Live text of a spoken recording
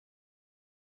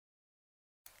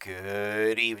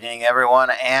Good evening, everyone,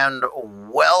 and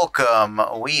welcome.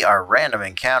 We are Random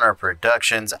Encounter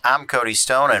Productions. I'm Cody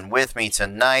Stone, and with me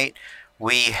tonight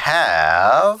we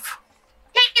have...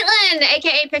 Caitlin,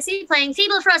 aka Pixie, playing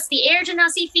Feeble Frost, the Air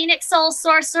Genasi Phoenix Soul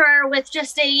Sorcerer with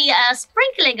just a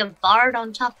sprinkling of Bard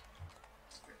on top.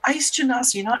 Ice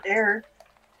Genasi, not air.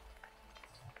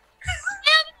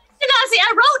 Genasi,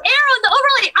 I wrote air on the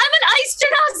overlay. I'm an Ice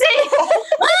Genasi!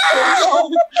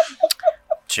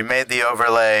 She made the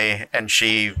overlay, and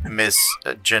she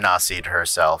mis-Genasi'd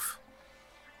herself.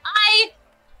 I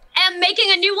am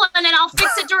making a new one, and I'll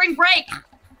fix it during break.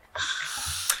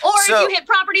 Or if you hit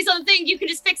properties on the thing, you can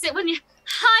just fix it when you...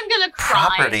 I'm gonna cry.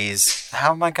 Properties?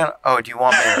 How am I gonna... Oh, do you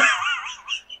want me to...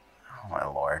 Oh, my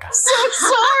lord. So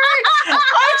sorry! I'm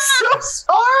so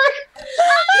sorry!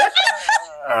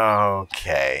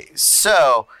 Okay,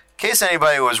 so, in case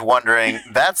anybody was wondering,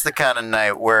 that's the kind of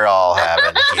night we're all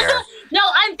having here. No,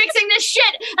 I'm fixing this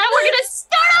shit, and we're gonna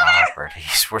start over!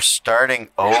 Properties. We're starting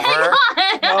over?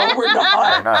 No, we're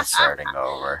not. We're not starting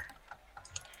over.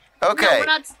 Okay, No, we're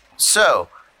not... so...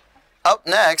 Up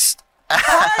next.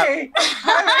 Hi!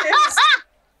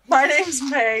 My name's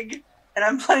Meg, and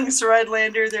I'm playing Sarai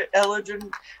Lander, the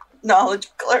Elegant Knowledge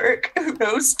Cleric who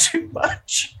knows too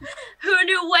much. Who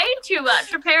knew way too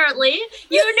much, apparently.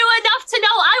 You knew enough to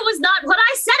know I was not what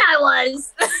I said I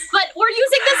was. But we're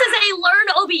using this as a Learn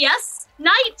OBS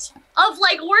night of,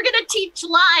 we're gonna teach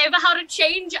live how to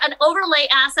change an overlay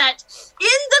asset in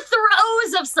the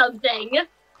throes of something.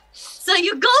 So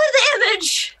you go to the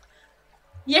image,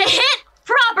 you hit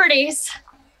properties,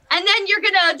 and then you're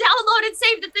gonna download and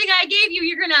save the thing I gave you.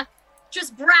 You're gonna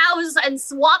just browse and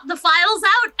swap the files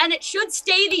out, and it should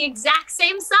stay the exact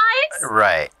same size.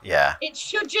 Right, yeah. It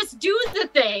should just do the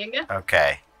thing.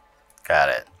 Okay, got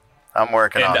it. I'm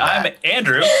working on that. And I'm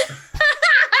Andrew.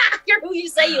 You're who you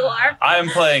say you are. I'm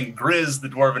playing Grizz, the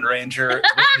Dwarven Ranger,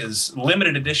 with his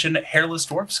limited edition hairless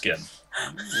dwarf skin.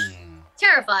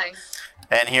 Terrifying.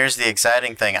 And here's the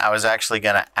exciting thing. I was actually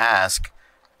going to ask,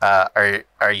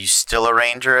 are you still a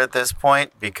ranger at this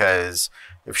point? Because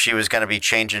if she was going to be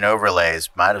changing overlays,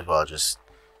 might as well just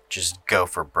go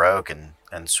for broke and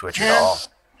switch it all.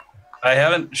 I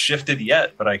haven't shifted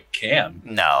yet, but I can.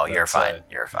 No, you're fine.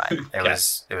 You're fine. It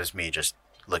Yeah. was me just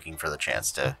looking for the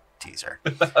chance to tease her.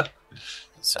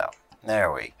 So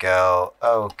there we go.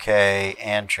 Okay,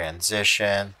 and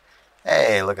transition.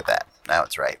 Hey, look at that. Now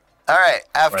it's right. All right.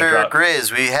 After Right,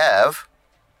 Grizz, we have.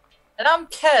 And I'm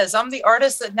Kez. I'm the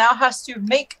artist that now has to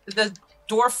make the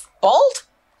dwarf bald.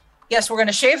 Yes, we're going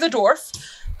to shave the dwarf.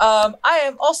 I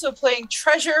am also playing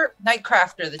Treasure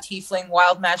Nightcrafter, the tiefling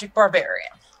wild magic barbarian.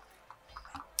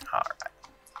 All right.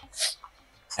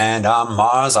 And I'm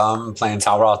Mars. I'm playing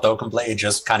Talroth Oakenblade,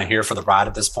 just kind of here for the ride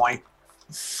at this point.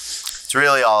 It's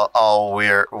really all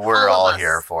we're all us.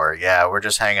 here for. Yeah, we're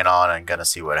just hanging on and gonna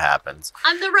see what happens.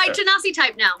 I'm the right Genasi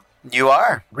type now. You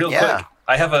are. Real yeah. quick,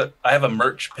 I have a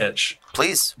merch pitch.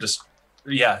 Please.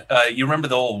 You remember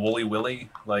the old Woolly Willy,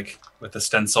 with the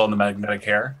stencil and the magnetic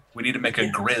hair? We need to make a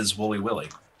Grizz Woolly Willy.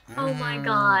 Oh my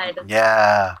god.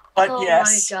 Yeah. But Oh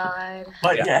yes. my god.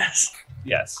 But Yeah. yes.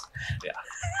 Yes. Yeah.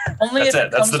 Only That's if it.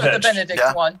 it That's comes the with the pitch. Benedict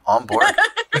Yeah. one. On board.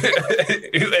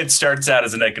 It starts out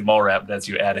as a naked mole rat, but as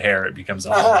you add hair, it becomes a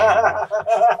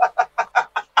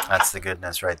That's the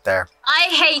goodness right there. I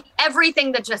hate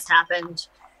everything that just happened.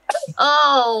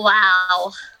 Oh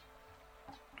wow.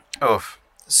 Oof.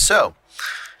 So,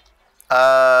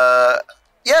 yeah,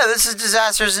 this is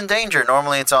Disasters in Danger.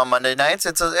 Normally it's on Monday nights.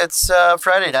 It's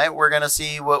Friday night. We're gonna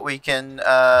see what we can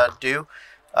do.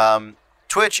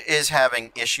 Twitch is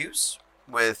having issues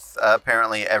with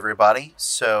apparently everybody.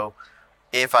 So,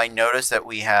 if I notice that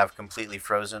we have completely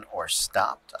frozen or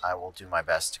stopped, I will do my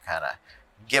best to kind of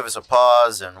give us a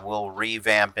pause and we'll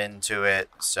revamp into it.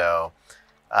 So,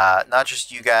 not just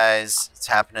you guys, it's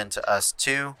happening to us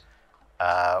too.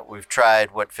 We've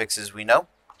tried what fixes we know,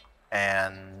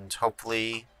 and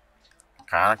hopefully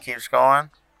kind of keeps going.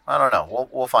 I don't know.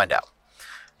 We'll find out.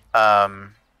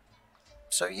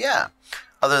 So yeah,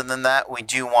 other than that, we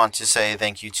do want to say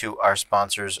thank you to our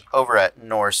sponsors over at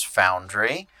Norse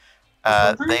Foundry.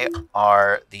 They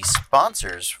are the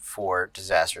sponsors for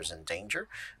Disasters in Danger.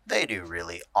 They do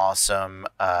really awesome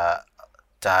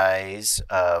dyes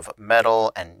of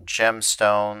metal and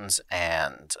gemstones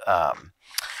and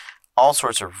all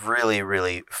sorts of really,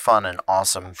 really fun and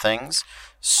awesome things.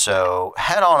 So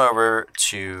head on over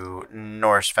to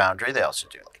Norse Foundry. They also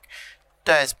do like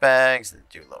dice bags. They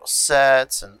do little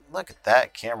sets. And look at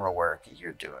that camera work.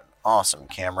 You're doing awesome,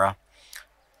 camera.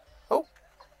 Oh,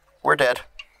 we're dead.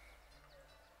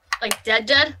 Like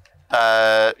dead?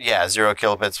 Yeah, 0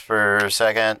 kilobits per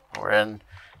second. We're in.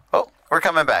 Oh, We're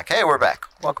coming back. Hey, we're back.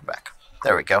 Welcome back.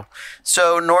 There we go.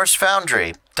 So, Norse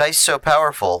Foundry, dice so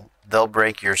powerful, they'll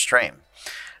break your stream.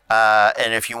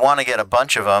 And if you want to get a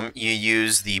bunch of them, you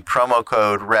use the promo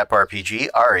code REPRPG,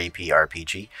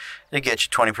 REPRPG, to get you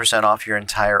 20% off your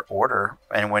entire order.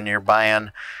 And when you're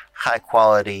buying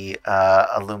high-quality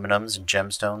aluminums and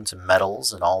gemstones and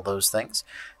metals and all those things,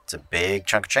 it's a big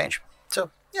chunk of change. So,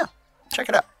 yeah, check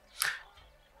it out.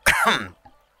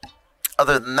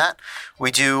 Other than that,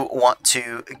 we do want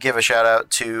to give a shout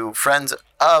out to friends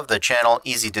of the channel,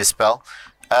 Easy Dispel.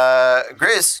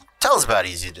 Grizz, tell us about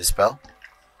Easy Dispel.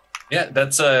 Yeah,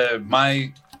 that's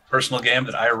my personal game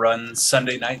that I run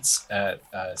Sunday nights at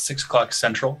 6 o'clock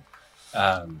Central.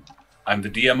 I'm the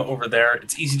DM over there.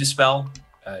 It's easy to spell.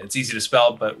 It's easy to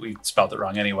spell, but we spelled it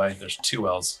wrong anyway. There's 2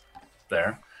 L's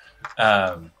there.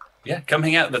 Yeah, come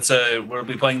hang out. We'll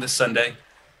be playing this Sunday.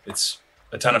 It's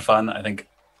a ton of fun. I think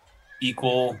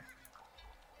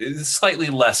it's slightly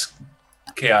less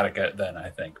chaotic than I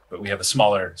think, but we have a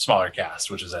smaller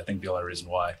cast, which is I think the only reason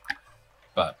why.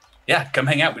 But yeah, come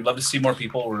hang out. We'd love to see more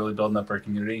people. We're really building up our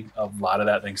community. A lot of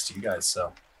that thanks to you guys.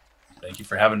 So thank you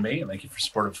for having me, and thank you for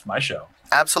support of my show.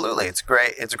 Absolutely, it's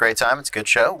great. It's a great time. It's a good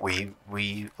show.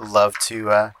 We love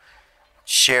to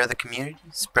share the community,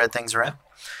 spread things around.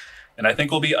 And I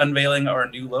think we'll be unveiling our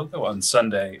new logo on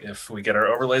Sunday if we get our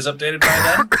overlays updated by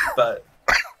then. But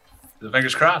the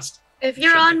fingers crossed. If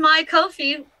you're on my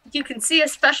Ko-fi, you can see a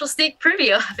special sneak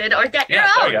preview of it or get your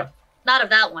there own. you go. Not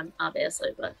of that one, obviously,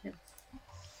 but yeah.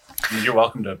 I mean, you're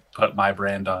welcome to put my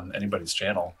brand on anybody's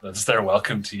channel. They're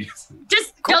welcome to use.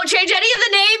 Just don't change any of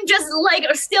the name.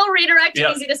 Just still redirect.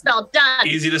 Yep. Easy to spell. Done.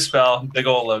 Easy to spell. Big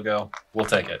old logo. We'll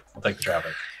take it. We'll take the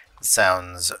traffic.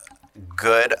 Sounds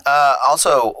good.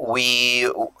 Also,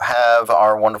 we have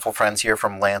our wonderful friends here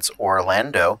from Lance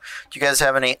Orlando. Do you guys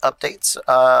have any updates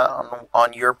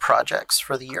on your projects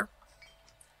for the year?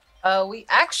 We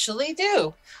actually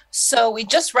do. So we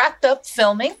just wrapped up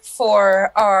filming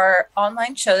for our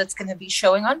online show that's going to be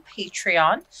showing on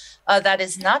Patreon. That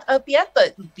is not up yet,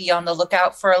 but be on the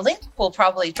lookout for a link. We'll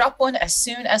probably drop one as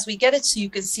soon as we get it so you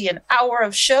can see an hour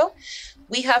of show.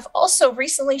 We have also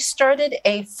recently started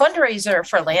a fundraiser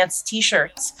for Lance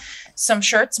t-shirts. Some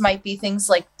shirts might be things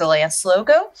like the Lance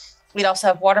logo. We'd also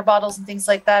have water bottles and things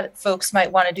like that. Folks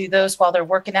might want to do those while they're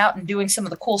working out and doing some of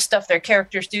the cool stuff their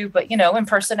characters do, but, in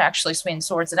person, actually swinging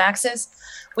swords and axes.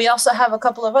 We also have a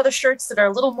couple of other shirts that are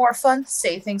a little more fun,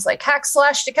 say things like hack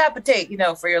slash decapitate,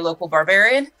 for your local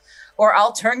barbarian, or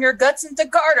I'll turn your guts into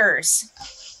garters.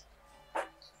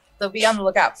 So be on the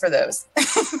lookout for those.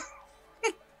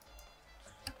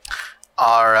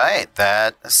 All right,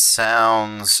 that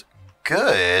sounds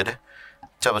good.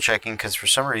 Double checking because for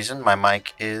some reason my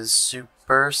mic is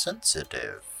super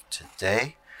sensitive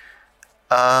today.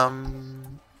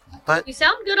 But You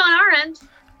sound good on our end.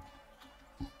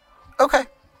 okay,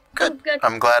 good. Good.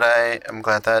 I'm glad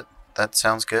that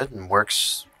sounds good and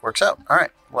works out. All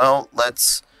right. Well,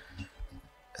 is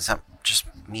that just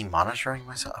me monitoring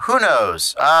myself? Who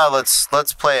knows?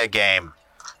 Let's play a game,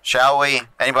 shall we?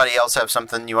 Anybody else have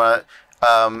something you want?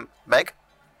 Meg?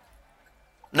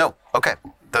 No. Okay.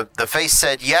 The face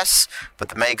said yes, but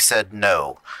the Meg said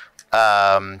no.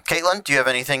 Caitlin, do you have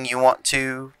anything you want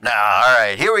to? Nah, all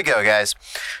right, here we go, guys.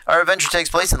 Our adventure takes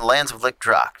place in the lands of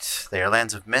Lickdrocht. They are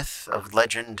lands of myth, of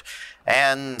legend,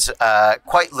 and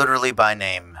quite literally by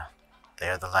name, they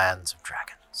are the lands of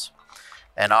dragons.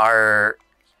 And our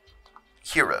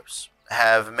heroes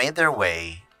have made their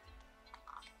way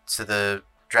to the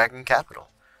dragon capital,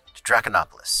 to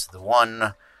Draconopolis, the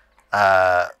one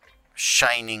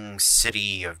shining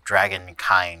city of dragon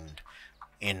kind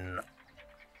in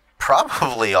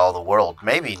probably all the world.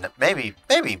 Maybe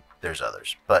there's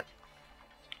others, but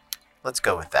let's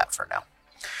go with that for now.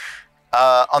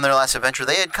 On their last adventure,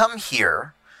 they had come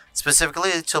here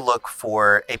specifically to look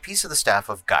for a piece of the staff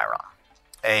of Gyron,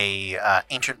 a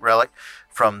ancient relic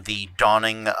from the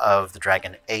dawning of the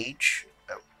Dragon Age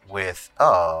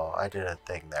I did a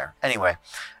thing there. Anyway,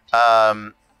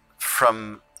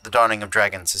 from the dawning of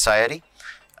Dragon Society,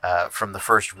 from the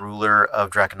first ruler of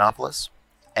Draconopolis,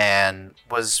 and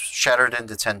was shattered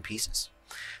into 10 pieces.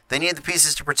 They needed the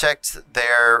pieces to protect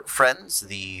their friends,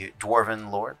 the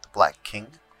Dwarven Lord, the Black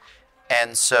King,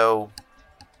 and so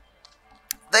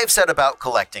they've set about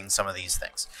collecting some of these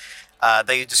things.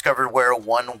 They discovered where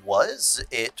one was.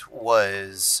 It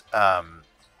was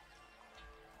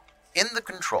in the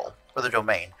control, or the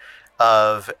domain,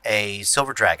 of a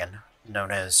silver dragon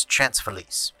known as Chance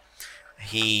Felice.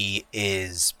 He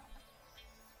is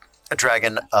a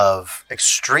dragon of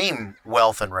extreme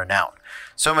wealth and renown,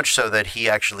 so much so that he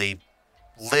actually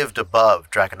lived above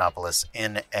Draconopolis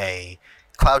in a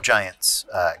Cloud Giant's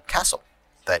castle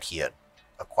that he had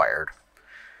acquired.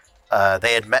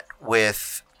 They had met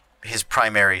with his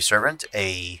primary servant,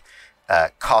 a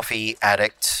coffee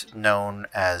addict known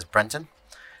as Brenton,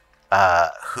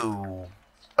 who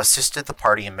assisted the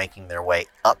party in making their way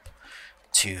up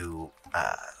to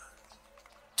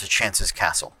Chance's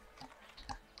castle.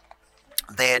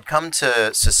 They had come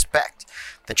to suspect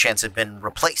that Chance had been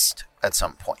replaced at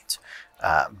some point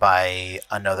by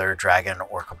another dragon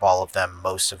or cabal of them.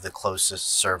 Most of the closest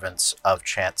servants of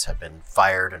Chance had been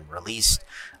fired and released.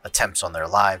 Attempts on their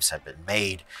lives had been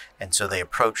made, and so they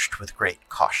approached with great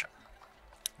caution.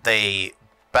 They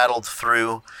battled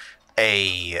through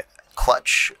a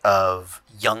clutch of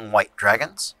young white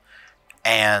dragons,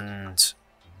 and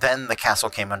then the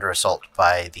castle came under assault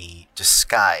by the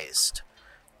disguised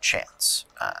Chance.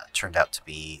 Turned out to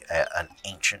be an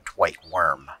ancient white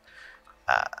worm,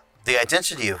 the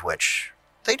identity of which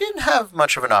they didn't have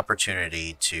much of an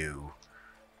opportunity to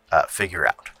figure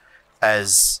out,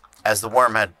 as the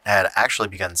worm had actually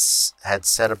had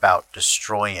set about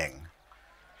destroying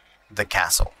the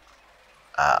castle,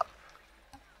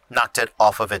 knocked it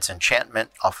off of its enchantment,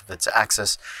 off of its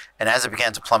axis, and as it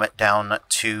began to plummet down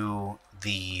to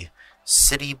the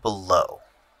city below,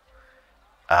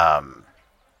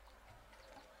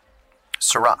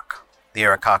 Sirach, the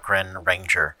Aarakocran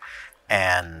ranger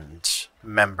and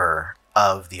member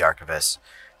of the Archivist,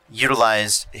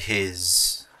 utilized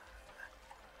his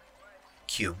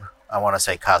cube. I want to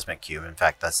say cosmic cube. In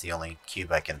fact, that's the only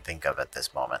cube I can think of at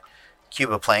this moment.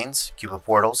 Cube of planes, cube of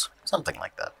portals, something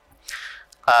like that.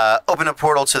 Open a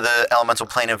portal to the elemental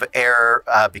plane of air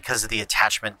because of the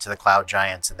attachment to the cloud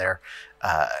giants and their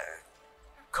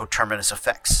coterminous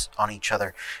effects on each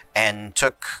other, and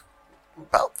took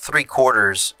about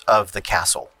 3/4 of the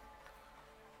castle,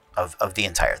 of the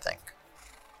entire thing,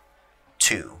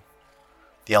 to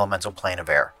the elemental plane of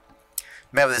air.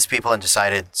 Met with his people and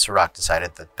Sirach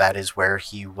decided that is where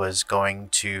he was going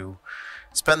to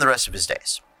spend the rest of his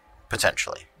days,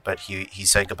 potentially. But he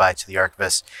said goodbye to the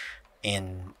Archivist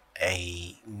in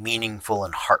a meaningful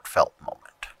and heartfelt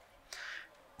moment,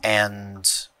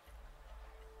 and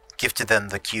gifted them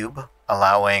the cube,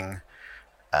 allowing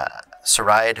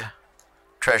Saride,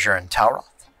 Treasure, and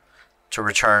Talroth to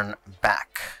return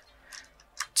back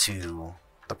to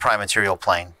the prime material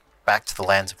plane, back to the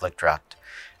lands of Lictracht,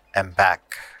 and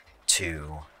back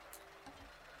to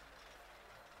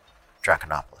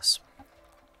Draconopolis.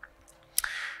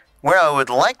 Where I would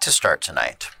like to start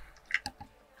tonight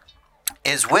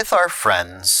is with our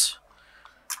friends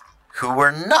who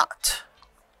were not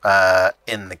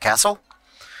in the castle,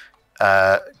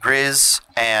 Grizz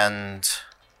and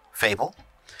Fable.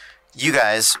 You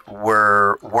guys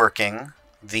were working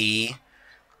the,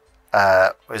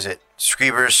 was it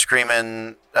Screamers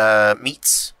Screamin'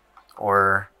 Meats,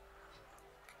 or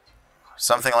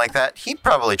something like that? He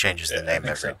probably changes the name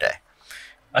every day.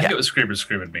 I think it was Screamers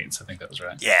Screamin' Meats. I think that was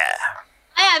right. Yeah.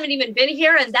 I haven't even been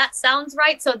here, and that sounds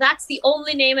right. So that's the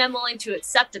only name I'm willing to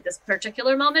accept at this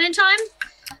particular moment in time.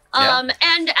 And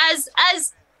as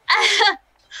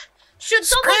should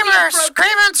someone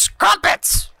Screaming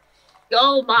Scrumpets!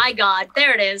 Oh my God!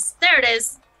 There it is.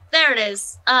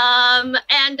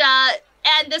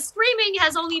 And the screaming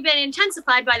has only been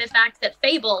intensified by the fact that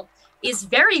Fable is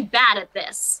very bad at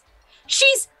this.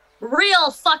 She's real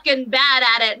fucking bad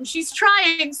at it, and she's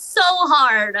trying so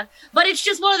hard. But it's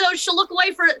just one of those, she'll look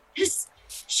away for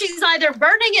she's either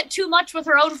burning it too much with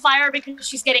her own fire because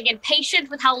she's getting impatient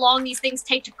with how long these things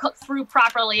take to cook through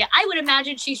properly. I would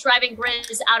imagine she's driving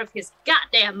Grizz out of his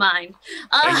goddamn mind.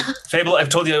 Fable, I've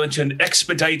told you I want you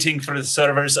expediting for the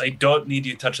servers. I don't need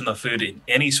you touching the food in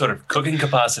any sort of cooking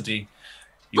capacity.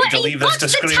 You need to leave this to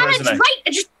Screamers tonight.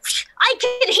 Right. I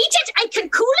can heat it. I can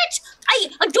cool it. I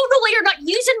don't know why you're not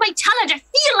using my talent. I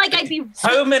feel like I'd be...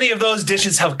 How many of those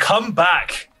dishes have come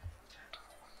back?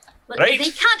 But right? If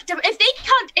they can't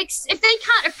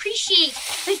appreciate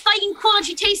the fine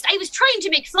quality taste, I was trying to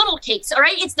make funnel cakes, all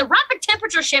right? It's the rapid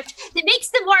temperature shift that makes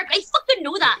them work. I fucking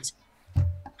know that.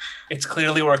 It's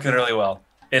clearly working really well.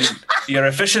 And your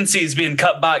efficiency is being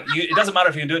cut back. It doesn't matter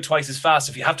if you can do it twice as fast.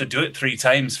 If you have to do it 3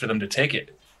 times for them to take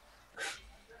it.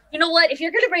 You know what? If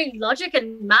you're going to bring logic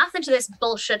and math into this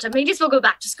bullshit, I may as well go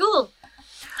back to school.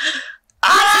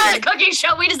 This is a cooking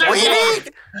show. We deserve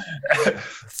it. Need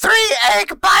 3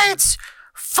 egg bites,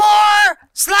 4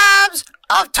 slabs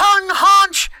of tongue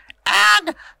haunch,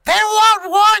 and they want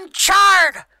 1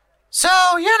 chard.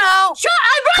 So, you know, sure,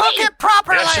 I'm ready. cook it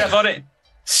properly. Yeah, chef on it.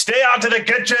 Stay out of the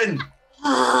kitchen.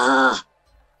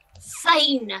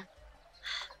 Fine.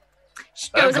 She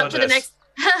goes up to the next...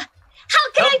 How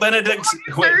can Help I Benedict.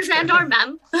 sirs and or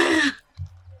ma'am?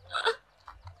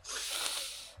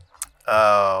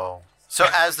 So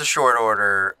as the short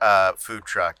order food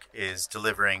truck is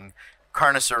delivering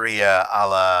carniceria a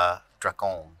la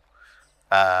Dracon,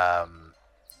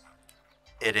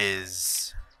 it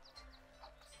is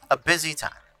a busy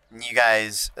time. You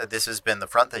guys, this has been the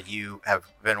front that you have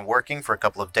been working for a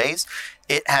couple of days.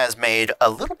 It has made a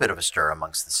little bit of a stir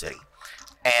amongst the city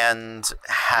and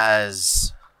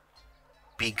has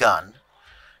begun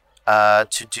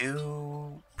to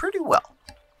do pretty well.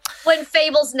 When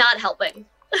Fable's not helping.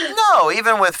 No,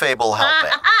 even with Fable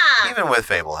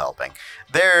helping,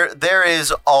 there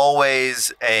is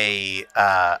always a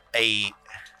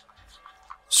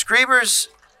Screamers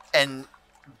and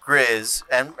Grizz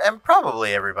and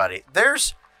probably everybody.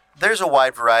 There's a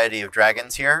wide variety of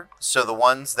dragons here. So the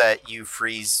ones that you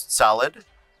freeze solid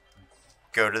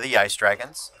go to the ice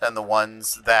dragons, and the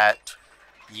ones that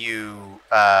you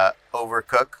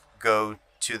overcook go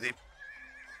to the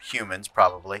humans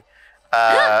probably.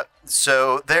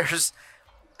 So they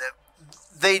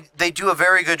do a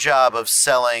very good job of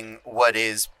selling what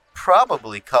is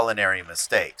probably culinary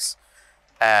mistakes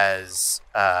as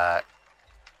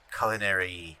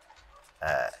culinary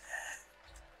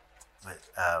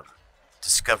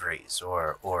discoveries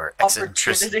or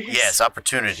eccentricities. Opportunities. Yes,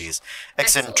 opportunities,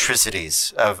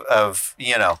 eccentricities of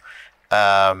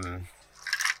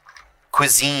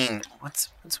cuisine. What's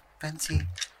fancy?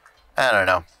 I don't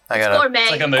know. I got Gourmet.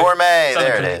 It's like on gourmet. it's on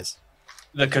There the- it is.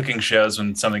 The cooking shows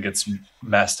when something gets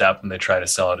messed up and they try to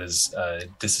sell it as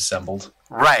disassembled.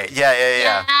 Right. Yeah.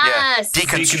 Yes.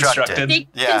 Deconstructed.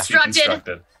 Yeah.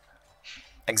 Deconstructed.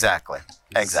 Exactly.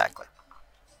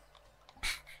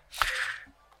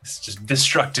 It's just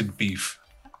destructed beef.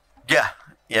 Yeah.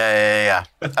 Yeah.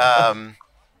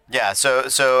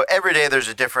 So every day there's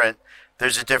a different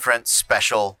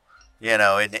special,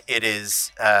 and it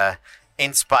is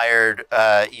inspired,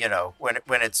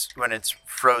 when it's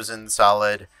frozen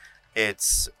solid,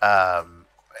 it's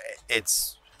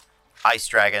ice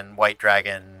dragon, white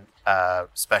dragon,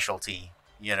 specialty,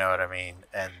 you know what I mean?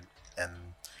 And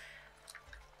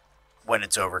when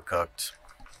it's overcooked,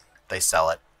 they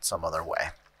sell it some other way.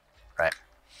 Right.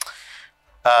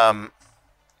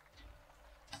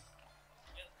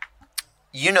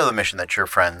 You know the mission that your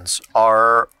friends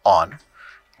are on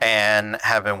and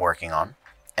have been working on,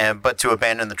 but to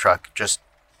abandon the truck just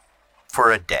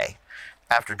for a day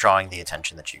after drawing the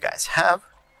attention that you guys have,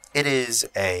 it is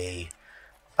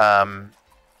not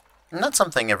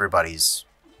something everybody's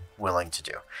willing to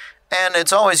do. And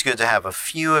it's always good to have a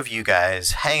few of you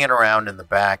guys hanging around in the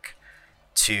back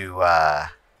to,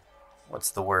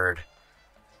 what's the word?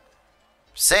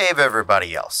 Save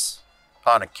everybody else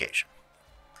on occasion.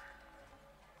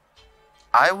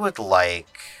 I would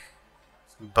like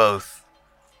both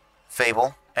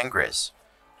Fable and Grizz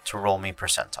to roll me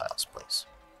percentiles, please.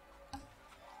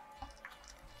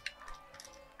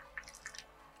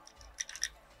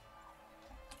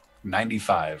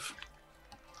 $95.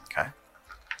 Okay.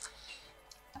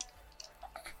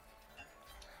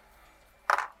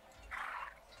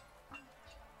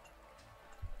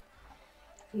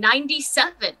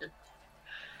 $97.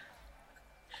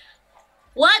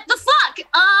 What the fuck?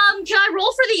 Can I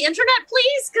roll for the internet,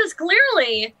 please? Because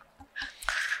clearly.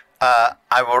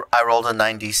 I rolled a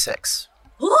 96.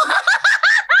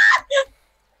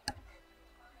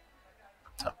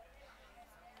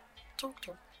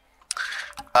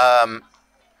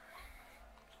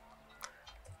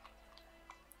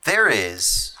 There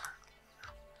is.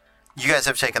 You guys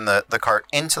have taken the cart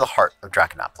into the heart of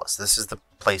Draconopolis. This is the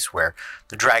place where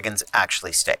the dragons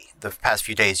actually stay. The past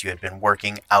few days you had been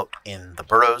working out in the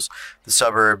boroughs, the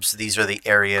suburbs. These are the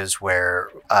areas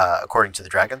where, according to the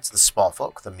dragons, the small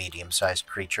folk, the medium-sized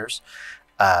creatures,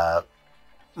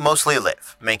 mostly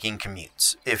live, making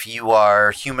commutes. If you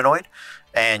are humanoid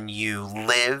and you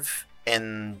live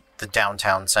in the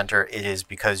downtown center, it is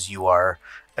because you are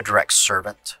a direct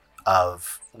servant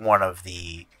of one of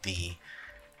the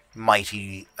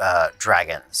mighty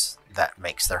dragons that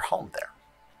makes their home there.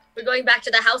 We're going back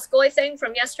to the house goy thing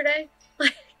from yesterday?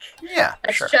 Yeah,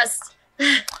 That's sure. just...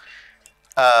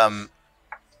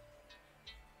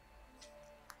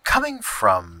 Coming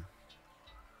from,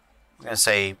 I'm going to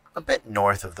say, a bit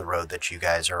north of the road that you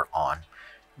guys are on,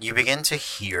 you begin to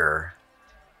hear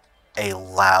a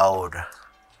loud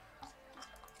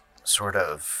sort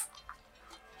of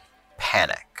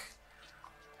panic.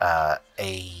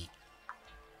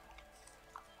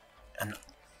 An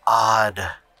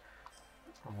odd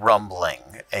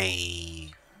rumbling,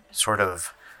 a sort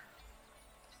of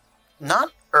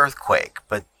not earthquake,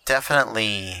 but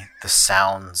definitely the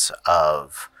sounds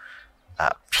of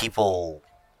people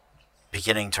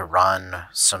beginning to run,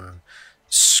 some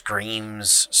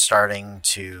screams starting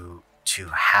to to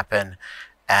happen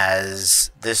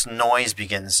as this noise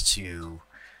begins to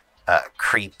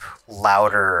creep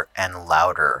louder and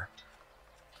louder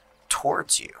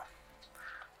towards you.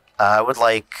 I would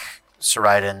like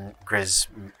Saride and Grizz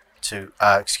to,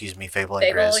 Fable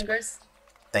and Grizz.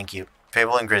 Thank you.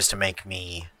 Fable and Grizz to make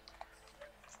me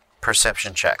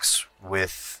perception checks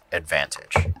with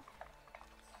advantage.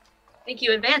 Thank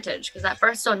you, advantage, because that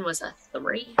first one was a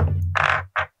 3.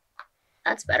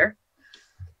 That's better.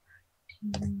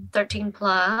 13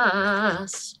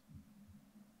 plus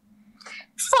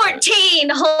 14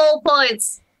 whole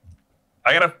points.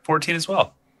 I got a 14 as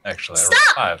well, actually.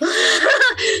 Stop! I rolled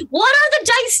 5. What are the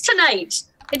dice tonight?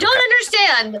 I don't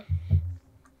understand.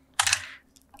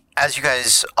 As you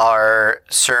guys are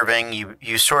serving,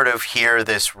 you sort of hear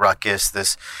this ruckus,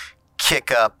 this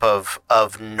kick up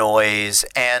of noise,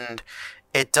 and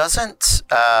it doesn't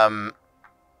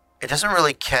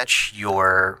really catch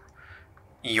your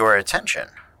attention.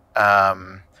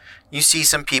 You see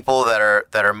some people that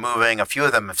are moving. A few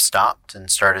of them have stopped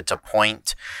and started to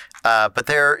point, but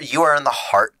you are in the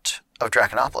heart of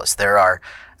Draconopolis. There are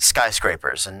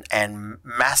skyscrapers and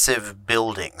massive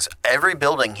buildings. Every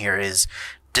building here is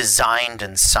designed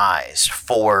and sized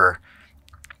for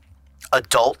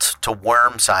adult to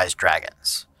worm-sized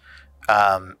dragons.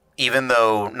 Even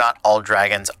though not all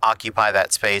dragons occupy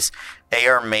that space, they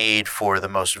are made for the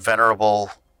most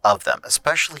venerable of them,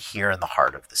 especially here in the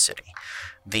heart of the city.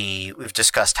 We've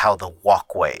discussed how the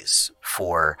walkways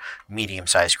for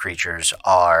medium-sized creatures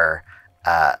are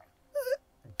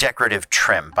decorative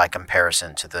trim by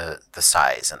comparison to the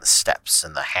size and the steps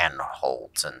and the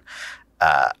handholds and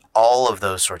all of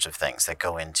those sorts of things that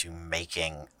go into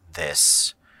making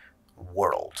this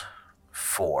world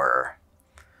for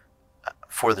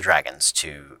the dragons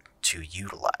to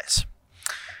utilize.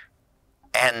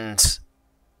 And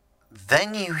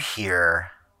then you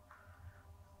hear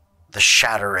the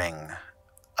shattering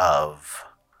of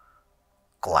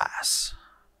glass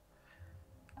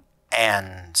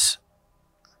and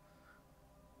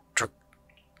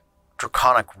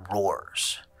draconic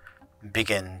roars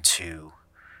begin to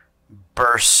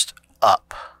burst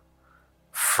up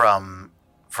from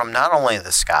not only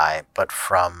the sky, but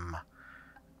from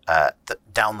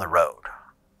down the road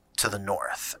to the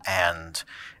north, and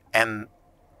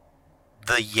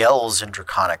the yells in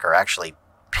Draconic are actually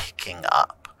picking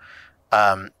up.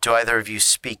 Do either of you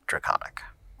speak Draconic?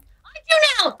 I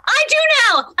do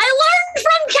now. I learned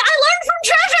from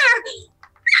Treasure.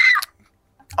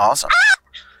 Awesome.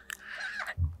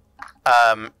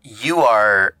 You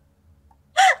are.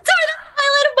 Sorry, that's the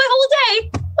highlight of my whole day.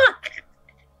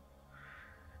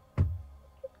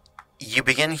 You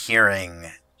begin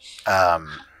hearing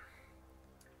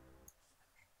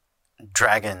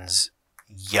dragons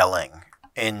yelling,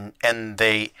 and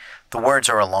the words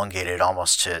are elongated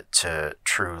almost to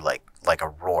true like a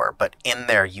roar. But in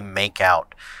there, you make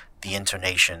out the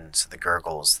intonations, the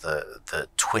gurgles, the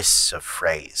twists of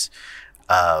phrase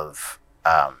of.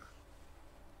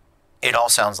 It all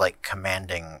sounds like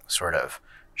commanding sort of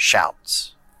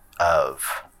shouts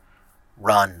of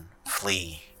run,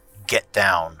 flee, get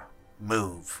down,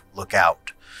 move, look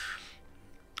out.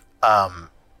 And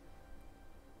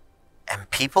the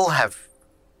people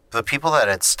that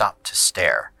had stopped to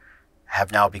stare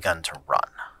have now begun to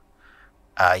run.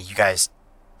 You guys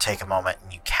take a moment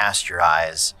and you cast your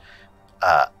eyes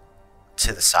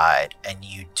to the side, and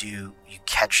you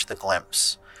catch the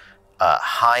glimpse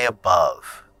high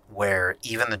above where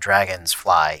even the dragons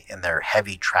fly in their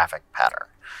heavy traffic pattern,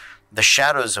 the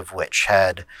shadows of which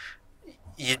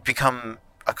you'd become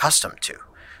accustomed to,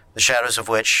 the shadows of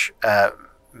which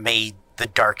made the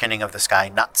darkening of the sky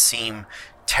not seem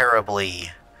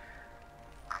terribly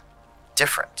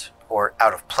different or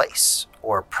out of place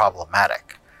or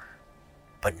problematic.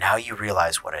 But now you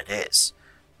realize what it is.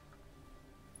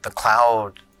 The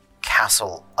cloud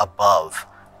castle above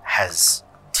has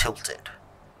tilted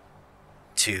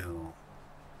to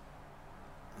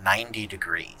 90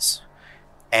 degrees,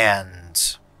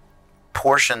 and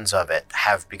portions of it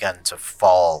have begun to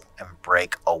fall and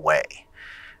break away.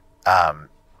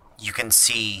 You can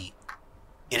see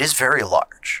it is very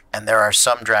large, and there are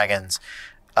some dragons,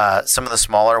 some of the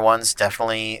smaller ones,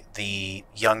 definitely the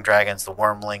young dragons, the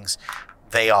wormlings,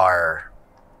 they are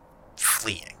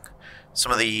fleeing.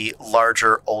 Some of the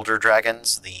larger, older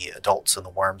dragons, the adults and the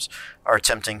worms, are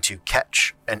attempting to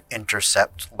catch and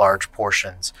intercept large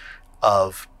portions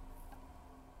of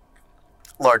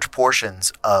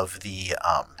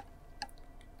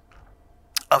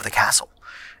the castle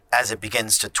as it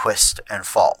begins to twist and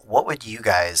fall. What would you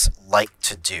guys like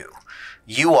to do?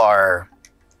 You are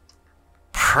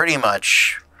pretty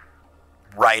much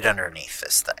right underneath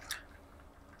this thing.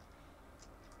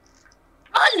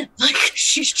 Run! Like,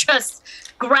 she just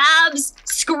grabs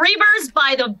Screamers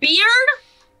by the beard,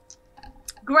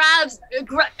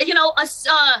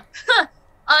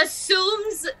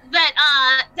 assumes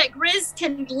that Grizz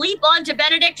can leap onto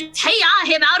Benedict, just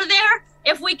him out of there.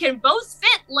 If we can both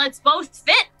fit, let's both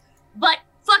fit. But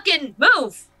fucking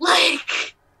move.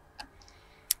 Like,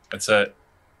 It's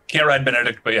can't ride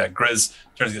Benedict, but yeah, Grizz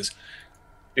turns and goes,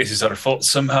 this is our fault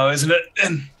somehow, isn't it?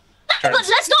 And but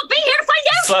let's not be here to find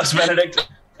out. slaps Benedict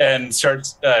and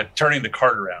starts turning the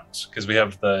cart around because we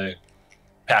have the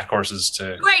pack horses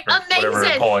to Great, or whatever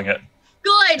amazing. pulling it.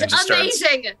 Good, It just starts.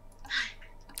 amazing.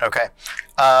 Okay.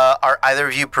 Are either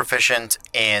of you proficient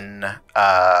in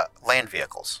land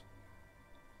vehicles?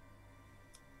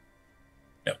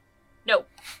 No.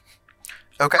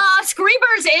 Okay.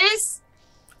 Screamers is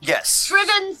Yes.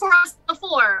 driven for us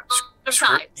before.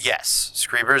 Times. Yes.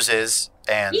 Screebers is,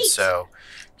 and Yeet. so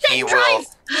he Thing will.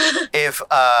 drive.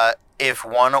 If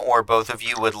one or both of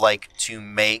you would like to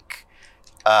make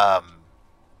animal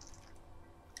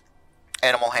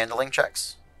handling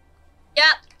checks. Yep.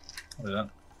 What is that?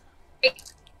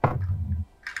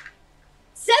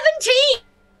 17.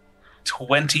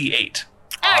 28.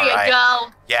 There All you right.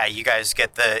 go. Yeah, you guys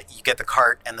get the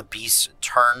cart and the beast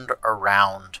turned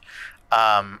around.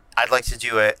 I'd like to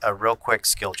do a real quick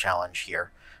skill challenge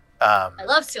here. I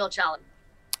love Steel Challenge.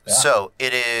 Yeah. So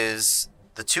it is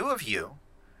the two of you,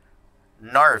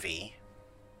 Narvi.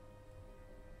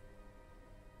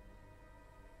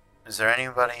 Is there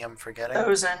anybody I'm forgetting?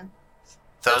 Bosun.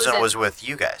 Thozen Thozen. was with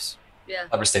you guys. Yeah.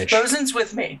 Clever stage. Bosun's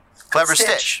with me. Clever Stitch.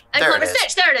 Stitch. And There Clever it is.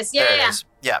 Stitch. There it is. Yeah, There yeah, it is.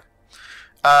 Yeah.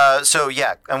 So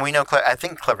yeah, and we know. I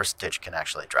think Clever Stitch can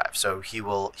actually drive, so he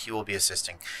will be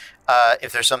assisting.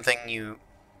 If there's something you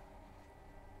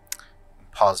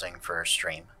pausing for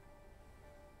stream.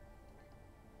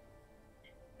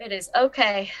 yeah. It is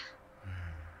okay.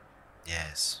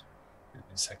 Yes. Give me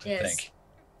a sec to Yes. think.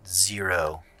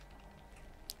 0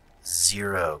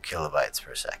 kilobytes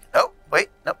per second. Oh wait,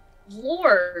 nope.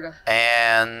 Lord.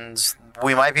 And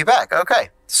we might be back. Okay,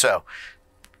 so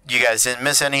you guys didn't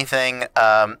miss anything.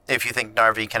 If you think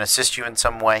Narvi can assist you in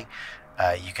some way,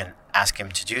 you can ask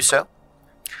him to do so.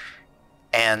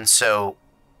 And so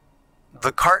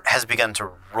the cart has begun to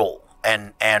roll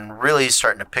and really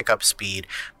starting to pick up speed.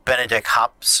 Benedict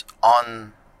hops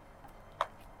on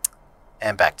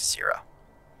and back to 0.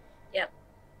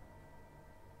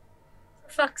 For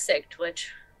fuck's sake,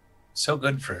 Twitch. So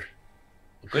good for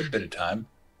a good bit of time.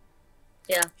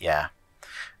 Yeah.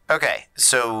 Okay,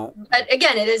 so But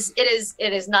again, it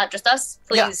is not just us.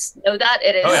 Yeah. Please know that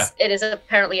it is. Oh, yeah. It is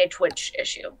apparently a Twitch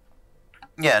issue.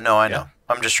 yeah, no, I Yeah. know.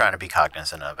 I'm just trying to be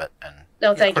cognizant of it. And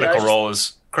No, thank you. I Critical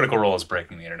was Role is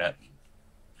breaking the internet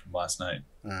from last night.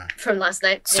 just- from last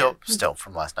night. still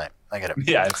from last night. I get it.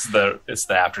 Yeah, it's the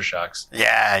aftershocks.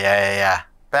 Yeah.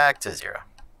 Back to 0.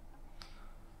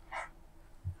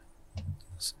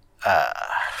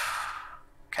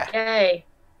 Okay. Yay.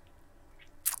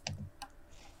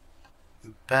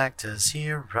 Back to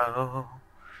 0.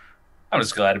 I'm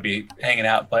just glad to be hanging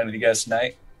out and playing with you guys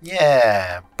tonight.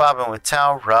 Yeah, bobbing with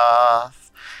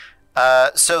Talroth.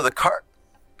 So the cart.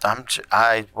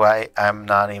 I'm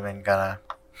not even gonna.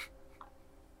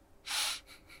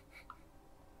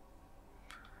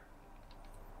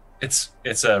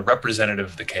 It's a representative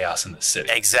of the chaos in the city.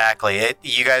 Exactly.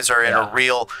 You guys are in Yeah. a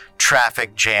real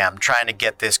traffic jam trying to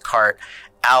get this cart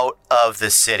out of the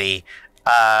city.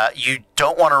 You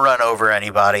don't want to run over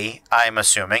anybody. I'm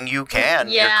assuming you can.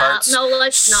 Your Yeah. cart's No,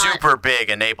 let's not. super big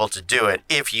and able to do it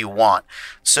if you want.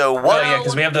 So Oh what? yeah,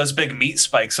 because we have those big meat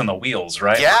spikes on the wheels,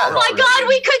 right? Yeah. Oh my god,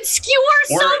 we could skewer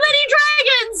so We're- many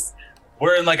dragons!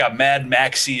 We're in like a Mad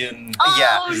Maxian. Oh,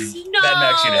 Yeah. no.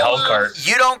 Mad Maxian hell cart.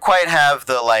 You don't quite have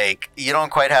the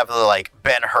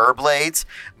Ben Hur blades,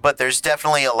 but there's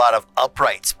definitely a lot of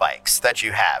upright spikes that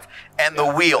you have, and the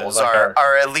Yeah, wheels they're like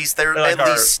are at least they're like at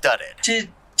least studded.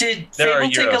 Did There are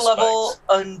Fable take Euro a level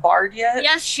unbarred yet?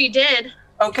 Yes, she did.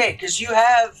 Okay, because you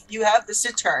have the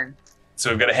Cittern. So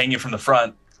we've got to hang you from the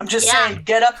front. I'm just Yeah. saying,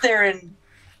 get up there and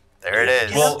There it is.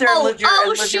 get Well- up there and live your and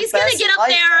live your she's gonna best get up life,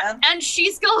 there man. and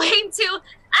she's going to.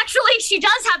 Actually, she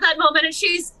does have that moment, and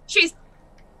she's.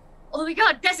 Oh my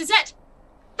god, this is it!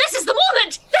 This is the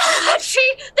moment!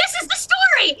 This is the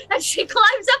story! And she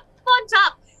climbs up on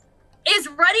top, is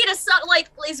ready to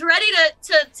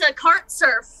to cart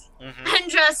surf, Mhm.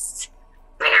 and just.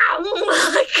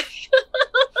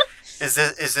 Is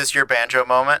this your banjo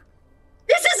moment?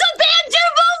 This is a banjo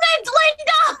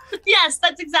moment, Linda! Yes,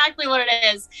 that's exactly what it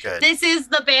is. Good. This is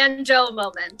the banjo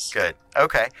moment. Good.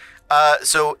 Okay.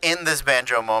 So in this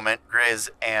banjo moment, Grizz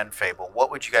and Fable, what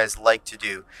would you guys like to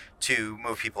do to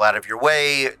move people out of your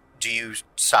way? Do you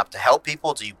stop to help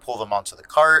people? Do you pull them onto the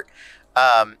cart?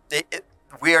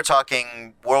 We are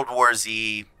talking World War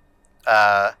Z,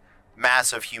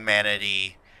 mass of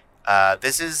humanity.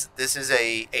 This is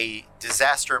a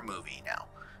disaster movie now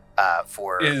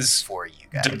for you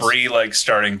guys. Debris like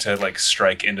starting to like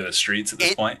strike into the streets at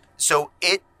this point? So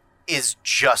it is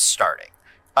just starting.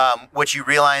 What you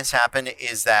realize happened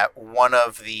is that one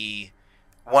of the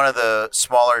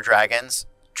smaller dragons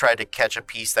tried to catch a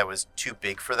piece that was too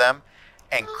big for them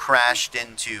and crashed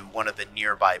into one of the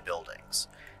nearby buildings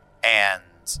and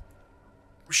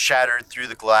shattered through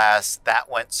the glass. That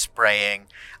went spraying.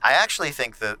 I actually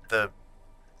think the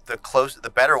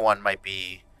better one might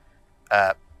be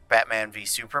Batman v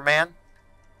Superman,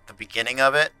 the beginning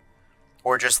of it,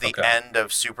 or just the end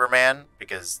of Superman,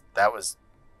 because that was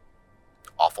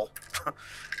awful.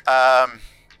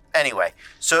 Anyway,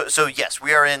 so yes,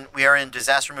 we are in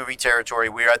disaster movie territory.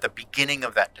 We are at the beginning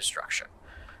of that destruction.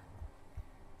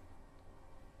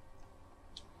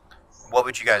 What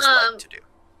would you guys like to do?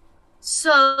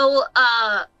 So,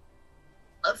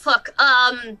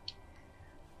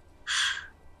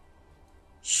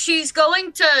 she's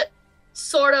going to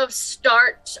sort of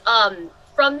start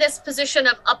from this position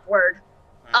of upward,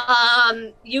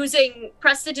 using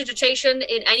prestidigitation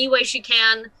in any way she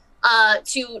can,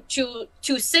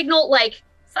 to signal like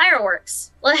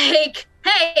fireworks, like,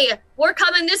 hey, we're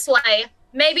coming this way.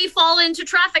 Maybe fall into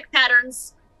traffic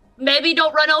patterns. Maybe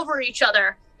don't run over each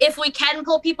other. If we can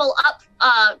pull people up,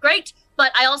 great.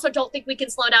 But I also don't think we can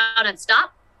slow down and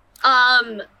stop.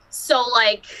 So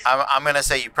like, I'm gonna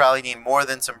say you probably need more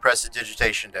than some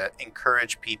prestidigitation to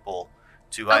encourage people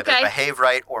to either behave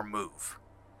right or move.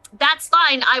 That's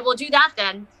fine. I will do that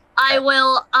then. Okay. I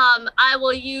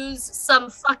will use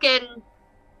some fucking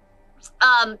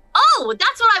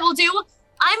that's what I will do.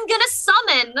 I'm gonna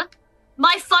summon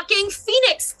my fucking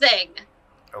phoenix thing.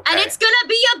 Okay. And it's gonna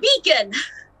be a beacon.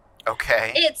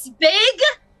 Okay. It's big.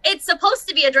 It's supposed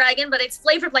to be a dragon, but it's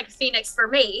flavored like a phoenix for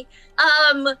me.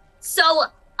 So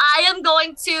I'm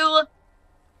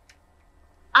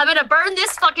gonna burn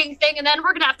this fucking thing, and then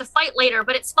we're gonna have to fight later,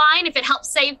 but it's fine. If it helps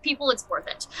save people, it's worth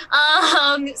it.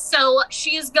 So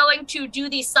she is going to do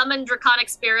the summon draconic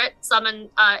spirit.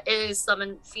 Summon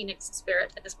phoenix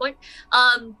spirit at this point.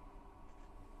 And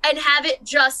have it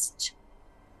just...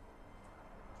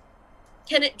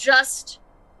 Can it just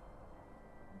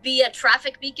be a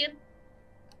traffic beacon?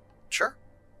 Sure.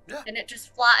 Yeah. And it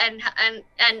just fly and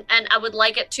I would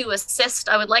like it to assist.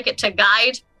 I would like it to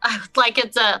guide. I would like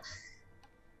it to,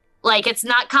 like, it's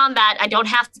not combat. I don't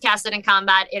have to cast it in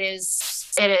combat. It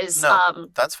is. No,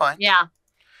 that's fine. Yeah.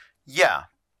 Yeah.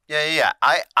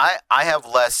 I have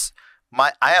less.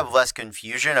 I have less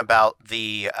confusion about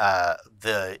the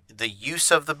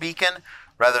use of the beacon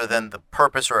rather than the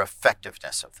purpose or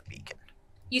effectiveness of the beacon.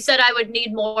 You said I would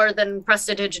need more than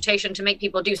prestidigitation to make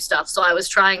people do stuff, so I was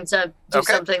trying to do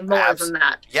something more than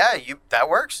that. Yeah, that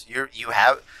works. You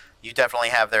definitely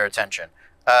have their attention.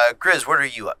 Grizz, what are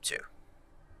you up to?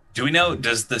 Do we know,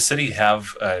 does the city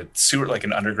have a sewer, like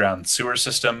an underground sewer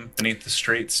system beneath the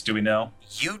streets? Do we know?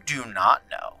 You do not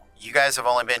know. You guys have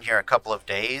only been here a couple of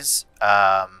days.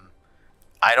 I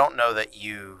don't know that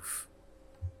you've...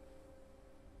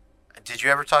 Did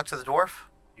you ever talk to the dwarf?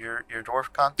 Your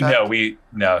dwarf contact?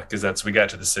 No, because we got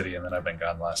to the city and then I've been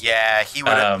gone last. Yeah, he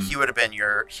would have been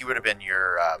your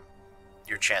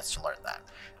chance to learn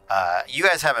that. You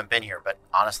guys haven't been here, but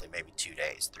honestly, maybe 2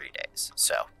 days, 3 days.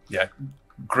 So yeah,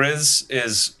 Grizz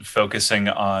is focusing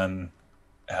on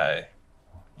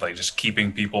like just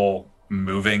keeping people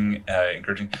moving,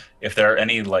 encouraging. If there are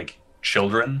any like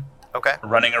children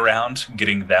running around,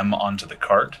 getting them onto the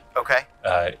cart. Okay.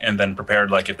 And then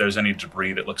prepared, like if there's any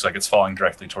debris that looks like it's falling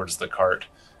directly towards the cart.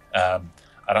 I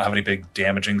don't have any big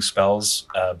damaging spells,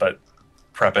 but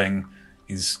prepping,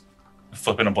 he's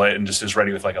flipping a blade and just is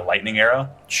ready with like a lightning arrow.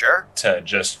 Sure. To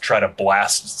just try to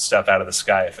blast stuff out of the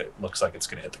sky if it looks like it's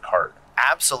going to hit the cart.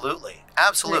 Absolutely.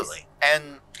 Nice.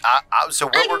 And so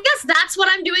I guess that's what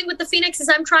I'm doing with the Phoenix is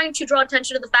I'm trying to draw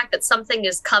attention to the fact that something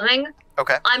is coming.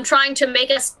 Okay. I'm trying to make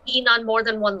a scene on more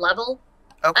than one level.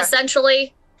 Okay.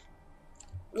 Essentially.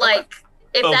 Like,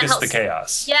 if focus that helps. The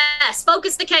chaos. Yes,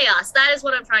 focus the chaos. That is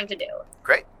what I'm trying to do.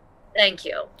 Great. Thank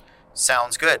you.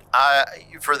 Sounds good.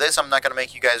 For this, I'm not going to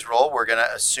make you guys roll. We're going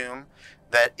to assume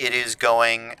that it is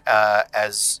going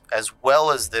as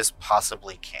well as this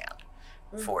possibly can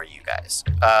for you guys.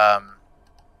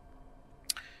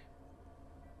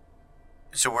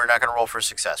 So we're not going to roll for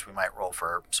success. We might roll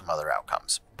for some other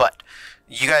outcomes. But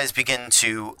you guys begin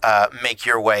to make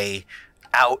your way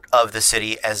out of the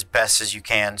city as best as you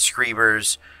can.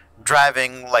 Screebers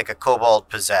driving like a kobold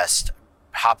possessed,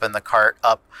 hopping the cart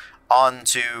up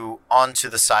onto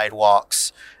the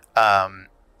sidewalks.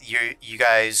 You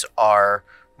guys are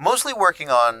mostly working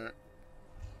on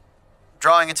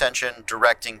drawing attention,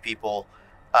 directing people,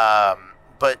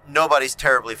 but nobody's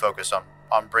terribly focused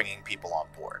on bringing people on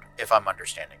board, if I'm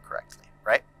understanding correctly,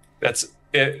 right? That's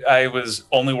it. I was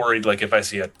only worried, like, if I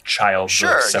see a child.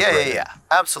 Sure, like, separated. yeah,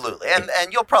 absolutely. And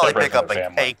you'll probably Separate pick up from the a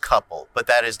family. couple, but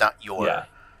that is not Yeah,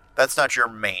 that's not your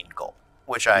main goal,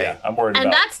 which I I'm worried And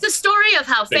about. that's the story of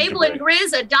how Big Fable and debate.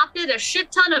 Grizz adopted a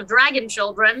shit ton of dragon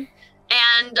children.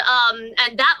 And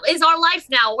that is our life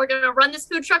now. We're gonna run this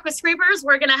food truck with Screepers.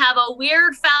 We're gonna have a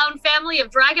weird found family of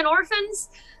dragon orphans.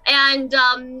 And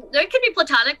it can be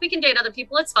platonic. We can date other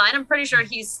people. It's fine. I'm pretty sure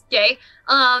he's gay.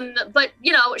 But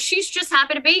you know, she's just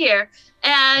happy to be here.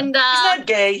 And He's not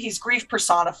gay. He's grief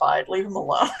personified. Leave him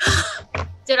alone.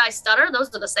 did I stutter?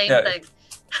 Those are the same Yeah. thing.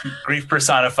 Grief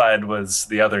Personified was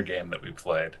the other game that we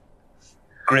played.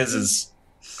 Grizz is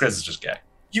just gay.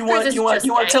 You want is you want just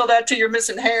you want gay. to tell that to your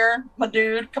missing hair, my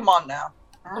dude? Come on now.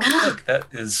 Look, that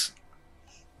is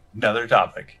another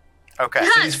topic. okay.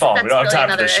 City's fall. We That's don't have really time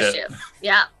for another this shit. issue.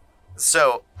 Yeah.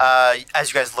 So,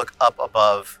 as you guys look up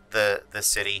above the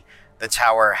city, the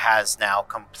tower has now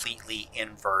completely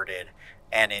inverted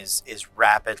and is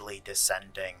rapidly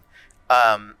descending.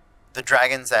 The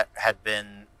dragons that had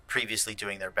been previously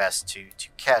doing their best to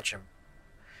catch and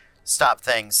stop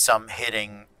things, some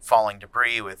hitting falling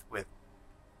debris with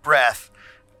breath,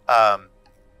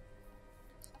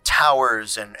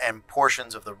 towers and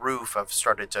portions of the roof have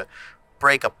started to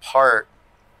break apart.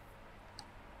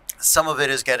 Some of it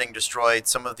is getting destroyed.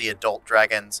 Some of the adult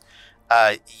dragons,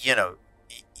 you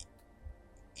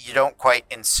don't quite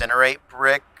incinerate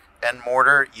brick and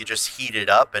mortar. You just heat it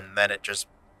up and then it just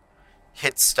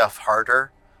hits stuff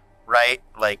harder, right?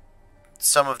 Like,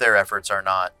 some of their efforts are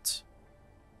not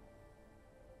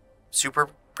super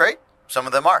great. Some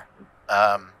of them are.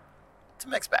 It's a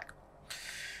mixed bag.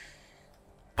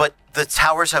 But the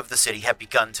towers of the city have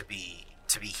begun to be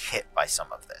hit by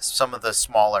some of this. Some of the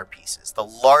smaller pieces. The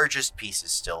largest piece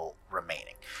is still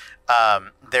remaining.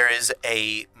 There is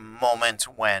a moment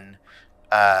when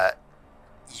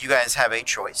you guys have a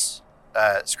choice.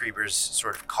 Screebers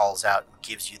sort of calls out and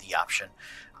gives you the option.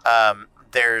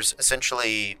 There's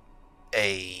essentially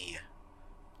a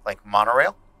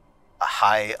monorail, a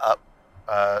high up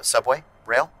subway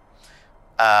rail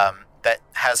that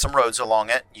has some roads along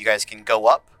it. You guys can go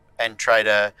up and try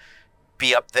to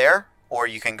be up there, or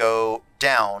you can go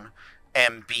down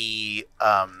and be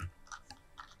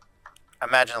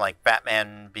imagine like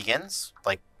Batman Begins,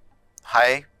 like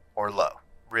high or low,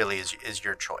 really is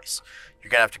your choice. You're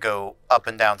gonna have to go up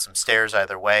and down some stairs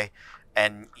either way,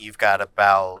 and you've got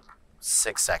about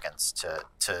 6 seconds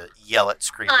to yell at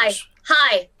Screamers.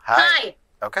 Hi.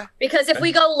 Okay. Because if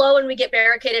we go low and we get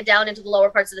barricaded down into the lower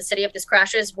parts of the city, if this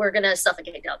crashes, we're gonna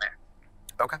suffocate down there.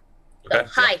 Okay.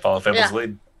 Hi. Follow Fable's Yeah.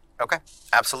 lead.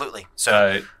 Absolutely.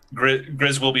 So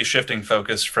Grizz will be shifting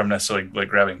focus from necessarily like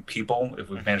grabbing people. If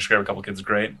we've managed to grab a couple kids,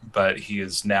 great. But he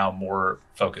is now more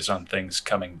focused on things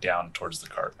coming down towards the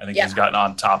cart. I think Yeah. he's gotten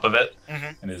on top of it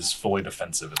Mhm. and is fully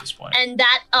defensive at this point. And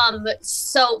that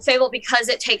so Fable, because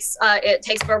it takes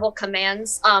verbal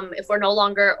commands, if we're no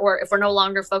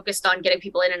longer focused on getting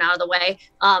people in and out of the way,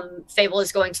 Fable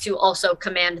is going to also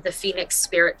command the Phoenix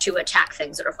Spirit to attack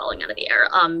things that are falling out of the air,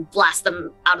 blast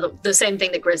them out of the same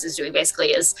thing that Grizz is doing.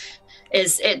 Basically is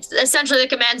it's essentially the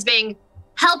commands being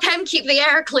help him keep the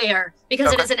air clear,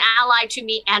 because it Okay. is an ally to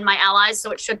me and my allies,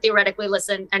 so it should theoretically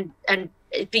listen and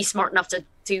be smart enough to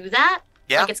do that.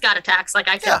 Yeah. Like, it's got attacks. Like,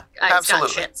 it's absolutely.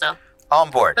 got shit. So on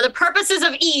board. for the purposes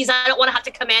of ease, I don't want to have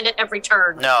to command it every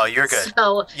turn. No, you're good.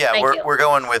 So Yeah, thank you. we're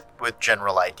going with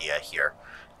general idea here.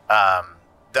 I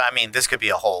mean, this could be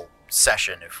a whole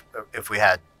session if we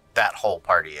had that whole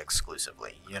party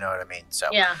exclusively. You know what I mean? So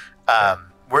Yeah.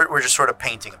 we're just sort of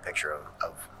painting a picture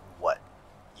of what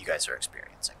you guys are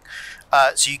experiencing.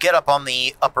 So you get up on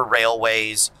the upper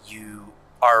railways. You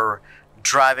are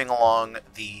driving along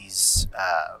these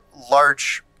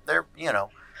large. They're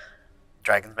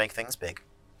dragons make things big.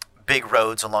 Big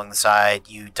roads along the side.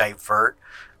 You divert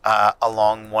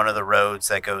along one of the roads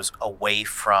that goes away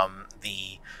from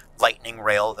the lightning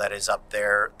rail that is up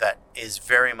there, that is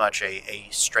very much a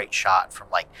straight shot from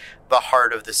like the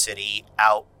heart of the city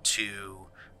out to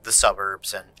the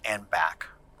suburbs and back,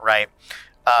 right?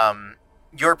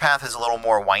 Your path is a little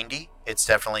more windy. It's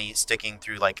definitely sticking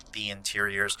through like the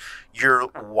interiors. You're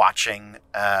watching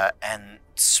and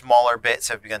smaller bits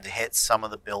have begun to hit some of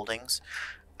the buildings.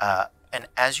 And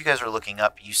as you guys are looking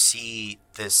up, you see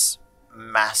this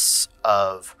mass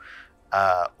of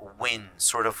wind,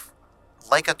 sort of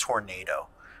like a tornado,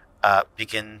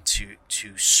 begin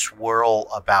to swirl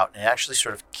about, and it actually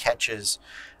sort of catches,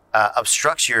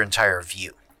 obstructs your entire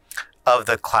view of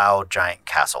the Cloud Giant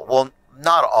Castle. Well,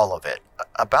 not all of it,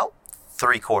 about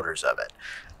 3/4 of it.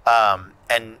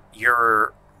 And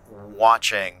you're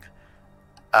watching.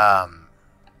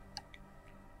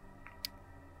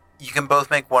 You can both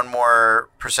make one more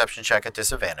perception check at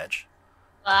disadvantage.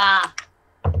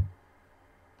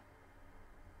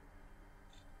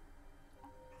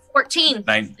 14.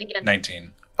 Nine, Again.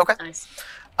 19. Nice.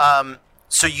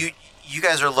 So you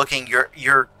guys are looking.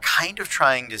 You're kind of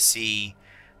trying to see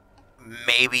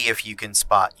maybe if you can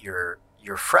spot your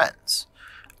friends.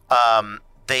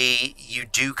 You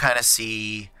do kind of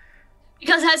see.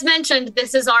 Because as mentioned,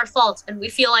 this is our fault, and we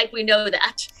feel like we know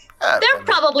that. They're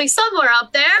probably somewhere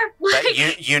up there.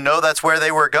 That you know that's where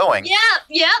they were going.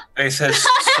 Yep. This has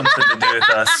something to do with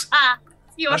us.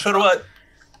 Your Not sure fault.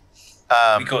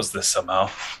 what. We goes this somehow.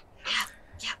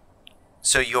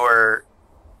 So you're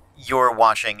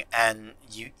watching, and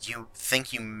you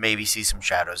think you maybe see some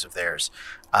shadows of theirs.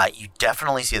 You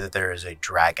definitely see that there is a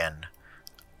dragon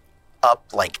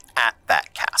up, like, at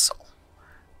that castle,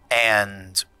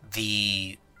 and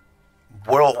the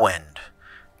whirlwind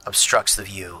obstructs the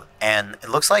view, and it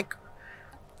looks like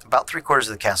about 3/4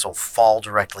 of the castle fall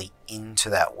directly into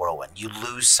that whirlwind. You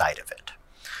lose sight of it,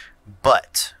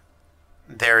 but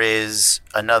there is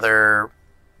another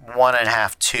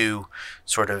 1.5, 2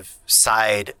 sort of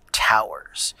side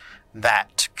towers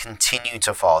that continue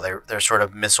to fall. They're sort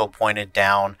of missile pointed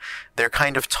down. They're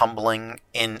kind of tumbling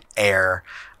in air.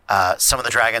 Some of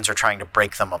the dragons are trying to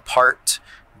break them apart,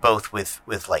 both with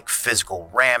like physical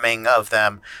ramming of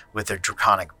them, with their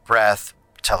draconic breath,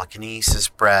 telekinesis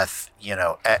breath. You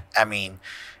know, I mean,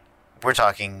 we're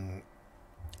talking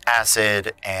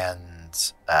acid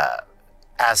and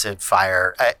acid,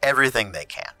 fire, everything they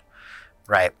can,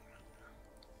 right?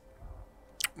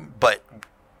 But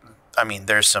I mean,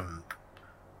 there's some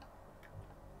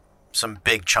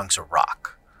big chunks of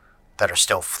rock that are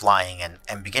still flying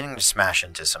and beginning to smash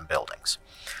into some buildings.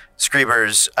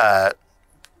 Screebers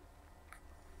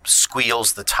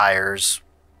squeals the tires,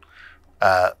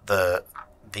 the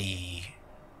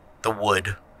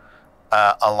wood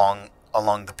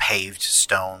along the paved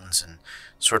stones, and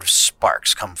sort of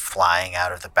sparks come flying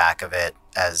out of the back of it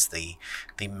as the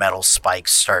metal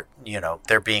spikes start,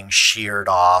 they're being sheared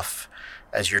off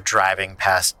as you're driving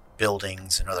past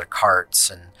buildings and other carts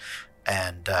and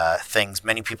things.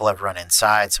 Many people have run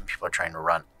inside. Some people are trying to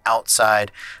run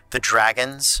outside. The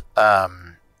dragons,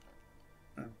 the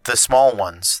small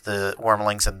ones, the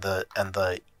wormlings and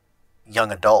the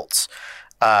young adults.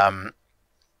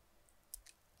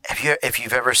 If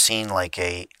you've ever seen like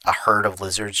a herd of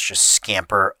lizards just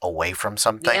scamper away from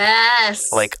something,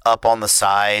 yes, like up on the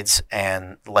sides,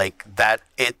 and like that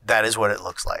is what it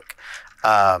looks like.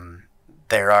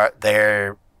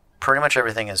 They're pretty much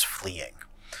everything is fleeing.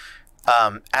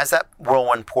 As that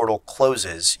whirlwind portal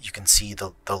closes, you can see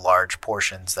the large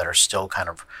portions that are still kind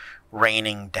of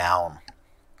raining down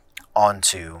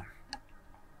onto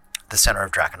the center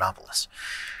of Draconopolis.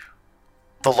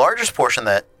 The largest portion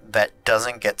that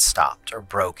doesn't get stopped or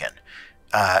broken,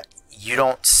 you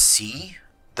don't see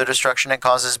the destruction it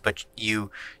causes, but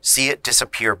you see it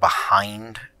disappear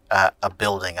behind a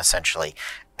building, essentially,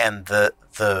 and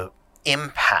the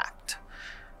impact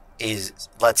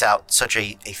lets out such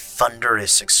a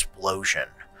thunderous explosion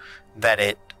that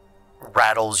it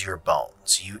rattles your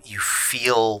bones. You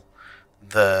feel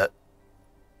the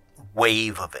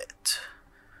wave of it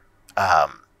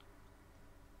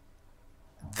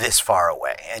this far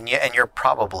away, and you're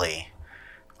probably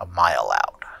a mile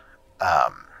out.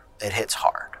 It hits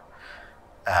hard.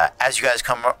 As you guys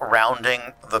come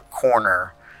rounding the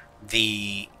corner,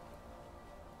 you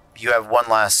have one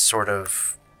last sort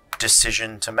of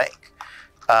decision to make.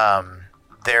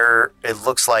 It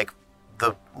looks like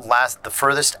the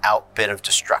furthest out bit of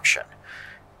destruction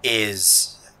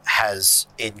has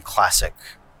in classic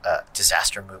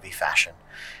disaster movie fashion,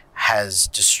 has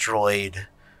destroyed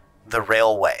the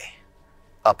railway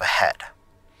up ahead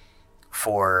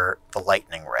for the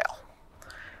lightning rail,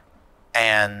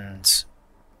 and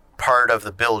part of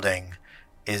the building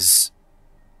is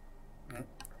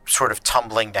sort of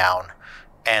tumbling down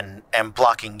and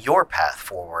blocking your path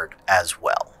forward as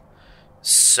well.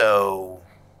 So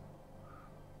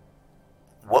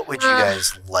what would you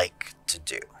guys like to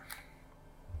do?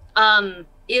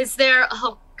 Is there,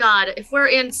 oh god, if we're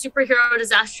in superhero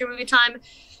disaster movie time,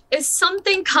 is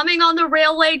something coming on the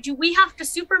railway? Do we have to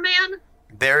Superman?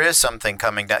 There is something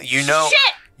coming down. You know,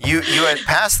 Shit! You had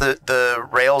passed the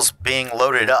rails being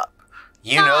loaded up.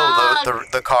 You know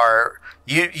the car.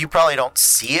 You probably don't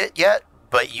see it yet,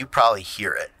 but you probably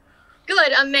hear it.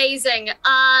 Good, amazing.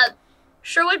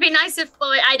 Sure would be nice if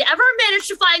I'd ever managed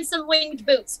to find some winged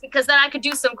boots, because then I could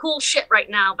do some cool shit right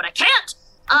now, but I can't.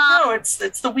 No,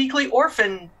 it's the weekly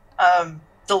orphan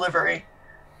delivery.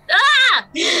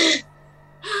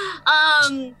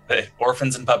 Hey,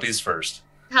 orphans and puppies first.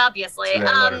 Obviously. So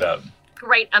they're loaded up.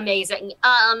 Great, amazing.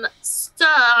 So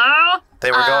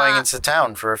They were going into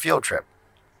town for a field trip.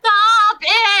 stop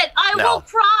it! I No. will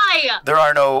cry. There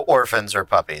are no orphans or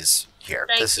puppies here.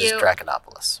 Thank This you. is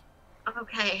Draconopolis.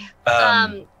 Okay.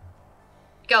 Um,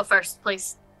 Go first,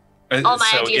 please. All my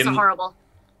so ideas in are horrible.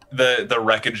 the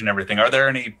wreckage and everything, are there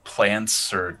any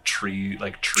plants or trees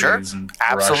Sure. and brush and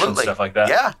Absolutely. stuff like that?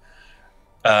 Yeah.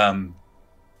 And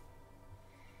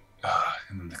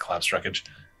then the collapsed wreckage.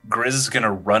 Grizz is going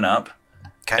to run up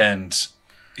Okay. and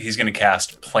he's going to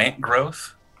cast plant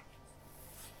growth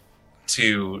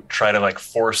to try to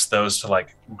force those to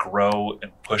grow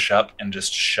and push up and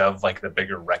just shove the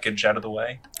bigger wreckage out of the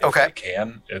way. If Okay. they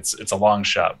can. It's a long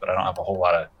shot, but I don't have a whole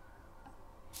lot of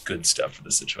good stuff for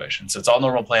this situation. So it's all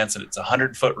normal plants and it's a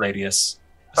 100-foot radius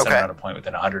centered Okay. on a point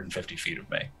within 150 feet of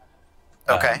me.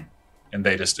 Okay. And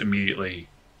they just immediately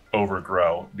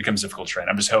overgrow. It becomes difficult terrain.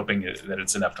 I'm just hoping that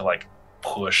it's enough to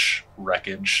push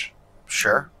wreckage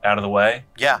Sure. out of the way.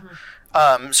 Yeah.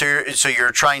 So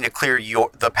you're trying to clear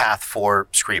the path for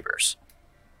Screebers,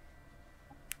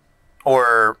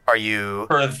 or are you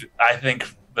I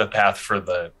think the path for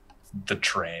the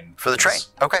train. for the train?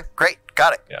 Okay. Great.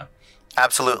 Got it. Yeah.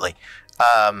 Absolutely.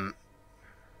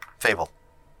 Fable.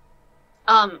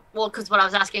 Well, because what I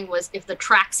was asking was if the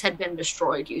tracks had been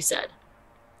destroyed, you said.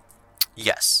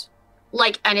 Yes.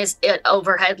 And is it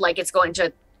overhead, it's going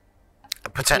to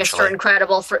Potentially. Mr.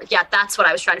 Incredible yeah, that's what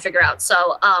I was trying to figure out.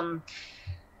 So,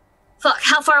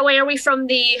 how far away are we from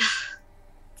the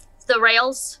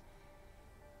rails?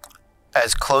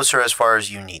 As closer as far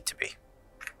as you need to be.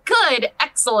 Good,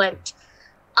 excellent.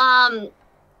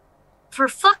 For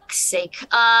fuck's sake,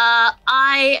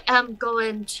 I am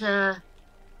going to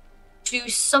do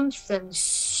something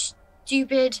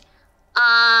stupid.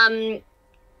 I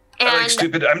like And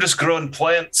stupid. I'm just growing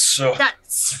plants, so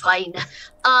that's fine.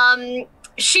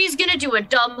 She's gonna do a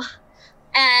dumb,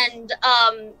 and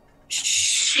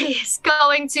she's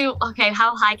going to. Okay,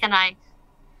 how high can I?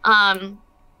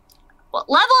 What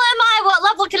level am I? What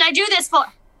level can I do this for?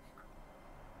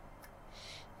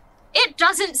 It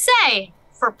doesn't say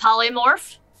for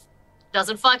polymorph.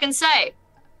 Doesn't fucking say.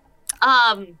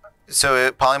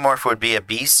 So polymorph would be a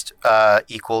beast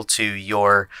equal to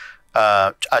your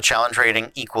a challenge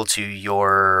rating equal to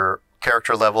your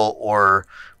character level or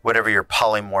whatever your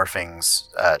polymorphing's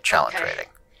challenge Okay. rating.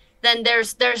 Then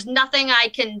there's nothing I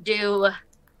can do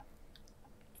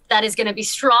that is going to be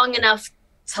strong enough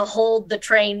to hold the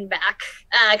train back.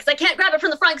 Because I can't grab it from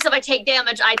the front, because if I take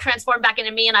damage, I transform back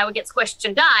into me and I would get squished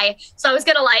and die. So I was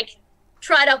going to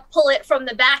try to pull it from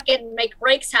the back and make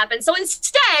breaks happen. So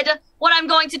instead, what I'm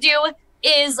going to do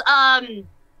is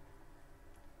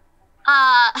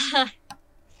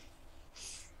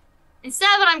instead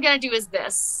what I'm going to do is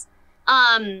this.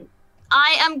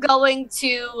 I am going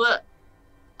to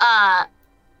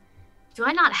do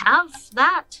I not have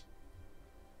that?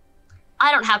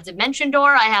 I don't have Dimension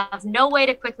Door. I have no way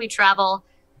to quickly travel,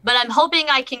 but I'm hoping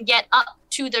I can get up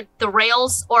to the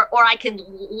rails, or I can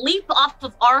leap off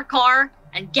of our car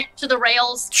and get to the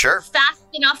rails Sure. fast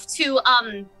enough to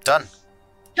Done.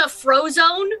 to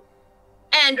Frozone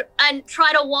and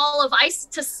try to wall of ice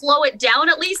to slow it down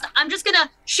at least.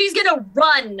 She's gonna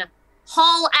run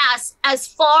haul ass as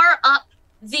far up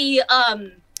the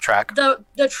Track.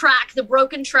 the track, the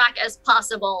broken track as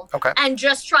possible. Okay. And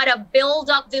just try to build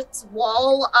up this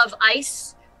wall of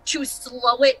ice to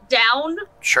slow it down.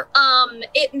 Sure.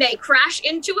 It may crash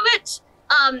into it.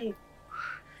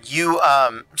 You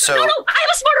so No, I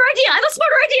have a smarter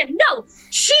idea. No,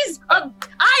 she's I'm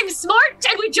smart,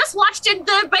 and we just watched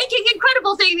the Baking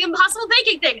Incredible thing, the Impossible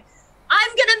Baking thing. I'm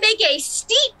gonna make a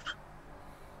steep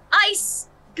ice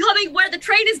coming where the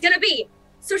train is gonna be.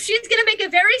 So she's gonna make a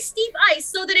very steep ice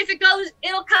so that if it goes,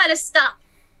 it'll kind of stop.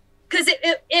 Because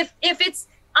if it's,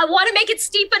 I want to make it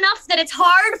steep enough that it's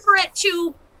hard for it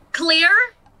to clear,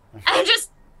 and just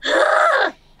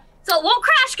so it won't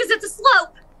crash because it's a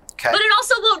slope. okay. But it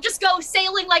also won't just go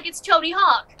sailing like it's Tony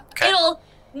Hawk. Okay. It'll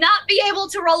not be able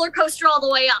to roller coaster all the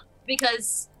way up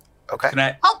because Okay. can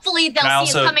I hopefully they'll Can I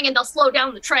see also- it coming and they'll slow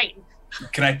down the train.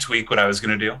 tweak what I was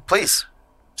going to do Please.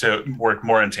 to work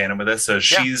more in tandem with this? So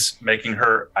she's making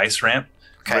her ice ramp.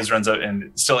 Okay. Riz runs up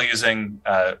and still using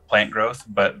plant growth,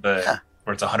 but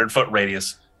where it's 100-foot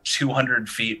radius, 200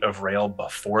 feet of rail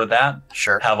before that.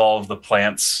 Sure. Have all of the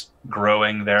plants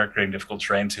growing there, creating difficult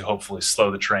terrain to hopefully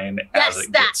slow the train Yes, as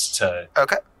it that. gets to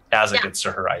Okay. Yeah. gets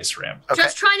to her ice ramp. Okay.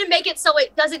 Just trying to make it so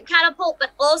it doesn't catapult, but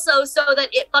also so that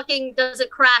it fucking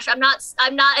doesn't crash. I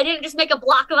didn't just make a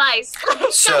block of ice. I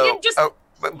So, didn't just,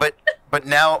 but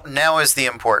now is the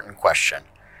important question.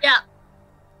 Yeah.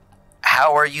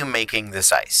 How are you making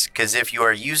this ice? Because if you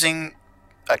are using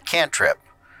a cantrip,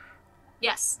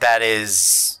 yes. I'm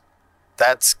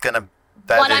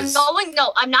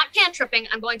not cantripping.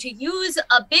 I'm going to use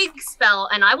a big spell,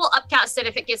 and I will upcast it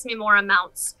if it gives me more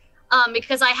amounts.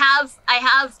 Because I have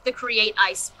the create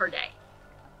ice per day.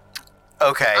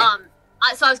 Okay.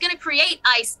 So I was going to create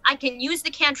ice. I can use the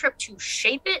cantrip to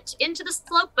shape it into the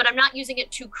slope, but I'm not using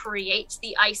it to create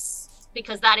the ice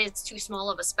because that is too small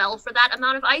of a spell for that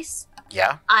amount of ice.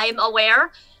 Yeah. I'm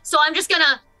aware. So I'm just going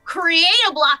to create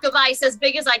a block of ice as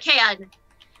big as I can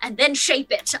and then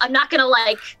shape it. I'm not going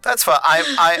to That's fine.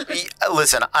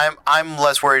 Listen, I'm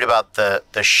less worried about the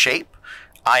shape.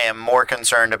 I am more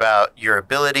concerned about your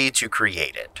ability to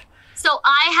create it. So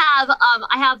I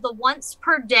have the once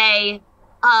per day.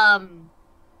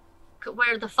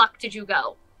 Where the fuck did you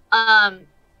go?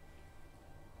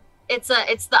 It's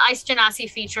the ice genasi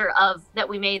feature that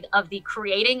we made of the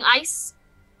creating ice,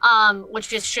 which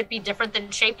should be different than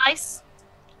shape ice.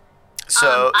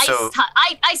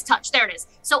 Ice touch. There it is.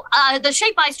 So the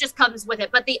shape ice just comes with it,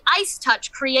 but the ice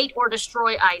touch, create or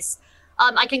destroy ice.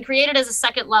 I can create it as a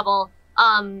second level.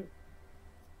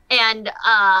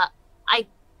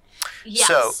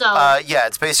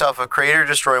 It's based off of create or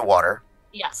destroy water.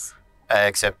 Yes.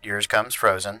 Except yours comes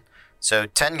frozen. So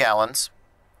 10 gallons.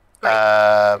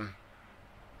 Right.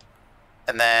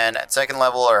 And then at second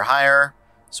level or higher.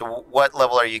 So what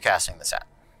level are you casting this at?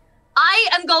 I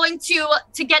am going to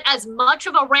get as much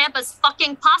of a ramp as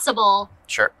fucking possible.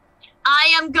 Sure.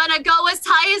 I am gonna go as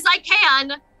high as I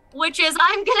can, which is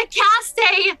I'm gonna cast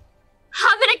a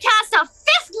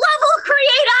 5th level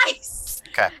create ice.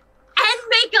 Okay. And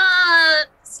make a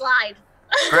slide.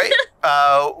 Great.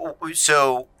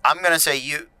 So I'm going to say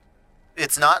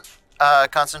it's not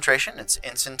concentration. It's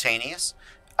instantaneous.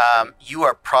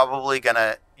 You're probably going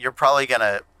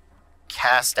to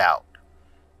cast out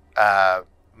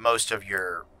most of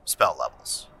your spell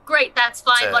levels. Great. That's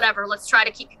fine. Whatever. Let's try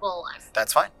to keep people alive.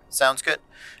 That's fine. Sounds good.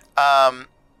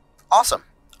 Awesome.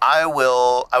 I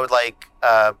would like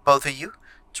both of you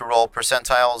to roll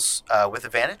percentiles with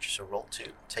advantage. So roll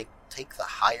 2. Take the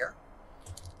higher.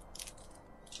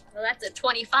 Well, that's a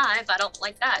 25. I don't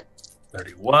like that.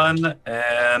 31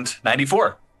 and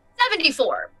 94.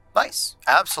 74. Nice.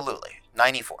 Absolutely.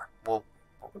 94. Well,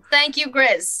 thank you,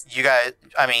 Grizz. You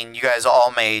guys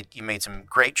all made some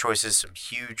great choices, some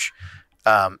huge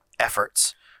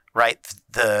efforts, right?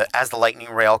 As the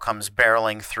lightning rail comes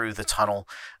barreling through the tunnel,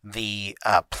 the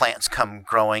plants come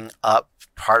growing up,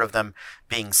 part of them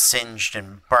being singed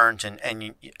and burnt,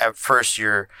 and at first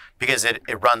because it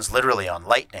runs literally on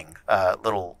lightning,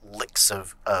 little licks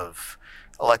of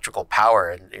electrical power,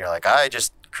 and you're like, I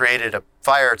just created a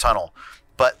fire tunnel,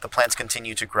 but the plants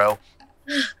continue to grow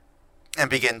and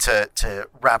begin to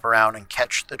wrap around and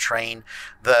catch the train.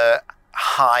 The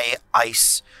high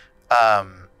ice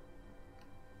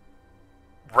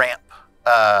ramp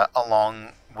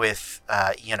along with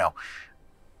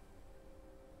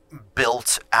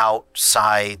built out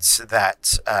sides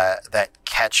that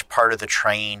catch part of the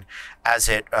train as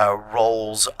it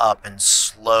rolls up and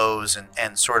slows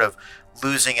and sort of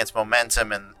losing its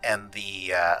momentum, and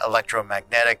the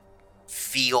electromagnetic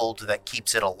field that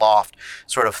keeps it aloft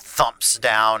sort of thumps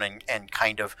down and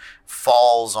kind of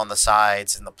falls on the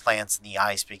sides, and the plants in the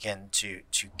ice begin to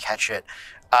catch it.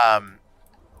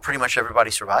 Pretty much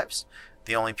everybody survives.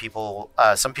 The only people,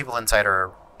 some people inside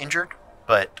are injured,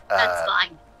 but that's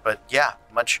fine. But yeah,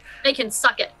 they can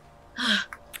suck it.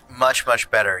 much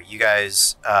better. You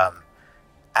guys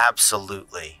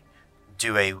absolutely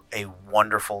do a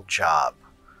wonderful job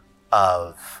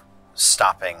of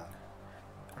stopping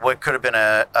what could have been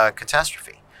a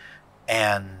catastrophe,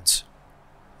 and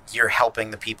you're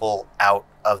helping the people out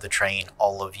of the train.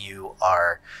 All of you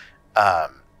are, the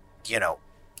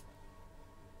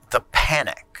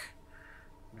panic,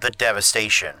 the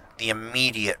devastation, the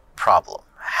immediate problem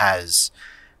has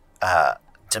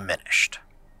diminished.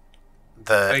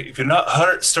 Hey, if you're not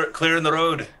hurt, start clearing the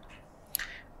road.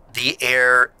 The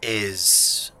air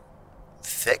is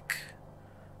thick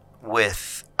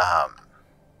with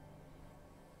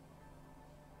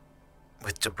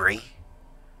debris,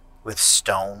 with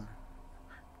stone,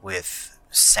 with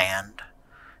sand,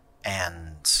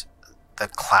 and the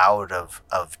cloud of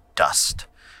dust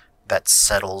that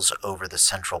settles over the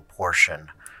central portion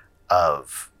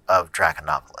of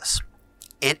Draconopolis.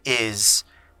 It is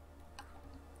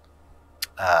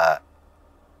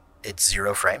it's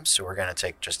 0 frames, so we're going to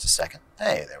take just a second.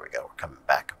 Hey, there we go. We're coming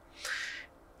back.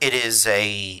 It is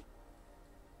a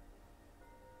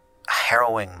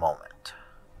harrowing moment,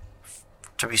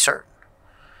 to be certain.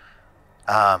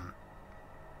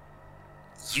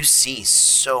 You see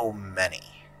so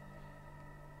many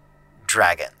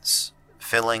dragons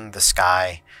filling the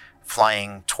sky,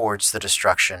 flying towards the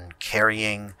destruction,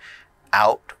 carrying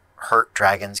out hurt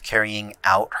dragons, carrying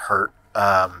out hurt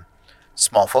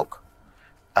small folk.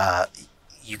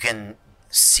 You can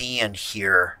see and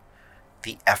hear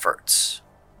the efforts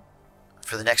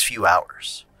for the next few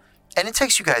hours. And it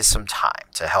takes you guys some time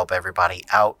to help everybody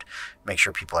out, make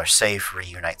sure people are safe,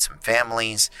 reunite some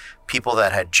families, people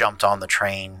that had jumped on the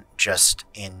train just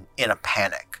in a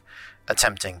panic,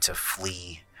 attempting to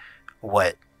flee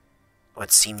what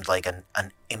seemed like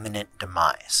an imminent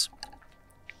demise.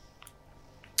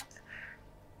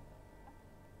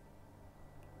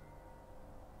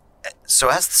 So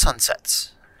as the sun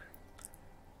sets,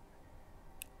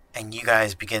 and you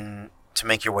guys begin to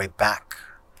make your way back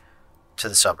to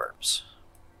the suburbs,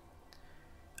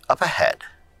 up ahead,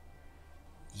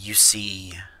 you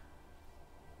see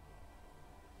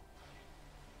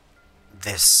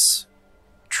this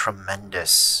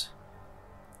tremendous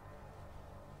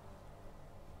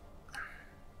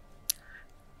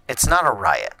it's not a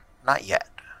riot, not yet,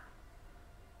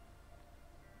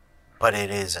 but it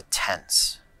is a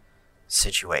tense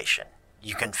situation.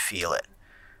 You can feel it.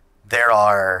 There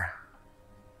are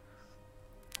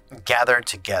gathered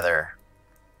together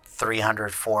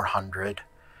 300, 400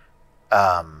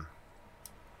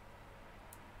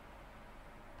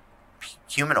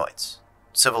 humanoids,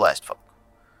 civilized folk.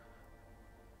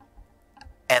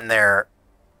 And they're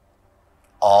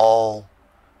all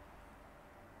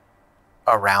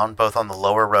around, both on the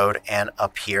lower road and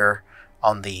up here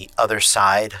on the other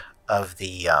side of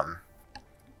the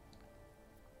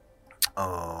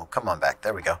oh, come on back.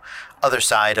 There we go. Other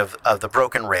side of the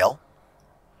broken rail.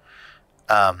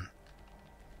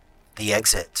 The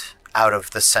exit out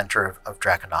of the center of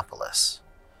Draconopolis.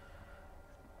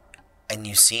 And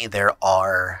you see there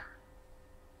are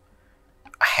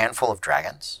a handful of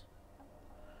dragons.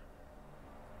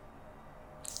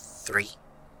 3.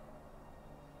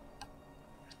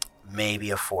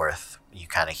 Maybe a 4th. You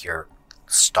kind of hear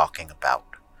stalking about.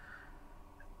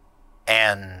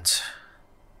 And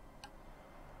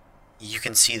you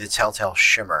can see the telltale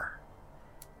shimmer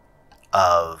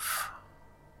of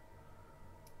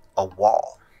a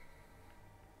wall,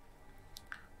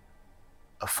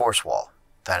 a force wall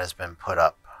that has been put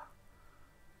up,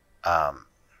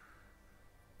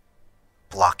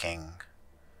 blocking,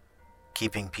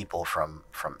 keeping people from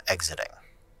exiting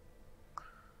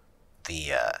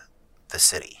the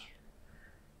city.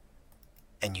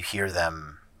 And you hear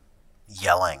them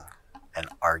yelling and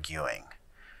arguing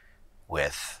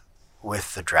with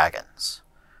the dragons.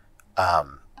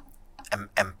 And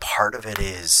part of it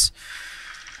is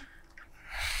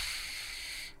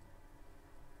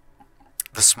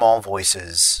the small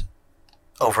voices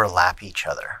overlap each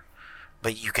other,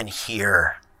 but you can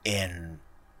hear in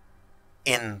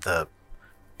the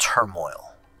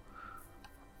turmoil.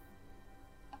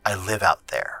 I live out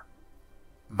there.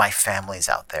 My family's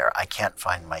out there. I can't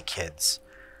find my kids.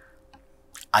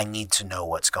 I need to know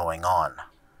what's going on.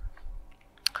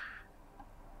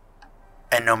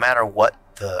 And no matter what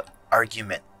the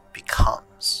argument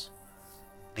becomes,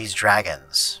 these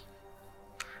dragons,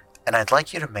 and I'd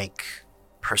like you to make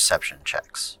perception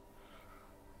checks.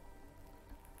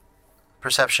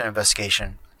 Perception,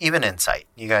 investigation, even insight.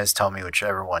 You guys tell me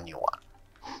whichever one you want.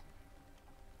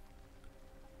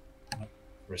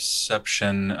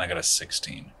 Perception, I got a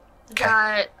 16.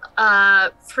 Okay.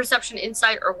 Got perception,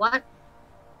 insight, or what?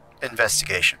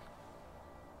 Investigation.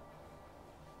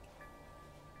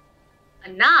 A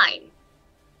 9.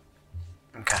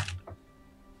 Okay.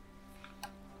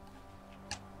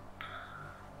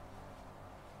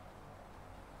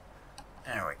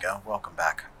 There we go. Welcome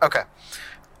back. Okay.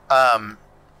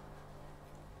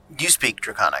 You speak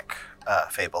Draconic,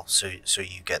 Fable, so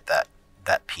you get that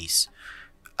piece.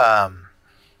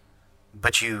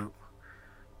 But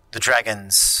the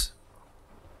dragons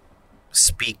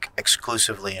speak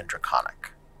exclusively in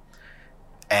Draconic.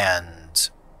 And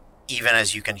even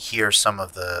as you can hear some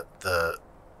of the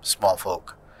small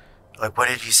folk, like, what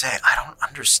did he say? I don't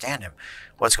understand him.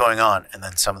 What's going on? And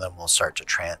then some of them will start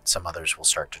to some others will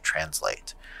start to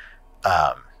translate.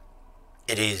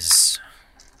 It is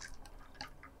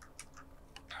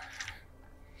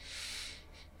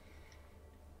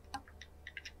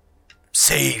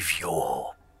save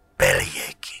your belly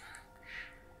aching.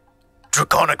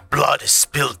 Draconic blood is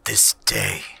spilled this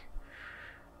day.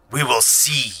 We will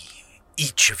see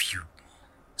each of you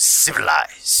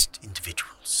civilized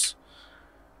individuals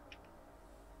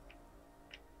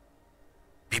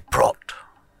be brought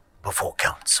before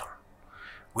council.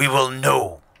 We will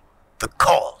know the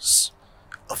cause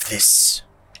of this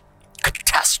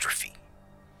catastrophe.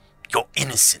 Your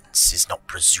innocence is not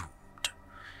presumed.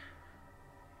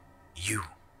 You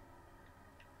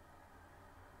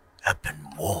have been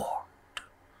warned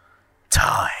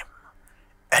time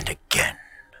and again.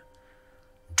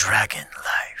 Dragon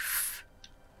life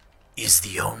is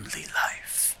the only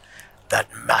life that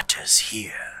matters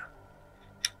here.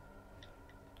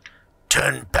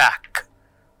 Turn back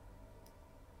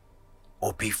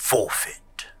or be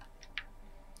forfeit.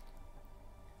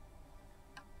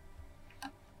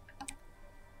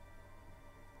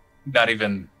 Not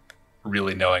even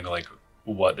really knowing like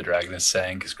what the dragon is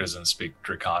saying because Grizz doesn't speak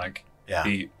Draconic. Yeah.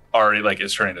 He already like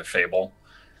is turning to fable.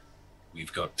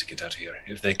 We've got to get out of here.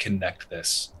 If they connect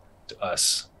this to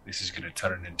us, this is going to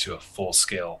turn into a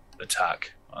full-scale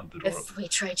attack on the door. If we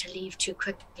try to leave too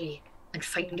quickly and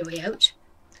find a way out,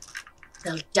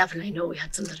 they'll definitely know we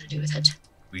had something to do with it.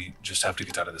 We just have to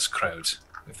get out of this crowd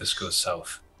if this goes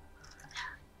south.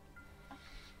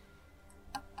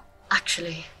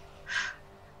 Actually,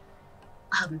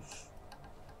 I'm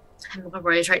more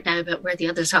worried right now about where the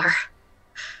others are.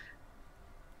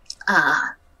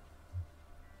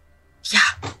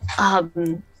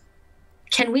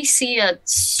 Can we see a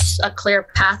clear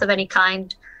path of any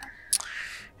kind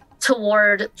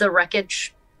toward the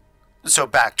wreckage? So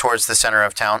back towards the center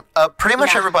of town. Pretty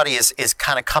much everybody is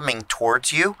kind of coming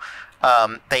towards you.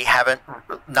 They haven't,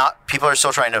 people are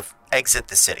still trying to exit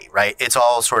the city, right? It's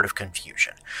all sort of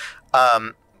confusion.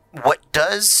 What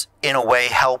does, in a way,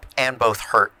 help and both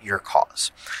hurt your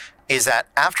cause is that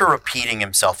after repeating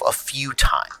himself a few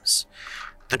times,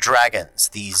 the dragons,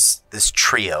 this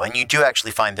trio, and you do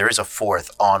actually find there is a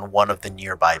fourth on one of the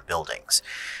nearby buildings,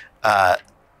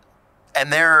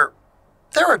 and they're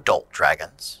adult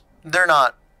dragons. They're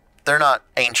not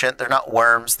ancient. They're not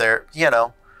worms. They're huge.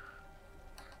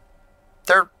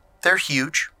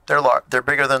 They're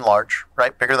bigger than large,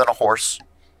 right? Bigger than a horse.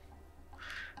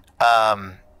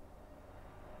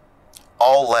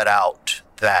 All let out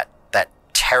that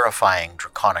terrifying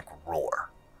draconic roar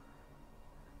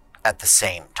at the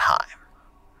same time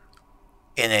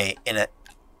in a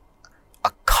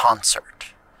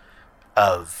concert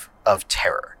of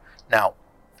terror. Now,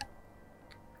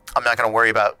 I'm not going to worry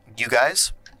about you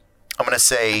guys. I'm going to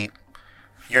say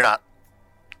you're not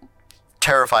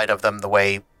terrified of them the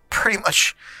way pretty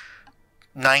much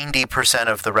 90%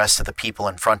 of the rest of the people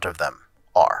in front of them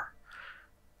are.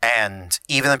 And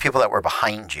even the people that were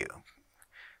behind you,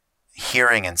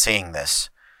 hearing and seeing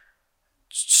this,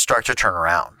 start to turn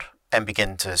around and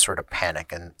begin to sort of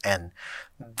panic. And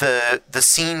the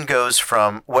scene goes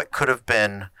from what could have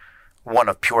been one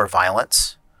of pure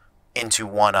violence into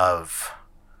one of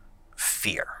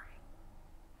fear.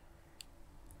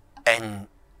 And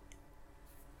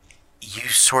you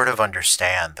sort of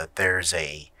understand that there's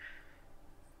a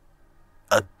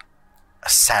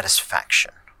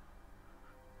satisfaction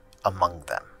among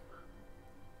them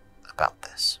about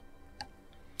this.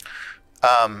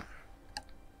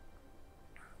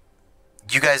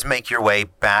 You guys make your way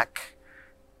back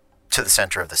to the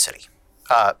center of the city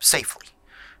safely.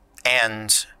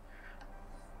 And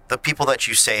the people that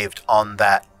you saved on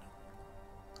that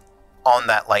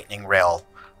lightning rail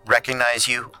recognize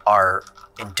you, are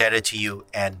indebted to you,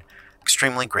 and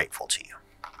extremely grateful to you.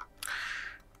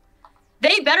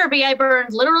 They better be. I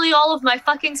burned literally all of my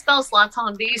fucking spell slots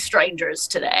on these strangers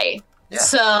today. Yeah.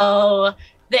 So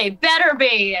they better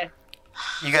be.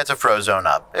 You got to Frozone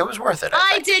up. It was worth it.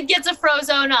 I did get to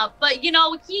Frozone up, but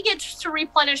he gets to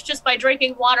replenish just by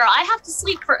drinking water. I have to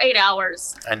sleep for 8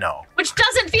 hours. I know. Which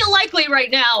doesn't feel likely right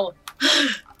now.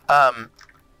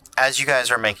 As you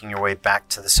guys are making your way back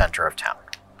to the center of town,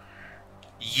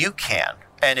 you can,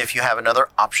 and if you have another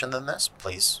option than this,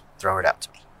 please throw it out to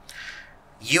me.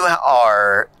 You have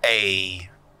a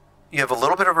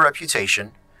little bit of a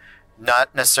reputation,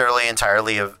 not necessarily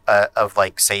entirely of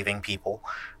like saving people,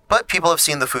 but people have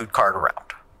seen the food cart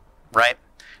around, right?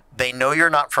 They know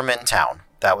you're not from in town.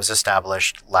 That was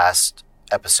established last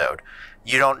episode.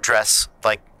 You don't dress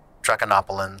like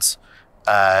Draconopolins.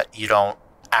 You don't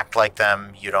act like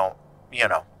them. You don't,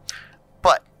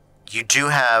 But you do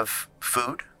have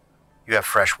food. You have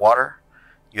fresh water.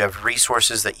 You have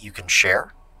resources that you can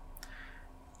share.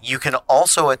 You can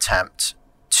also attempt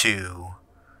to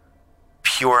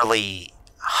purely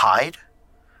hide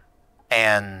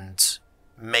and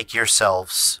make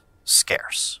yourselves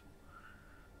scarce.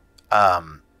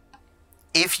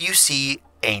 If you see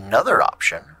another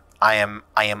option, I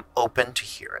am open to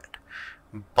hear it.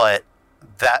 But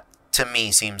that to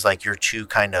me seems like your two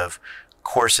kind of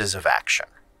courses of action.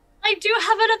 I do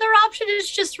have another option.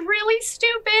 It's just really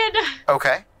stupid.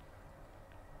 Okay.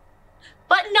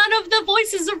 But none of the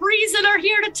voices of reason are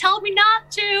here to tell me not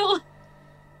to.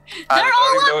 They're I don't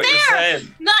all know up what you're there.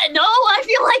 saying. No, I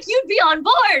feel like you'd be on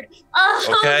board.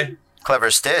 Okay.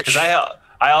 Clever Stitch. Because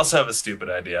I also have a stupid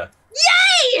idea.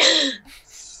 Yay!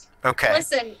 Okay.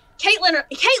 Listen,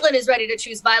 Caitlin is ready to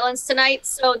choose violence tonight,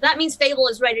 so that means Fable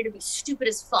is ready to be stupid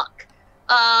as fuck.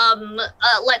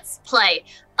 Let's play.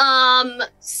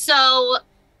 So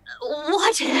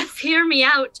what if, hear me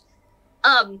out,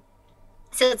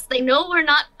 since they know we're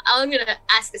not, I'm gonna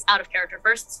ask this out of character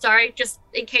first, sorry, just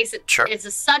in case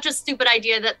it's such a stupid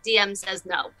idea that DM says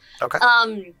no.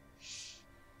 Okay.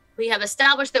 We have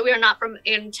established that we are not from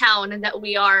in town and that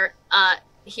we are,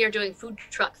 here doing food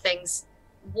truck things.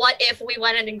 What if we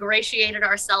went and ingratiated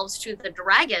ourselves to the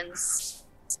dragons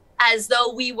as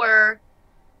though we were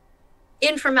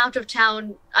in from out of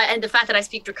town, and the fact that I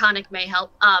speak Draconic may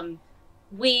help.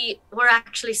 We were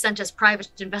actually sent as private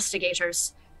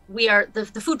investigators. We are the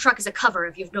food truck is a cover.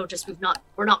 If you've noticed,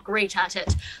 we're not great at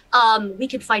it. We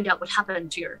can find out what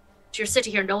happened to your city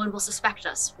here. No one will suspect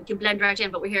us. We can blend right in,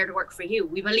 but we're here to work for you.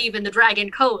 We believe in the dragon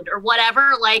code or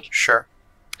whatever. Like sure.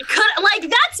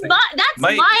 That's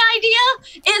my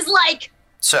idea. Is like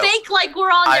fake like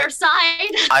we're on their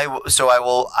side. I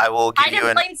will give you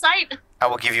plain sight. I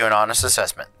will give you an honest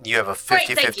assessment. You have a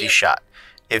 50-50 shot.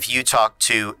 If you talk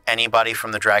to anybody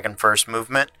from the Dragon First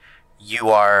movement,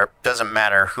 doesn't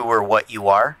matter who or what you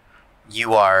are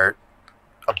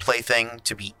a plaything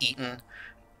to be eaten,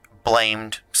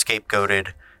 blamed,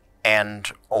 scapegoated,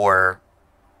 and or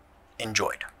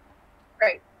enjoyed.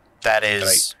 Right. That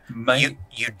is,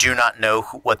 you do not know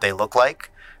what they look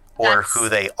like or who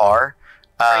they are.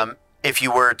 Right. If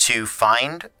you were to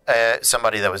find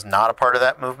somebody that was not a part of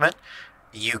that movement,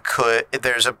 you could.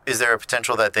 Is there a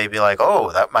potential that they'd be like,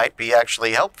 oh, that might be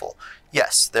actually helpful?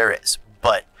 Yes, there is.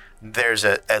 But there's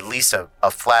at least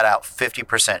a flat out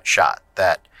 50% shot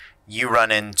that you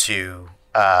run into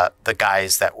the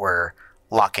guys that were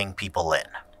locking people in.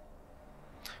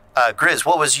 Grizz,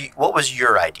 what was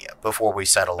your idea before we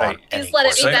settle on any Just let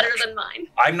it be course of better action? than mine.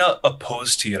 I'm not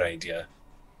opposed to your idea,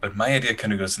 but my idea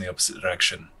kind of goes in the opposite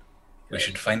direction. We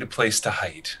should find a place to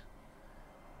hide.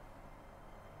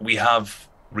 We have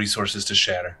resources to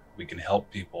share. We can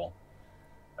help people.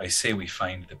 I say we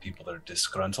find the people that are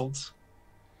disgruntled,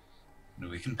 and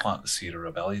we can plant the seed of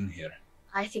rebellion here.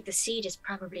 I think the seed is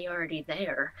probably already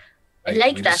there. I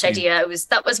like that idea.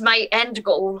 That was my end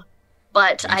goal,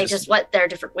 but I just went there a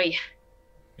different way.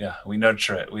 Yeah, we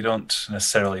nurture it. We don't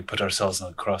necessarily put ourselves in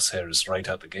the crosshairs right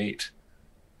out the gate.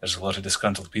 There's a lot of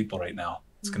disgruntled people right now.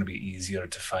 It's going to be easier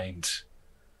to find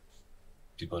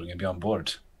people who are going to be on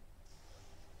board.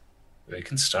 We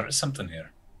can start something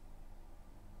here.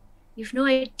 You've no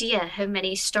idea how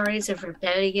many stories of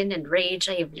rebellion and rage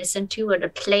I have listened to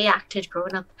and play acted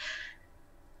growing up.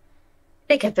 I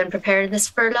think I've been preparing this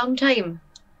for a long time.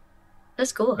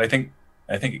 Let's go. I think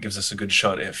it gives us a good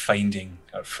shot at finding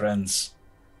our friends.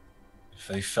 If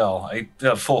they fell, I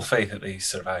have full faith that they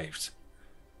survived.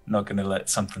 I'm not going to let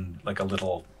something like a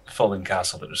little falling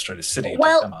castle that destroyed a city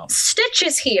take them out. Stitch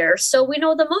is here, so we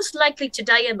know the most likely to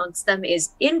die amongst them is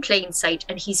in plain sight,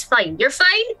 and he's fine. You're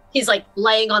fine? He's like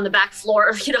laying on the back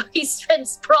floor. He's been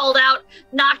sprawled out,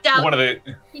 knocked out.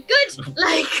 You good?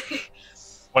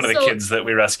 One of the kids that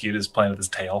we rescued is playing with his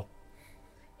tail.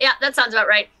 Yeah, that sounds about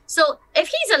right. So if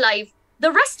he's alive,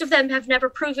 the rest of them have never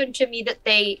proven to me that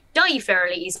they die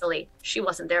fairly easily. She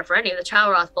wasn't there for any of the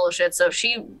Tauroth bullshit, so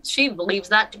she believes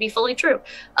that to be fully true.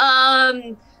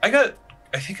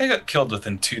 I think I got killed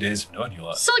within 2 days of knowing you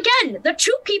lot. So again, the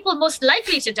two people most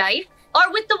likely to die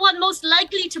are with the one most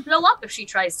likely to blow up if she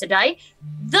tries to die.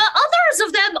 The others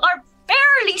of them are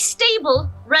fairly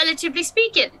stable, relatively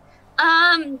speaking.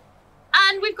 And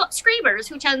we've got Screamers,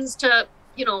 who tends to,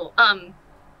 he'll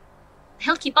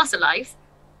keep us alive.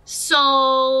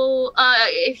 So,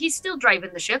 if he's still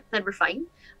driving the ship, then we're fine.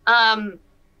 I'd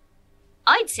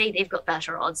say they've got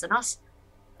better odds than us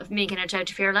of making it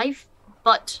out of your life,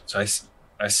 but... So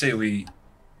I say we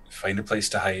find a place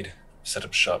to hide, set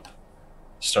up shop,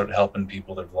 start helping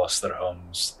people that have lost their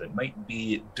homes, that might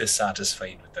be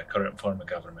dissatisfied with the current form of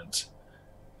government.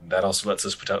 And that also lets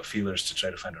us put out feelers to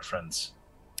try to find our friends,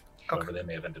 wherever they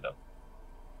may have ended up.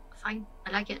 Fine,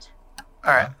 I like it.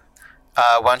 All right.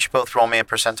 Why don't you both roll me a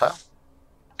percentile?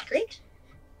 Great.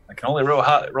 I can only roll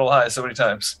high so many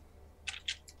times.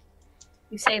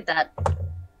 You saved that.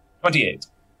 28.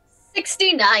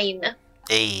 69.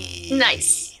 Hey.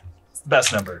 Nice. It's the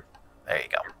best number. There you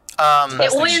go. It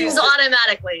Best thing wins she-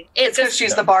 automatically. It's Because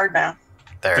she's the bard now.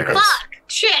 there it is. fuck.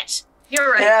 Shit.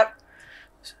 You're right. Yep.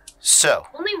 So,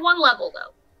 Only one level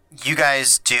though. you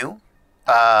guys do.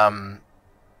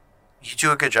 You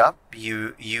do a good job.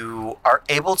 You are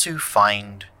able to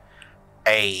find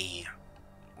a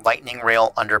lightning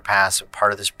rail underpass,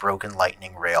 part of this broken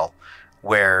lightning rail,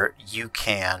 where you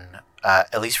can,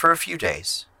 at least for a few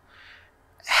days,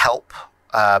 help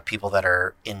people that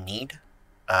are in need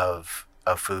of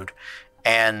food,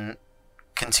 and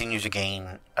continue to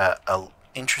gain a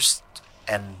interest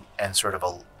and sort of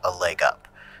a leg up,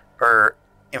 or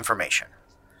information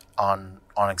on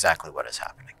exactly what is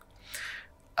happening.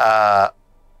 I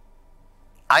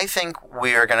think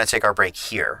we are going to take our break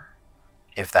here,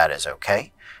 if that is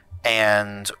okay.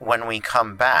 And when we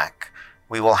come back,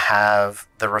 we will have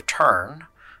the return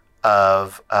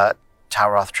of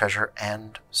Tauroth, Treasure,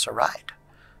 and Saride.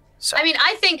 So, I mean,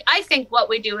 I think what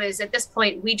we do is at this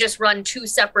point we just run two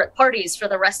separate parties for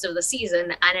the rest of the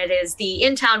season, and it is the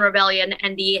in-town rebellion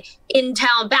and the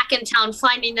back in town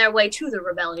finding their way to the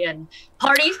rebellion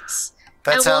parties.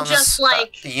 that and sounds we'll just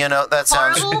like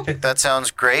horrible. horrible. That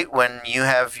sounds great. When you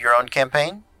have your own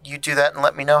campaign, you do that and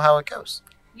let me know how it goes.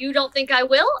 You don't think I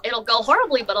will? It'll go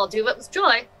horribly, but I'll do it with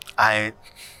joy.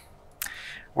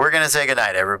 We're gonna say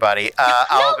goodnight, everybody.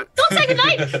 No, don't say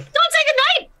goodnight. Don't say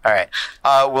goodnight. All right.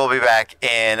 We'll be back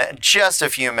in just a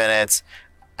few minutes.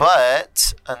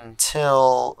 But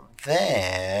until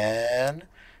then,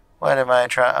 what am I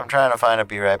trying? I'm trying to find a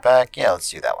Be Right Back. Yeah, let's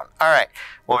do that one. All right.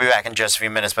 We'll be back in just a few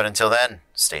minutes. But until then,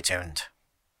 stay tuned.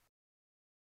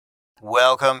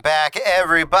 Welcome back,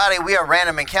 everybody. We are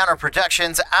Random Encounter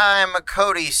Productions. I'm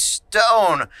Cody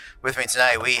Stone. With me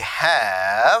tonight, we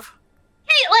have...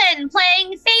 Caitlin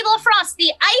playing Fable Frost,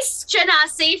 the Ice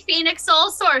Genasi Phoenix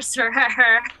Soul Sorcerer.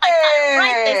 I got it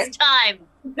right this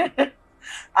time.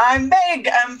 I'm Meg.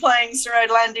 I'm playing Saride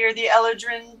Landir, the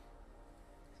Eladrin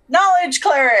Knowledge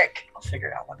Cleric. I'll figure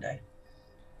it out one day.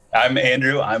 I'm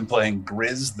Andrew. I'm playing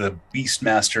Grizz, the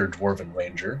Beastmaster Dwarven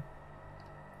Ranger.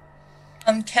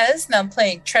 I'm Kez, and I'm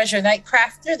playing Treasure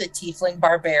Nightcrafter, the Tiefling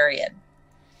Barbarian.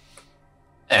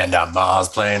 And I'm Maz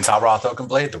playing Tauroth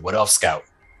Oakenblade, the Wood Elf Scout.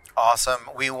 Awesome.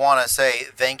 We want to say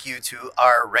thank you to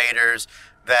our raiders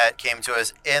that came to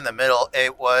us in the middle.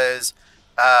 It was,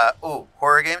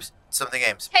 horror games? Something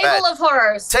games. Table of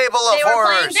Horrors. Table of They were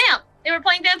Horrors. playing Vamp. They were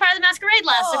playing Vampire the Masquerade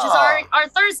last, which is Oh.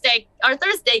 our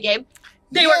Thursday game.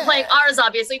 They weren't playing ours,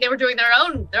 obviously. They were doing their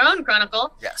own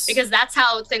chronicle Yes. because that's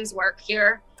how things work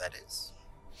here. That is.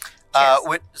 Yes.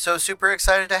 So super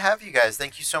excited to have you guys.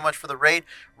 Thank you so much for the raid.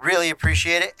 Really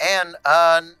appreciate it. And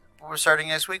we're starting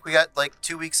next week. We got like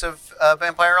 2 weeks of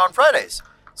Vampire on Fridays,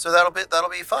 so that'll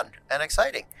be fun and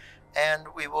exciting. And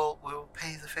we will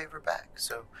pay the favor back.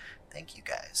 So thank you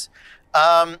guys.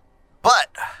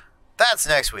 But that's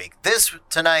next week. This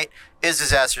tonight is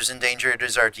Disasters in Danger. It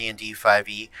is our D&D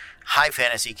 5e high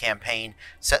fantasy campaign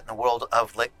set in the world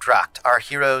of Lik Dracht. Our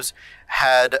heroes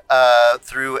had,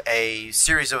 through a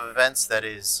series of events that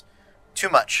is too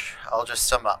much, I'll just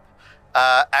sum up,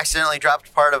 accidentally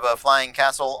dropped part of a flying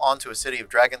castle onto a city of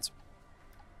dragons.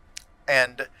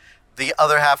 And the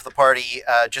other half of the party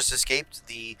just escaped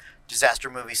the disaster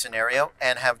movie scenario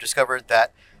and have discovered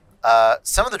that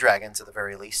some of the dragons, at the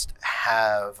very least,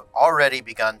 have already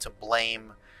begun to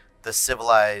blame the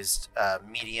civilized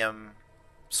medium,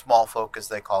 small folk, as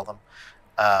they call them,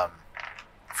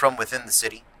 from within the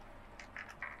city,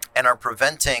 and are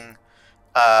preventing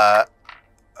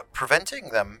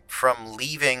them from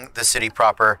leaving the city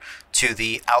proper to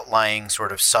the outlying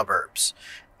sort of suburbs.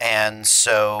 And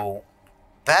so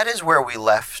that is where we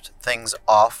left things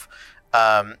off.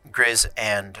 Grizz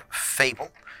and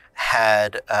Fable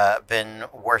had been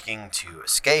working to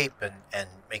escape and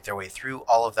make their way through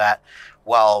all of that,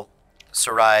 while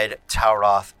Saride,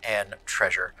 Tauroth, and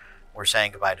Treasure were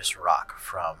saying goodbye to Sirach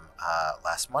from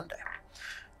last Monday.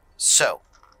 So,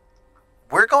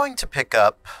 we're going to pick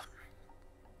up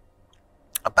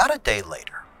about a day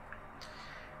later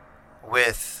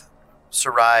with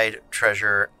Saride,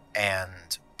 Treasure,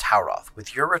 and Tauroth,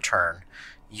 with your return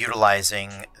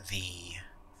utilizing the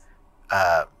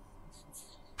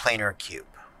planar cube.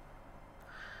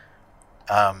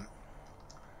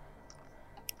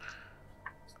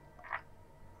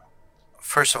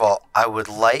 First of all, I would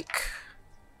like,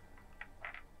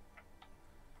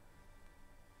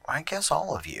 I guess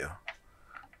all of you.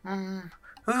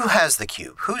 Who has the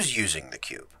cube? Who's using the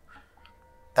cube?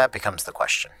 That becomes the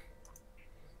question.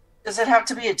 Does it have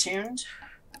to be attuned?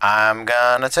 I'm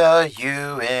gonna tell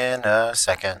you in a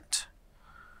second.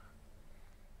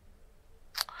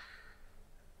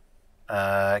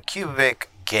 Cubic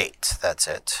gate. That's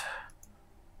it.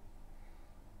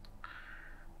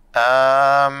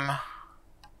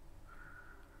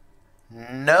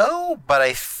 No, but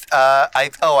I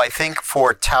think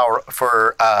for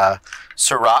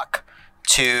Sirach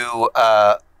to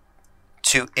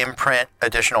imprint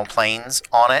additional planes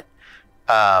on it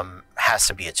has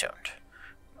to be attuned.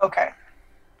 Okay.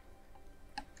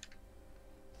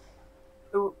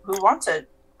 Who wants it?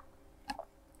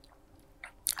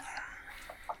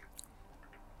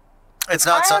 It's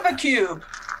not. I have a cube.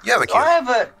 You have a So cube. I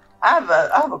have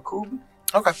a cube.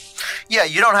 Okay. Yeah,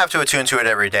 you don't have to attune to it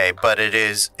every day, but it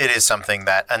is something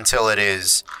that until it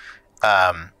is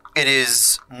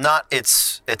not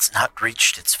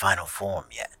reached its final form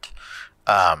yet.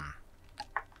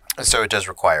 So it does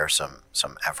require some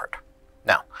effort.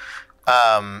 Now,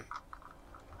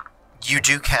 you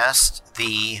do cast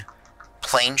the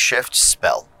plane shift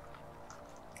spell.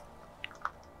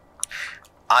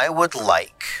 I would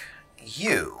like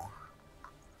you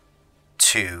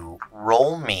to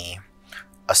roll me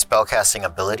a spellcasting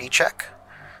ability check.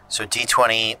 So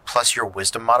D20 plus your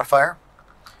wisdom modifier.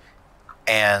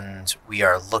 And we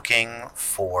are looking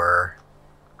for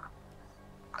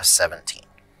a 17.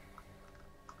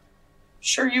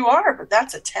 Sure you are, but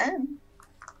that's a 10.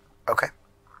 Okay.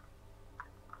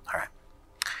 All right.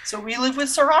 So we live with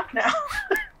Sirach now.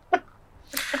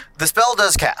 The spell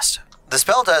does cast.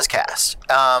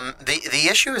 The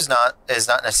issue is not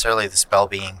necessarily the spell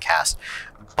being cast,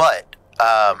 but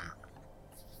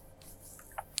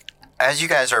as you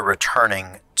guys are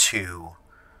returning to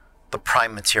the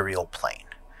prime material plane,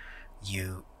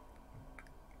 you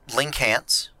link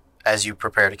hands as you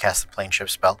prepare to cast the plane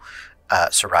shift spell.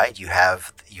 Sarai, you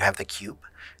have the cube,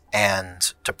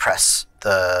 and to press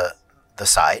the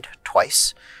side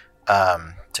twice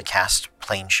to cast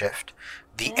plane shift.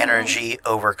 The energy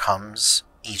overcomes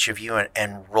each of you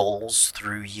and rolls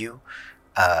through you,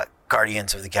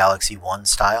 Guardians of the Galaxy 1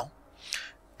 style,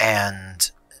 and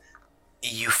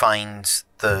you find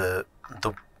the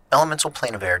elemental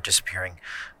plane of air disappearing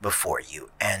before you.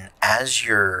 And as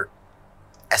your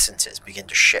essences begin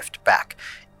to shift back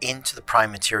into the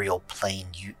prime material plane,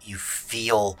 you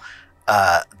feel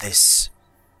this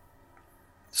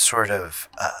sort of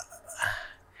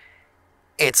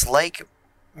it's like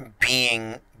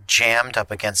being jammed up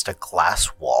against a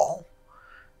glass wall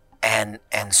and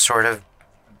sort of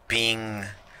being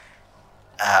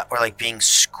or like being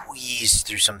squeezed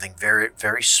through something very,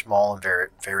 very small and very,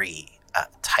 very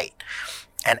tight.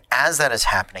 And as that is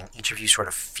happening, each of you sort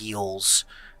of feels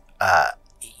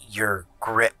your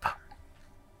grip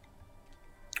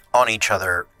on each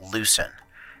other loosen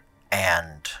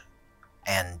and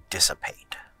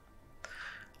dissipate.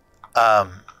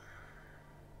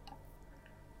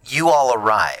 You all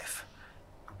arrive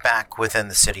back within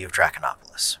the city of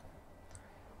Draconopolis,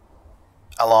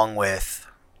 along with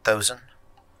Thozen.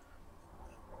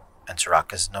 And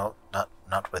Sirach is not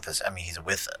with us. I mean, he's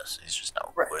with us. He's just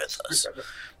not with us.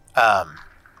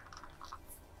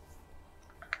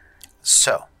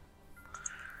 So,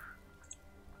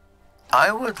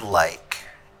 I would like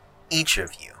each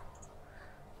of you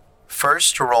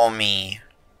first to roll me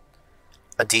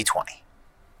a d20.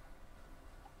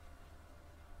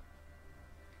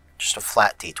 Just a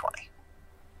flat d20.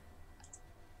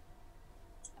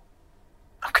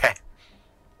 Okay.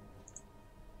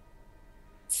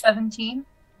 17.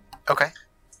 Okay.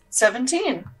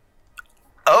 17.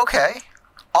 Okay.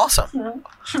 Awesome.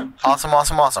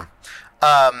 Awesome.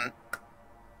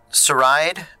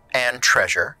 Saride and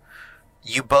Treasure,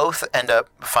 you both end up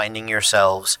finding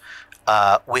yourselves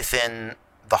within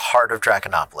the heart of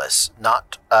Draconopolis.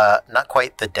 Not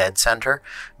quite the dead center,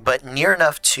 but near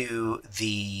enough to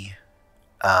the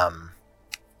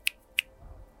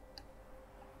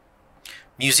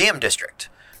museum district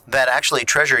that actually,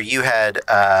 Treasure, you had,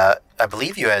 I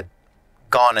believe you had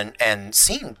gone and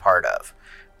seen part of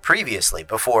previously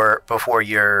before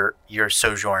your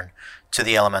sojourn to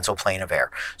the elemental plane of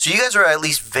air. So you guys are at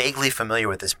least vaguely familiar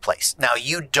with this place. Now,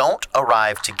 you don't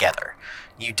arrive together.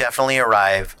 You definitely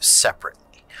arrive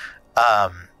separately.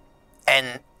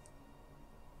 And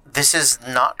this is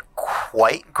not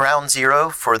quite ground zero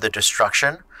for the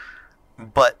destruction,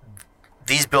 but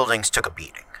these buildings took a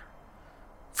beating,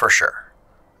 for sure.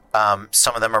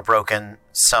 Some of them are broken.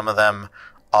 Some of them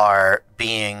are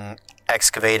being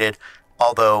excavated.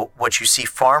 Although what you see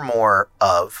far more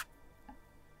of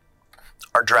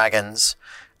are dragons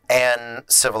and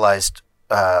civilized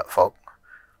folk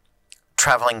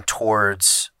traveling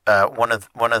towards one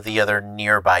of the other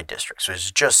nearby districts. So it's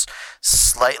just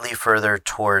slightly further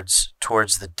towards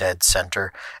the dead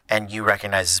center, and you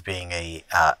recognize as being a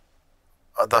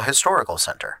the historical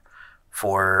center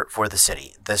for the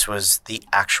city. This was the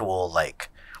actual like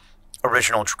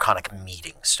original draconic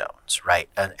meeting stones, right?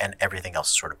 And everything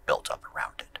else is sort of built up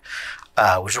around it,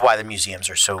 which is why the museums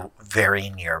are so very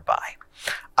nearby.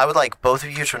 I would like both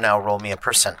of you to now roll me a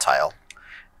percentile.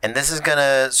 And this is going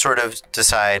to sort of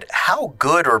decide how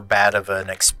good or bad of an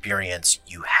experience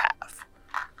you have.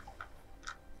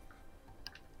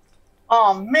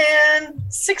 Oh, man.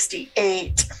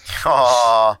 68.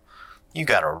 Aw, you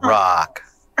got a rock.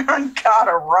 I got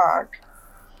a rock.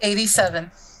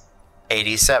 87.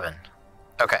 87.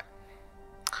 Okay.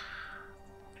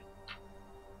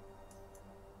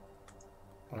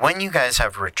 When you guys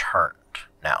have returned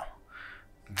now,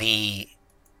 you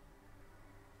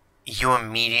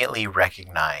immediately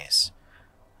recognize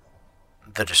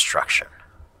the destruction.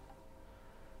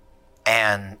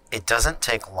 And it doesn't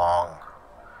take long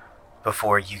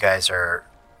before you guys are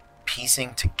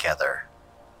piecing together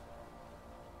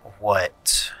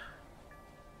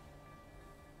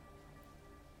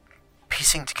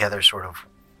sort of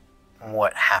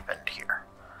what happened here.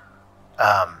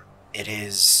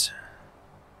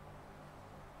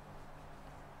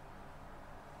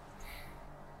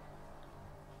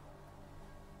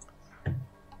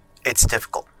 It's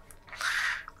difficult.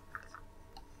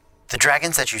 The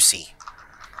dragons that you see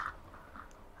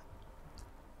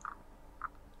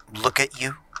look at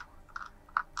you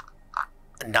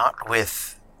not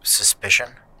with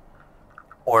suspicion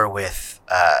or with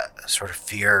sort of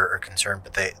fear or concern,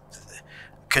 but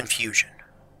confusion.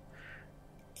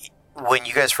 When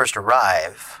you guys first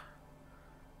arrive,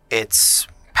 it's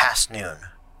past noon,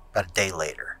 about a day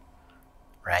later,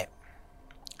 right?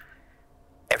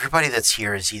 Everybody that's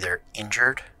here is either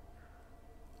injured,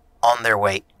 on their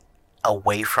way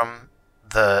away from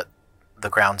the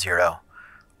ground zero,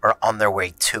 or on their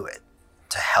way to it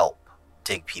to help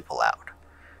dig people out.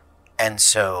 And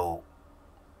so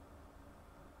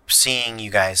seeing you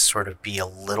guys sort of be a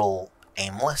little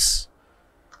aimless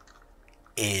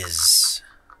is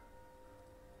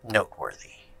noteworthy.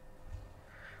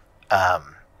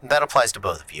 That applies to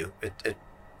both of you. It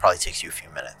probably takes you a few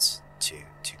minutes to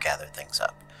gather things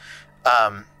up.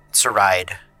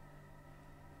 Saride,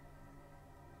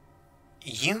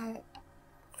 you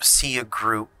see a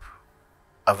group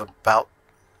of about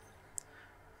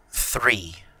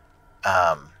 3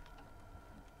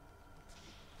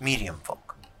 medium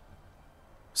folk,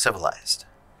 civilized.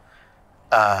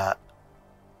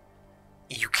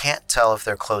 You can't tell if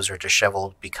their clothes are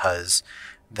disheveled because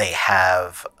they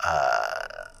have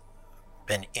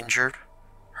been injured,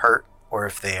 hurt, or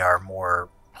if they are more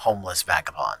homeless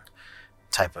vagabond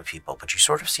type of people, but you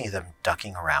sort of see them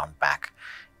ducking around back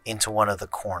into one of the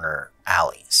corner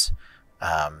alleys,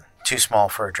 too small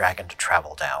for a dragon to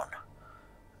travel down.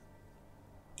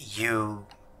 You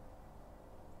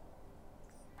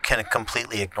can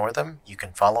completely ignore them, you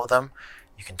can follow them,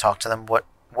 you can talk to them. What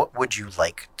would you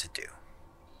like to do?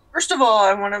 First of all,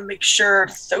 I want to make sure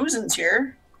Thozin's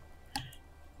here.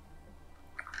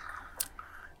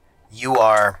 You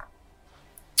are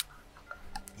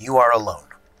alone.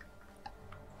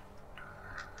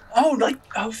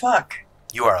 Oh fuck.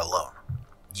 You are alone.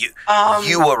 You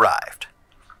arrived.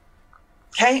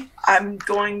 Okay, I'm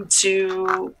going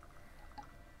to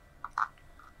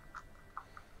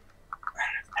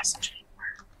message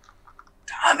anywhere.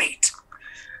 Tommy.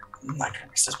 I'm not gonna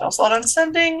miss the spell slot on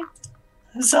sending.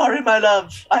 Sorry, my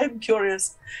love. I'm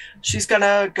curious. She's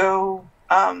gonna go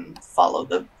follow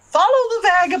the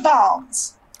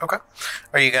vagabonds. Okay.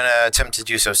 Are you gonna attempt to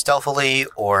do so stealthily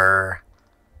or?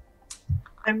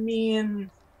 I mean,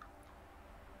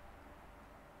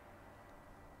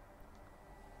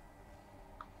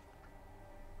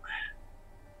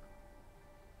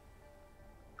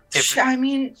 if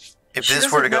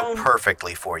this were to go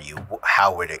perfectly for you,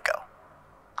 how would it go?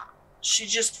 She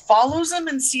just follows them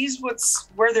and sees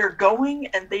where they're going,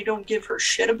 and they don't give her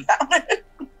shit about it.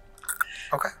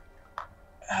 Okay.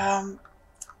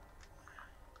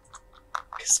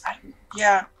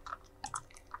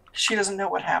 She doesn't know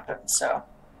what happened, so.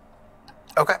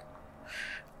 Okay.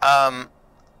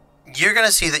 You're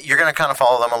gonna see that. You're gonna kind of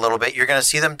follow them a little bit. You're gonna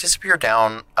see them disappear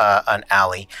down an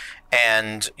alley,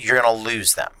 and you're gonna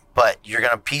lose them. But you're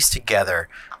gonna piece together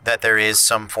that there is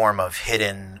some form of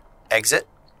hidden exit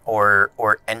or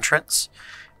entrance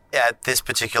at this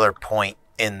particular point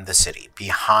in the city,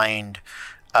 behind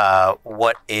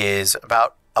what is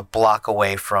about a block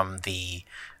away from the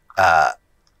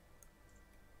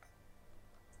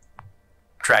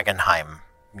Dragonheim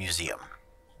Museum.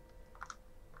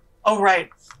 Oh, right.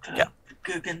 Yeah.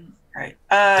 The Guggen, right.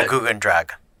 The Guggen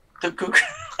Drag. The Guggen.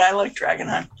 I like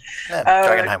Dragonheim. Yeah,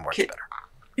 Dragonheim works better.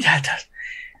 Yeah, it does.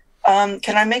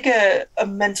 Can I make a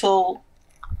mental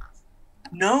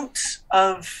note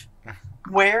of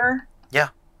where? Yeah.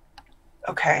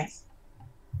 Okay.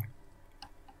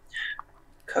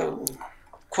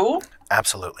 Cool.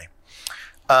 Absolutely.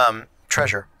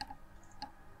 Treasure.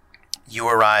 You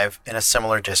arrive in a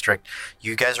similar district.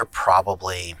 You guys are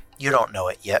probably, you don't know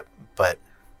it yet, but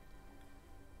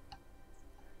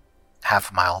half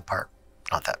a mile apart.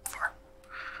 Not that far.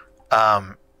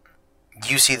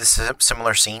 You see the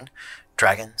similar scene.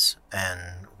 Dragons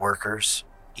and workers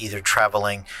either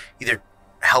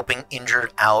helping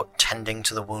injured out, tending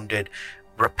to the wounded,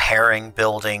 repairing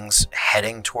buildings,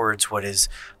 heading towards what is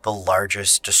the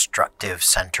largest destructive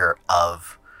center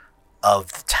of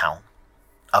the town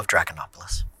of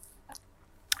Draconopolis.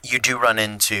 You do run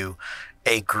into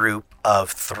a group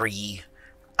of 3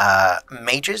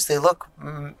 mages. They look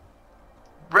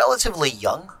relatively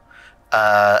young.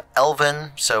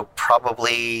 Elven, so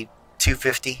probably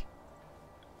 250,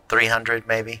 300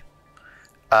 maybe.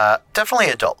 Definitely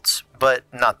adults, but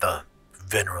not the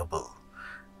venerable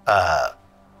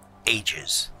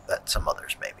ages that some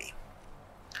others may be.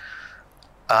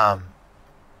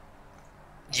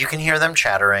 You can hear them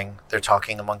chattering. They're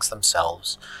talking amongst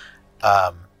themselves.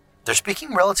 They're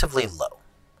speaking relatively low.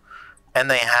 And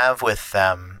they have with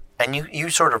them, and you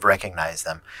sort of recognize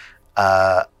them,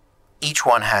 each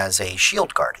one has a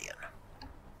shield guardian,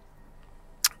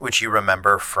 which you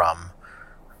remember from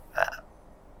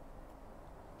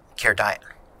Cairdian.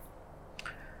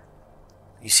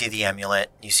 You see the amulet,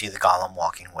 you see the golem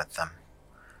walking with them.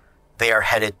 They are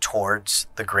headed towards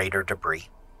the greater debris.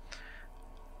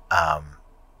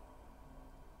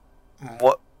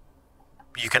 What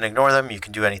you can ignore them, you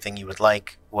can do anything you would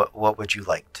like. What would you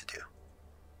like to do?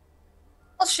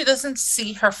 Well, she doesn't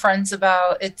see her friends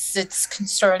about. It's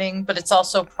concerning, but it's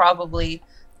also probably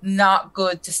not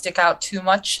good to stick out too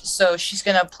much. So she's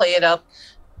gonna play it up.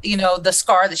 You know, the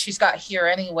scar that she's got here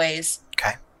anyways.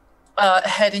 Okay.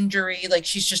 Head injury, like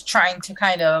she's just trying to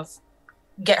kind of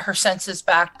get her senses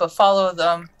back, but follow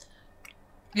them,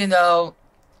 you know,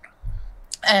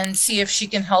 and see if she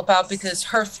can help out, because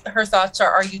her thoughts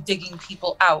are you digging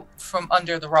people out from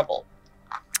under the rubble?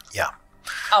 Yeah.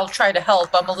 I'll try to help.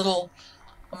 I'm a little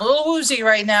woozy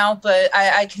right now, but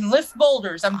I can lift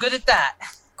boulders. I'm good at that.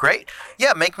 Great.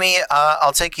 Yeah, make me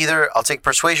I'll take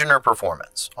persuasion or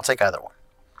performance. I'll take either one.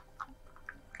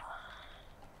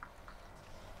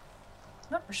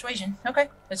 Oh, persuasion. Okay.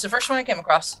 It's the first one I came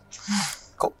across.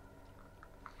 Cool.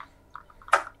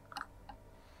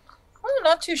 Oh,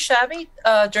 not too shabby.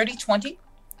 Dirty 20.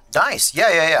 Nice.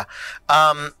 Yeah.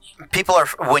 People are,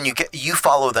 when you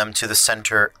follow them to the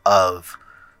center of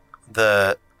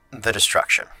the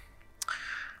destruction.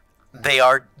 They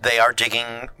are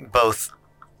digging both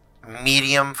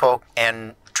medium folk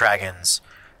and dragons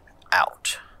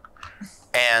out.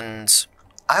 And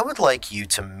I would like you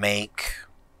to make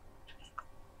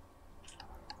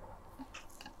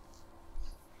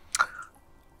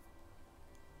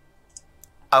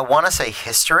I want to say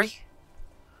history.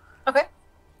 Okay.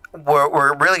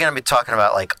 We're really going to be talking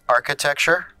about like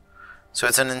architecture. So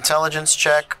it's an intelligence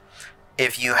check.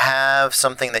 If you have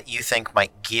something that you think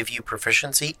might give you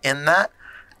proficiency in that,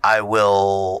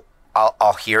 I'll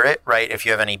hear it, right? If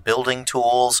you have any building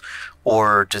tools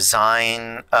or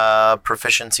design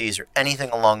proficiencies or anything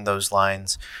along those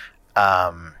lines.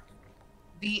 The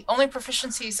only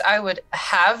proficiencies I would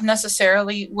have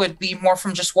necessarily would be more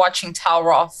from just watching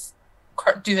Talroth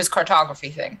do his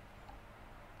cartography thing.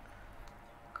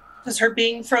 Does her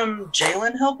being from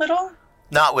Jalen help at all?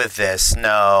 Not with this,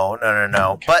 no.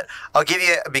 Okay. But I'll give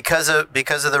you, because of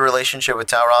the relationship with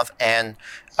Talroth and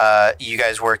you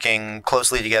guys working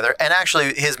closely together, and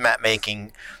actually his map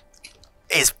making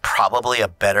is probably a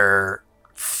better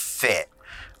fit.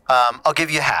 I'll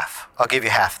give you half. I'll give you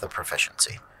half the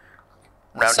proficiency.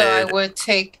 Rounded. So I would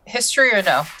take history or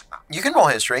no? You can roll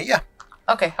history, yeah.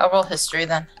 Okay, I'll roll history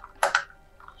then.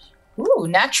 Ooh,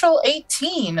 natural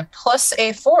 18 plus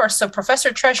a 4. So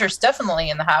Professor Treasure's definitely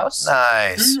in the house.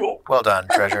 Nice. Well done,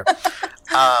 Treasure.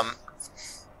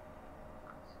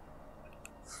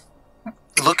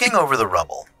 Looking over the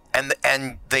rubble, and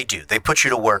they put you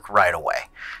to work right away.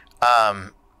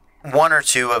 One or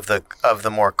two of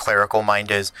the more clerical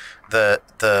minded, the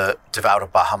devout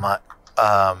of Bahamut,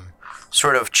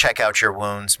 sort of check out your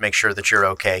wounds, make sure that you're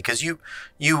okay, because you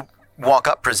walk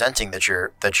up presenting that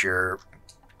you're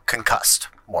concussed,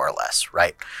 more or less,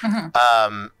 right?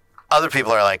 Mm-hmm. Other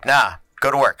people are like, nah, go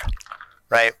to work,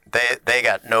 right? They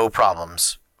got no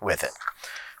problems with it.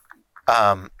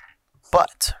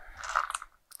 But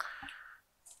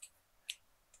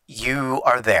you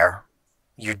are there.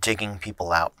 You're digging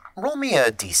people out. Roll me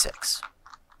a d6.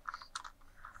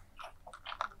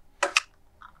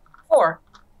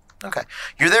 Okay.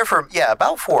 You're there for,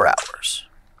 about 4 hours.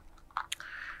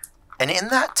 And in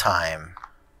that time,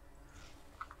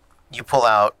 you pull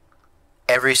out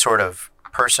every sort of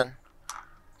person,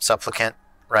 supplicant,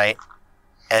 right?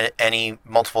 Any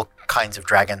multiple kinds of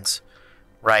dragons,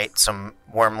 right? Some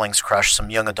wormlings crushed, some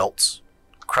young adults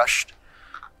crushed.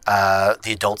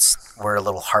 The adults were a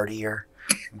little hardier,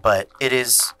 but it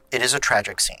is a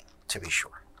tragic scene, to be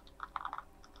sure.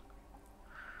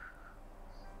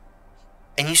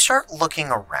 And you start looking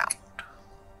around.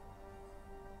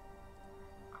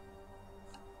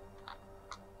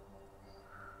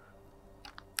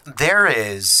 There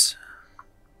is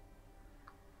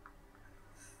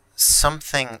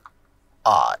something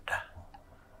odd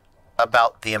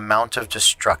about the amount of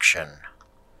destruction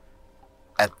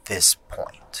at this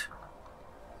point.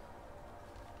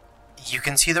 You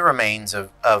can see the remains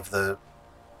of the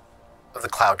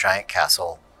Cloud Giant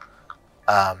Castle,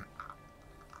 but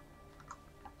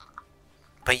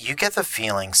you get the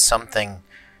feeling something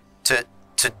to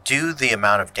do the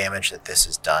amount of damage that this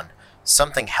has done.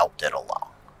 Something helped it along.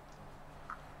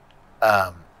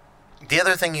 The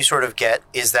other thing you sort of get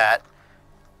is that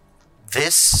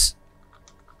this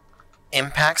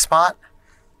impact spot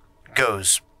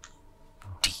goes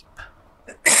deep.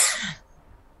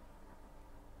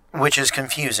 Which is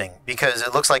confusing because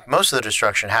it looks like most of the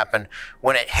destruction happened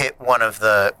when it hit one of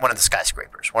the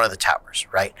skyscrapers, one of the towers,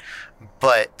 right?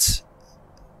 But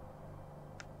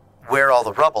where all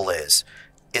the rubble is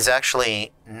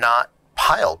actually not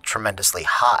piled tremendously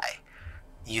high.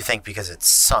 You think because it's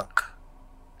sunk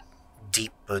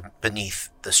deep beneath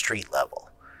the street level.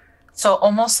 So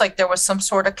almost like there was some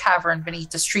sort of cavern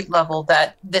beneath the street level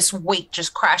that this weight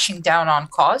just crashing down on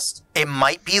caused? It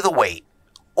might be the weight,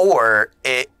 or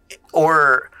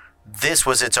this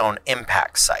was its own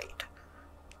impact site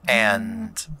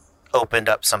and opened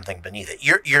up something beneath it.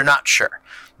 You're not sure.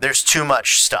 There's too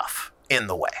much stuff in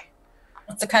the way.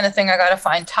 That's the kind of thing I gotta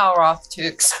find Talroth to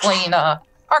explain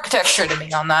architecture to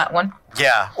me on that one.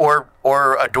 Yeah, or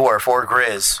a dwarf or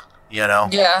Grizz, you know.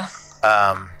 Yeah.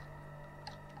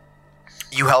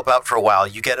 You help out for a while.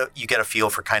 You get a feel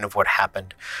for kind of what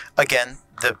happened. Again,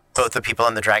 both the people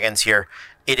and the dragons here.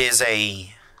 It is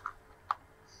a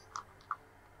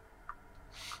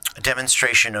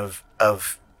demonstration of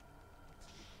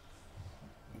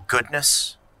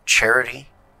goodness, charity,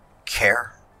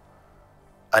 care,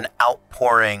 an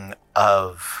outpouring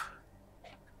of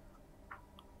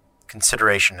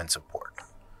consideration and support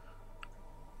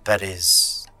that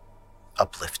is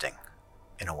uplifting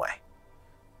in a way.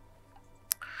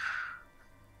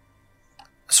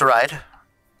 Saride,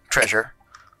 Treasure.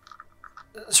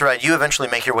 Saride, you eventually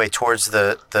make your way towards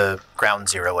the Ground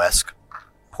Zero-esque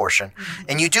portion.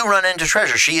 And you do run into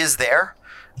Treasure. She is there.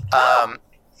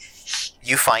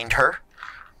 You find her.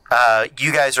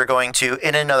 You guys are going to,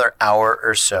 in another hour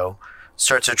or so,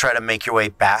 start to try to make your way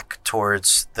back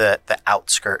towards the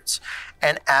outskirts.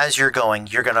 And as you're going,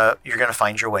 you're gonna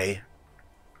find your way,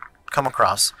 come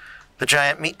across the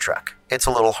giant meat truck. It's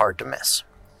a little hard to miss.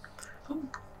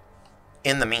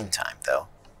 In the meantime, though,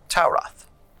 Talroth.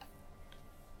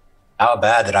 How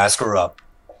bad did I screw up?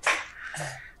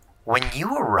 When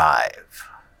you arrive,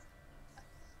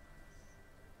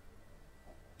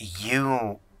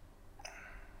 I'm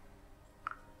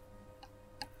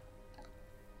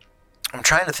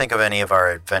trying to think of any of our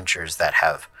adventures that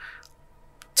have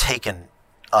taken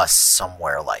us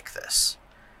somewhere like this.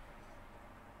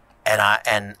 And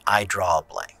I draw a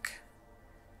blank.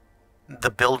 The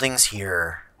buildings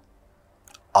here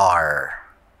are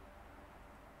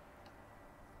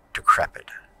decrepit.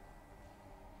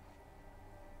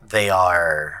 They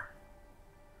are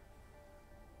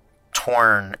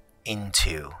torn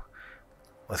into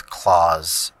with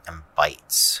claws and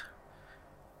bites.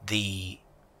 The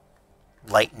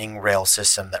lightning rail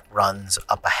system that runs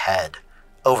up ahead,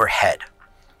 overhead,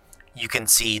 you can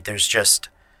see there's just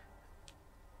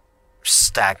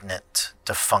stagnant,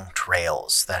 defunct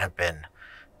rails that have been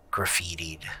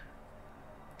graffitied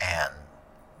and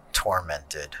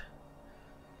tormented.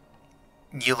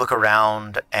 You look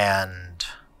around and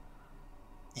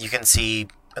you can see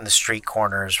in the street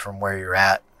corners from where you're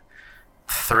at,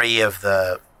 3 of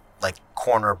the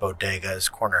corner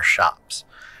bodegas, corner shops,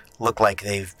 look like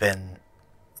they've been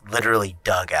literally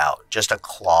dug out. Just a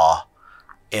claw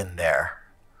in there,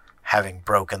 having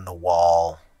broken the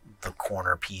wall, the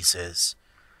corner pieces.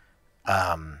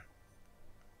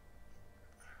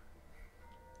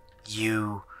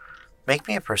 You make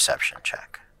me a perception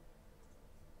check.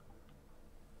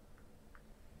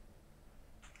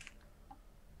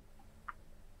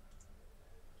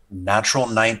 Natural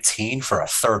 19 for a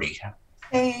 30.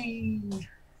 Hey.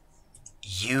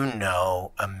 you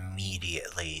know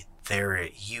immediately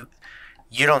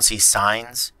you don't see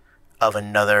signs of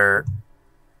another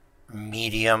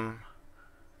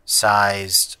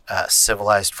medium-sized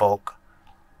civilized folk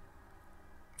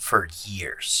for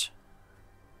years.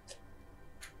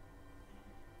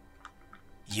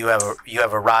 You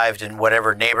have arrived in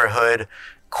whatever neighborhood,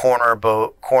 corner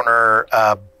borough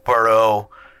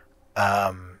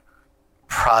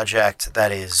project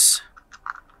that is.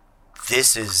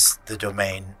 This is the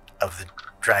domain of the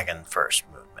Dragon First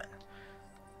movement.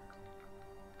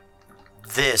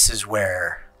 This is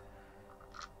where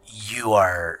you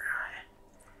are.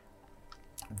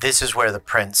 This is where the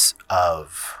Prince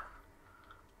of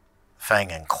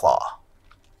Fang and Claw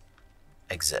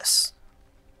exists.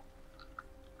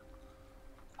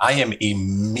 I am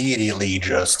immediately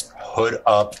just hood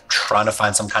up, trying to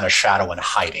find some kind of shadow and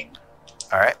hiding.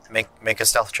 All right, make a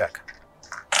stealth check.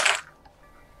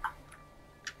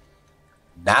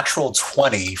 Natural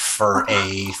 20 for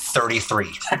a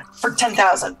 33. For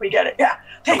 10,000, we get it. Yeah.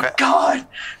 Thank Okay. God.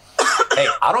 Hey,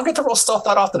 I don't get to roll stealth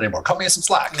that often anymore. Cut me some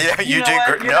slack. Yeah, you know do.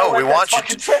 what? No, we want you.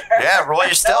 That's fucking fair. Yeah, roll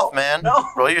your stealth, man. No.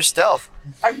 Roll your stealth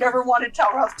I've never wanted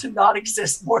Talroth to not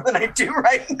exist more than I do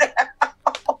right now.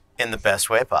 in the best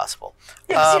way possible.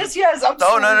 Yes. I'm Oh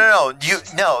sorry.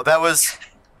 no!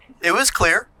 It was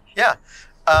clear. Yeah.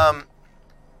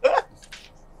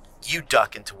 You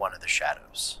duck into one of the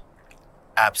shadows.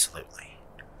 Absolutely.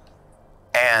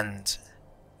 And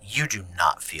you do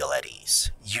not feel at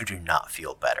ease. You do not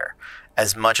feel better.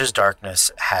 As much as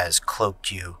darkness has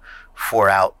cloaked you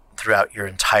throughout your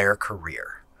entire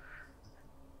career,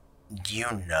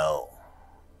 you know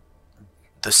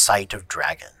the sight of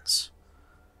dragons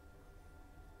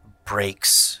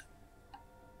breaks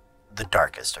the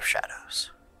darkest of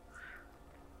shadows.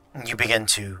 You begin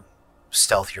to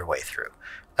stealth your way through.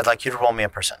 I'd like you to roll me a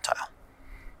percentile.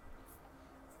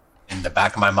 In the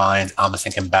back of my mind, I'm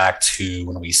thinking back to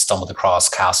when we stumbled across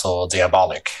Castle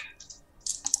Diabolic.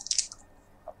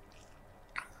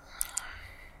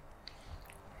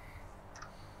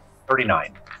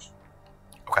 $39.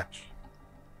 Okay.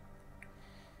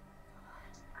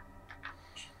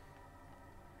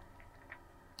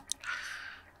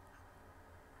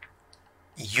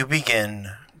 You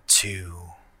begin to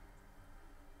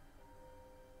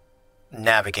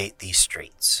navigate these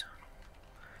streets.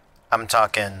 I'm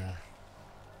talking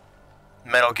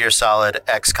Metal Gear Solid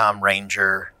XCOM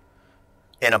Ranger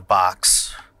in a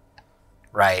box,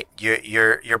 right?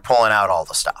 You're pulling out all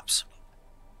the stops.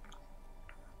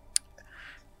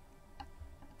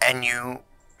 And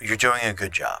you're doing a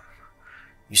good job.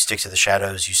 You stick to the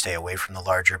shadows, you stay away from the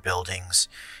larger buildings,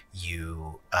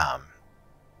 you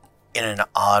in an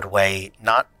odd way,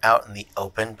 not out in the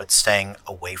open, but staying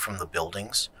away from the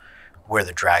buildings where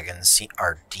the dragons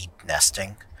are deep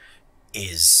nesting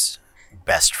is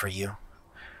best for you.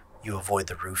 You avoid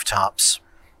the rooftops.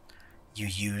 You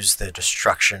use the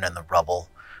destruction and the rubble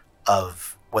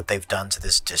of what they've done to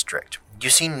this district. You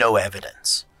see no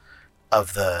evidence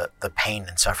of the pain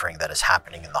and suffering that is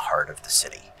happening in the heart of the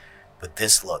city. But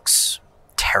this looks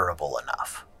terrible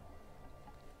enough.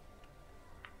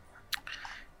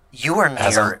 You are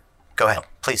near... Go ahead.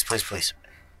 Please.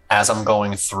 As I'm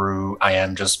going through, I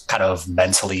am just kind of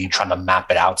mentally trying to map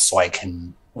it out so I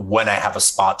can, when I have a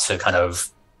spot to kind of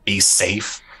be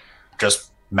safe,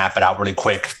 just map it out really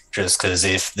quick. Just because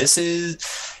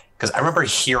because I remember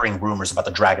hearing rumors about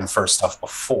the Dragon First stuff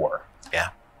before.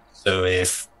 Yeah. So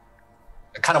if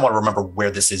I kind of want to remember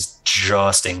where this is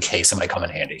just in case it might come in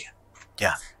handy.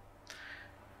 Yeah.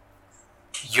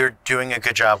 You're doing a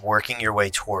good job working your way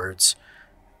towards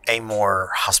a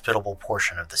more hospitable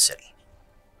portion of the city.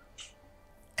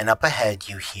 And up ahead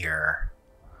you hear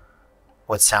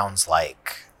what sounds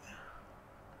like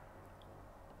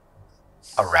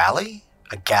a rally,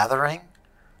 a gathering,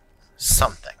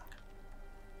 something.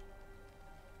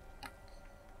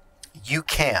 You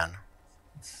can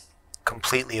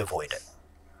completely avoid it.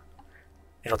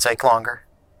 It'll take longer.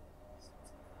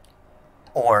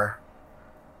 Or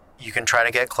you can try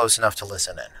to get close enough to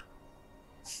listen in.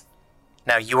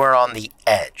 Now, you are on the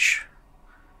edge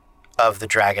of the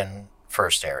Dragon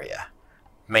First area.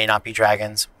 May not be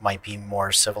dragons, might be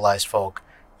more civilized folk.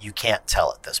 You can't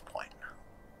tell at this point.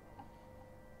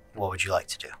 What would you like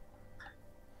to do?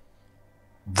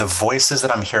 The voices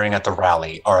that I'm hearing at the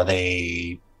rally, are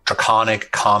they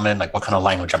draconic, common? Like, what kind of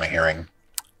language am I hearing?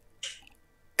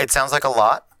 It sounds like a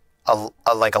lot,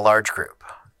 like a large group.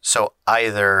 So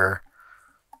either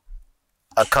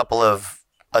a couple of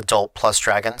adult plus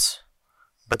dragons,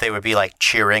 but they would be like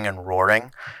cheering and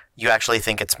roaring. You actually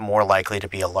think it's more likely to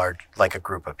be a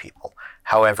group of people.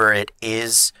 However, it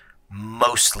is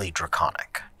mostly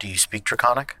Draconic. Do you speak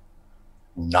Draconic?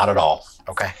 Not at all.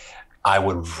 Okay. I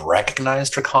would recognize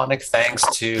Draconic thanks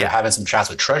to having some chats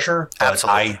with Treasure. But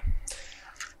Absolutely.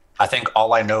 I think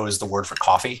all I know is the word for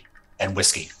coffee and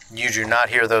whiskey. You do not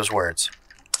hear those words.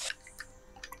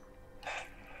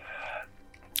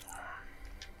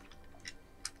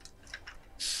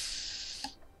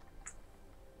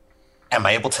 Am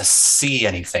I able to see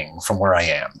anything from where I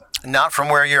am? Not from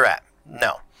where you're at.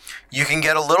 No. You can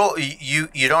get a little, you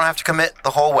don't have to commit the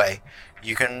whole way.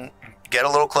 You can get a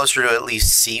little closer to at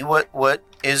least see what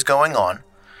is going on.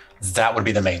 That would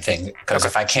be the main thing. Because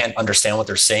if I can't understand what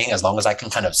they're saying, as long as I can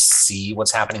kind of see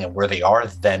what's happening and where they are,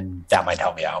 then that might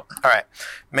help me out. All right.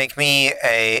 Make me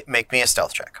a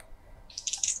stealth check.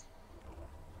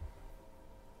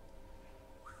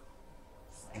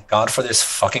 Thank God for this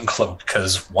fucking cloak,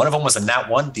 because one of them was a nat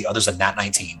 1, the other's a nat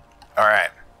 19. All right.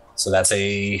 So that's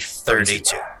a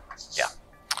 32. Yeah.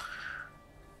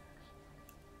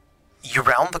 You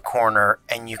round the corner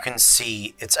and you can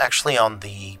see it's actually on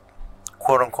the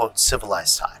quote-unquote civilized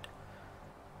side.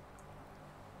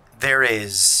 There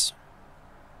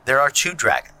are 2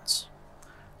 dragons.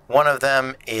 One of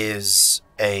them is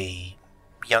a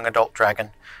young adult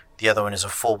dragon. The other one is a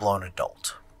full-blown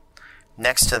adult.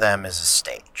 Next to them is a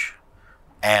stage.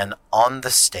 And on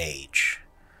the stage,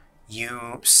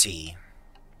 you see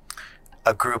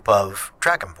a group of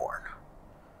Dragonborn.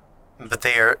 But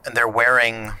they're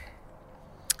wearing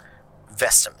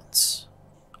vestments,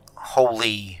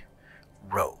 holy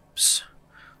robes.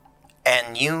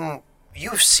 And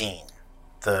you've seen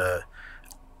the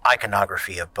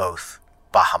iconography of both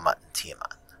Bahamut and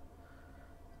Tiamat.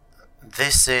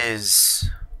 This is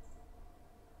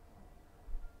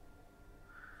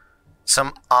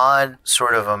some odd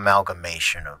sort of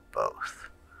amalgamation of both.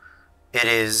 It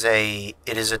is a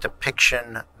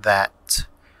depiction that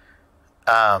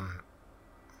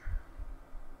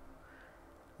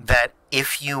that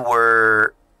if you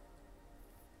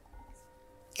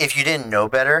didn't know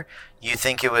better, you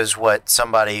think it was what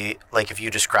somebody, like if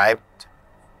you described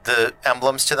the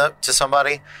emblems to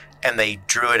somebody and they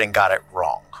drew it and got it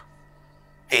wrong.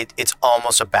 It's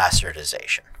almost a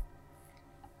bastardization.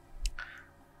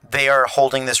 They are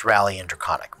holding this rally in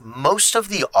Draconic. Most of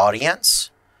the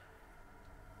audience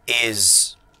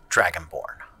is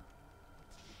Dragonborn.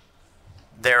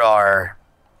 There are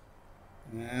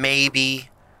maybe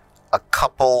a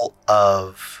couple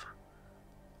of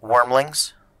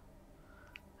wormlings,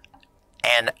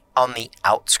 and on the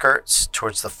outskirts,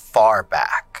 towards the far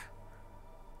back,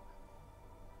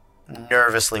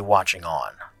 nervously watching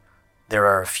on, there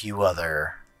are a few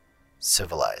other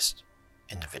civilized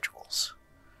individuals.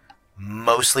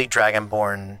 Mostly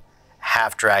Dragonborn,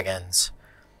 half dragons,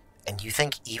 and you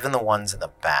think even the ones in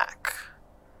the back.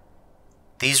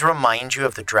 These remind you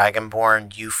of the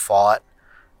Dragonborn you fought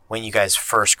when you guys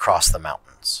first crossed the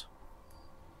mountains.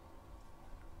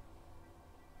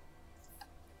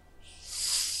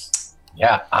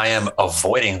 Yeah, I am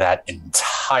avoiding that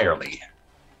entirely.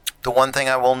 The one thing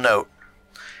I will note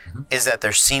is that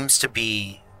there seems to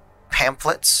be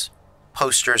pamphlets,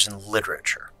 posters, and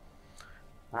literature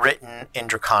written in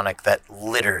Draconic that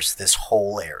litters this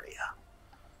whole area.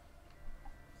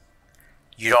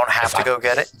 You don't have to go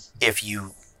get it. If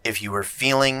you're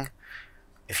feeling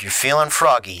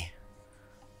froggy,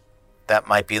 that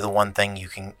might be the one thing you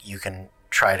can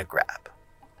try to grab.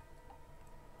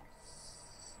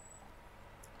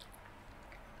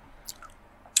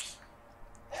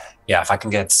 Yeah, if I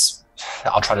can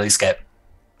I'll try to at least get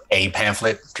a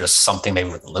pamphlet, just something maybe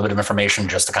with a little bit of information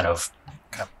just to kind of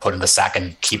put in the sack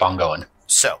and keep on going.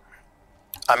 So,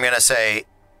 I'm going to say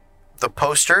the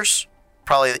posters,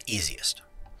 probably the easiest.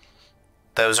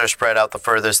 Those are spread out the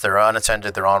furthest. They're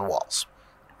unattended. They're on walls,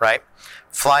 right?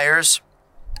 Flyers,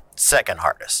 second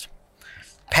hardest.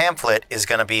 Pamphlet is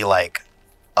going to be like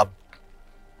a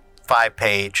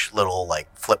 5-page little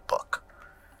like flip book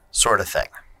sort of thing.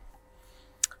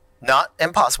 Not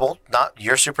impossible.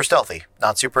 You're super stealthy.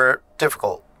 Not super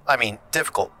difficult. I mean,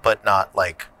 difficult, but not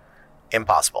like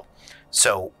impossible.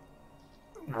 So,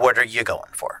 what are you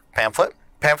going for? Pamphlet?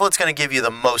 Pamphlet's going to give you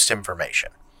the most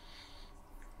information.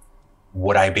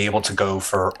 Would I be able to go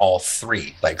for all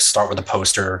 3? Like, start with a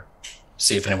poster,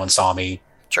 see if anyone saw me.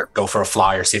 Sure. Go for a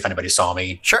flyer, see if anybody saw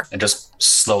me. Sure. And just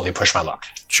slowly push my luck.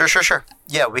 Sure.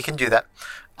 Yeah, we can do that.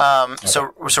 Okay.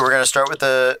 So we're going to start with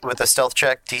the stealth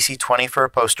check, DC 20 for a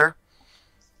poster.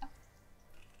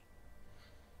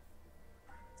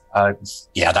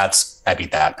 Yeah, I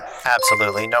beat that.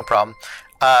 Absolutely, no problem.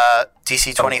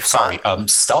 DC 25. Sorry,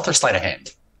 stealth or sleight of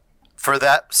hand? For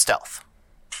that stealth.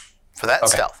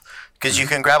 Stealth. Because you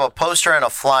can grab a poster and a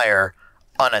flyer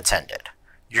unattended.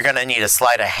 You're gonna need a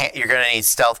sleight of hand. You're gonna need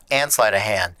stealth and sleight of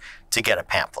hand to get a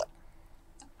pamphlet.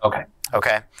 Okay.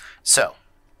 Okay. So,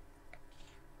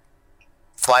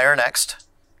 flyer next.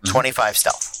 25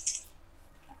 stealth.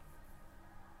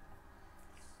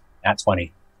 At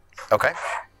 20. Okay.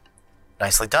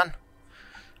 Nicely done.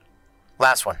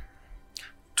 Last one.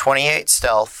 28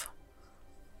 stealth.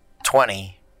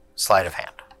 20 sleight of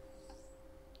hand.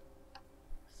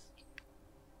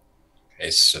 Okay,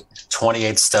 so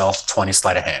 28 stealth, 20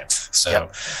 sleight of hand. So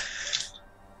Yep.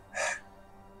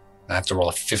 I have to roll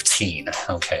a 15.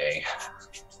 Okay.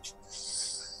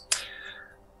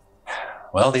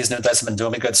 Well, these new dice have been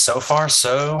doing me good so far,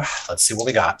 so let's see what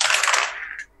we got.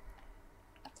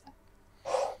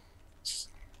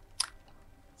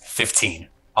 15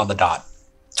 on the dot.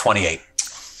 28.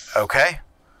 Okay.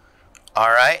 All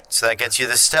right. So that gets you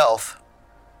the stealth.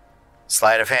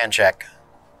 Sleight of hand check.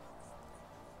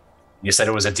 You said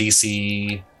it was a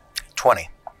DC 20.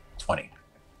 20.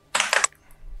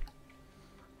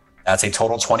 That's a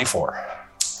total 24.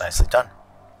 Nicely done.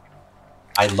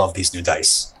 I love these new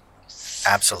dice.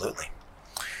 Absolutely.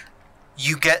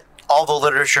 You get all the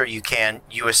literature you can.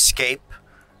 You escape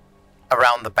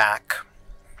around the back.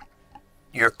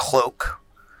 Your cloak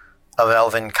of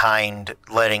elven kind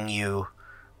letting you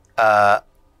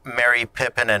Merry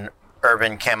Pippin and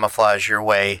urban camouflage your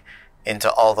way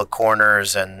into all the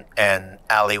corners and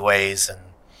alleyways and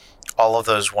all of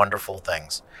those wonderful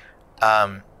things.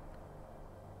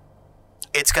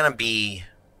 It's going to be...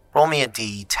 Roll me a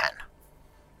D10.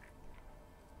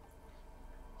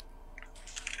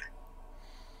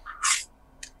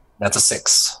 That's a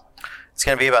 6. It's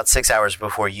going to be about 6 hours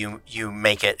before you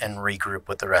make it and regroup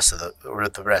with the rest of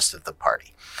the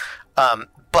party.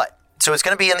 So it's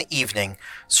going to be in the evening.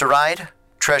 Saride,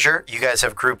 Treasure, you guys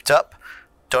have grouped up.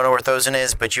 Don't know where Thozen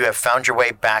is, but you have found your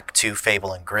way back to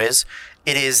Fable and Grizz.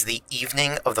 It is the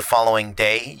evening of the following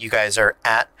day. You guys are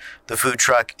at the food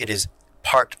truck. It is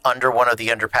parked under one of the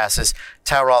underpasses.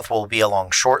 Talroth will be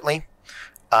along shortly.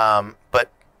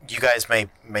 But you guys may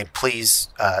please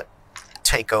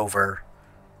take over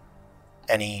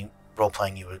any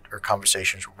role-playing you would, or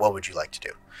conversations. What would you like to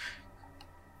do?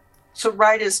 So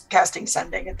Ride is casting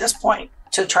Sending at this point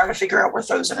to try to figure out where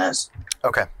Thozen is.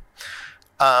 Okay.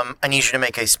 I need you to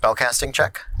make a spellcasting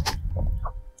check.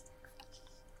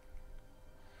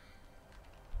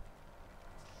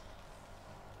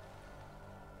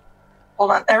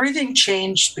 Hold on. Everything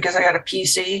changed because I got a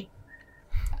PC.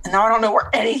 And now I don't know where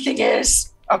anything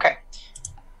is. Okay.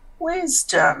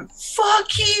 Wisdom.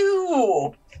 Fuck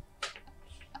you.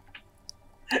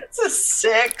 It's a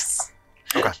 6.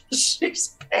 Okay.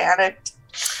 She's panicked.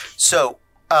 So,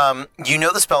 you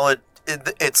know the spell,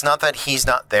 it's not that he's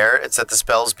not there, it's that the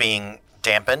spell's being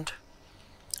dampened.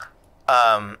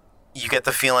 You get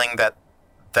the feeling that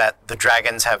the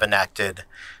dragons have enacted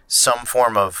some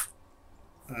form of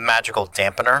magical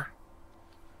dampener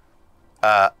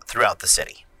throughout the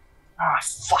city. Ah,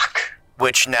 fuck.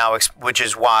 Which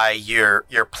is why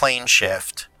your plane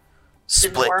shift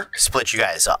split you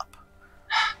guys up.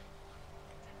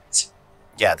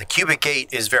 Yeah, the cubic gate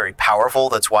is very powerful.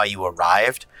 That's why you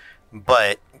arrived,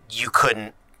 but you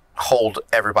couldn't hold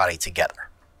everybody together.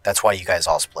 That's why you guys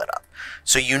all split up.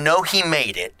 So you know he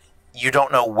made it. You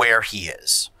don't know where he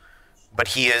is, but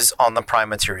he is on the prime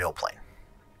material plane.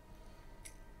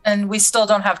 And we still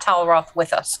don't have Talroth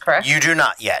with us, correct? You do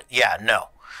not yet. Yeah, no.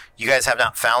 You guys have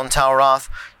not found Talroth.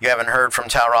 You haven't heard from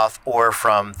Talroth or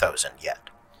from Thozen yet.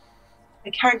 I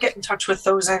can't get in touch with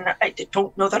Thozen. I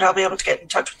don't know that I'll be able to get in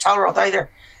touch with Talroth either.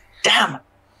 Damn.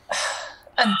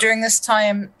 And during this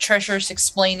time, Treasure's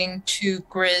explaining to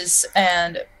Grizz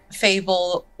and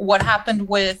Fable what happened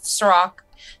with Sirach,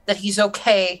 that he's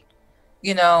okay.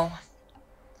 You know,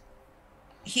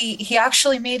 he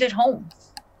actually made it home.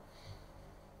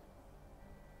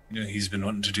 You know, he's been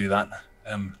wanting to do that.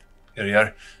 Here you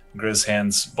are. Grizz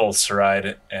hands both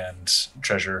Saride and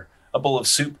Treasure a bowl of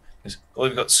soup. Oh,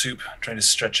 we've got soup. Trying to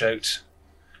stretch out.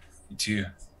 You two.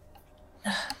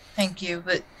 Thank you,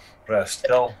 but Rest.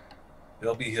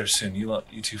 They'll be here soon. You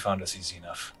two found us easy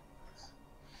enough.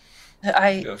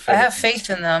 I have faith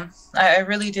in them. I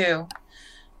really do.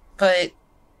 But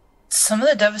some of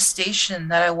the devastation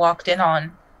that I walked in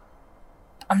on,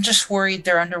 I'm just worried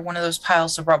they're under one of those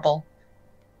piles of rubble.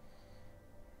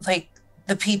 Like,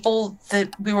 the people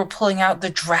that we were pulling out, the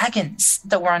dragons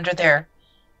that were under there,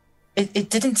 it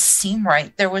didn't seem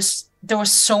right. There was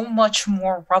so much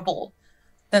more rubble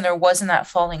than there was in that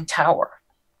falling tower.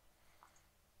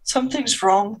 Something's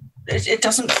wrong. It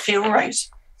doesn't feel right.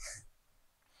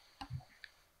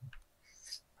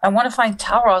 I want to find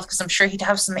Talroth because I'm sure he'd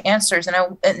have some answers.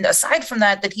 And aside from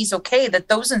that he's okay, that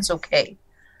Dozen's okay.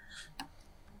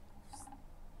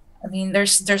 I mean,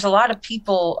 there's a lot of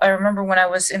people. I remember when I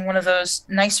was in one of those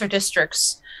nicer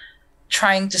districts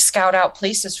trying to scout out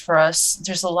places for us.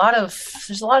 There's a lot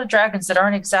of dragons that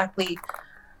aren't exactly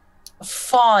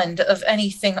fond of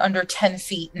anything under 10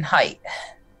 feet in height.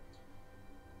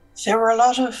 There were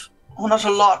not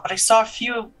a lot, but I saw a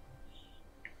few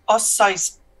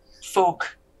us-sized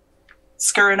folk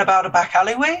scurrying about a back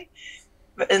alleyway,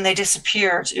 and they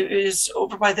disappeared. It was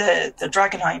over by the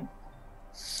Dragonheim.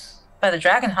 By the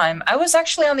Dragonheim? I was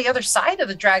actually on the other side of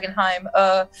the Dragonheim,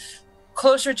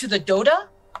 closer to the Dota.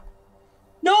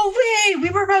 No way! We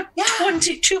were about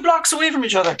 22 blocks away from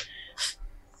each other.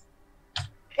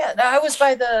 Yeah, I was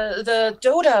by the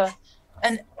Dota,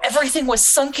 and everything was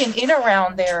sunken in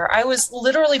around there. I was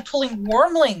literally pulling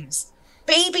wormlings,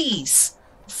 babies,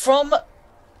 from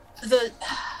the...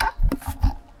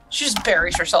 She just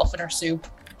buries herself in her soup.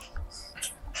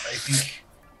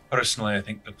 Personally, I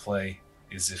think the play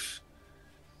is if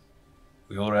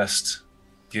we all rest,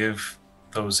 give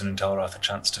those in Talroth a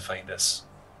chance to find us,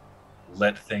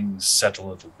 let things settle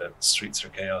a little bit. The streets are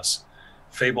chaos.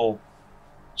 Fable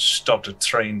stopped a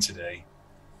train today,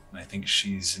 and I think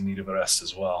she's in need of a rest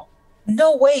as well.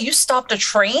 No way, you stopped a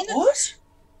train? What?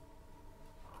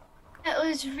 It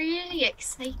was really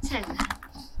exciting.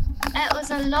 It was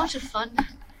a lot of fun.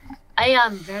 I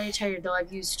am very tired though.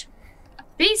 I've used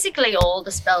basically all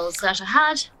the spells that I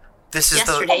had This is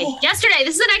yesterday. Yesterday,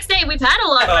 this is the next day. We've had a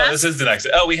long Oh, rest. this is the next.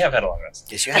 Oh, we have had a long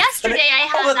rest. Yes, you have. Yesterday I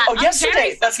had that. I'm yesterday.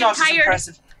 very That's not fucking as tired.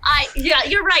 impressive. Yeah,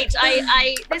 you're right.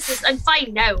 I'm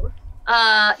fine now.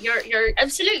 You're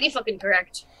absolutely fucking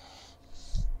correct.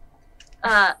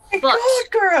 My But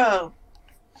God, girl.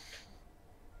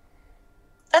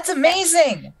 That's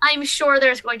amazing. I'm sure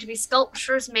there's going to be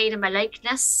sculptures made in my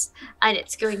likeness, and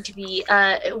it's going to be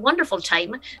a wonderful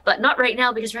time. But not right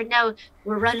now, because right now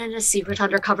we're running a secret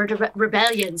undercover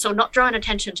rebellion, so not drawing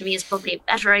attention to me is probably a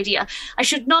better idea. I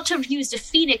should not have used a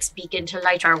phoenix beacon to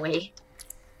light our way.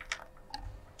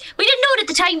 We didn't know it at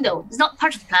the time, though. It's not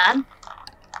part of the plan.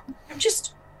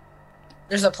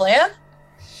 There's a plan?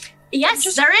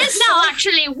 Yes, there is now,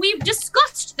 actually. We've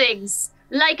discussed things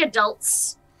like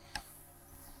adults.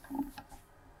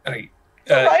 Right.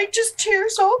 Right, just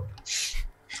tears up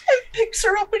and picks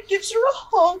her up and gives her a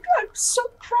hug. I'm so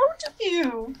proud of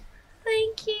you.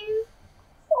 Thank you.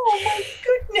 Oh my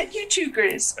goodness, you too,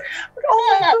 Grace. But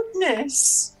oh my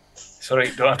goodness. Sorry,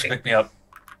 don't have to pick me up.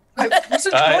 I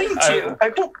wasn't going to. I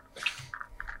don't.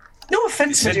 No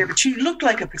offense, my dear, but you look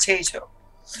like a potato.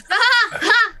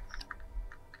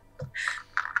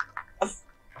 A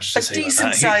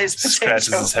decent-sized potato. Scratches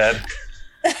potato. his head.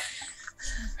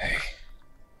 Hey,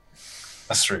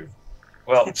 that's true.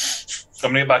 Well, I'm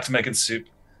gonna get back to making soup.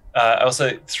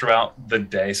 Also, throughout the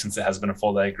day, since it has been a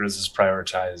full day, Grizz has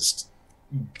prioritized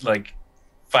like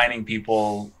finding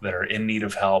people that are in need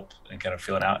of help and kind of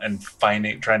feeling out, and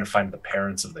trying to find the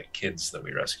parents of the kids that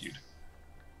we rescued.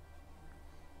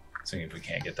 Seeing if we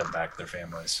can't get them back to their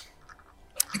families.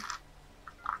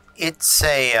 It's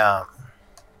a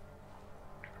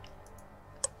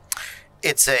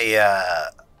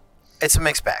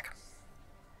mixed bag.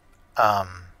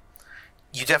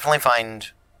 You definitely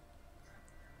find.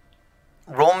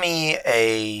 Roll me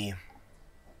a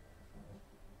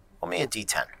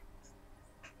d10.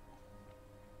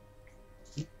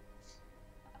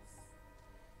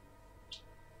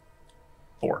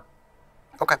 Four.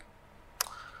 Okay.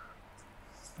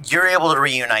 You're able to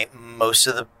reunite most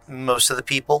of the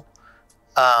people.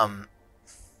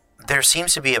 There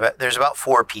seems to be there's about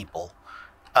 4 people.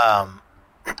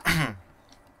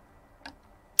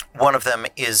 One of them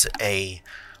is a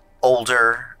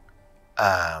older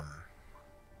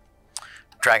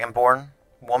dragonborn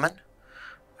woman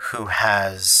who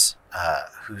has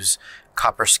whose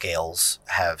copper scales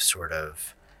have sort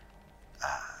of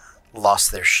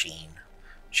lost their sheen.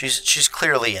 She's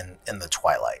clearly in the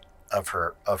twilight of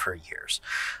her years.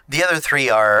 The other 3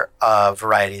 are a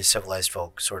variety of civilized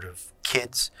folk, sort of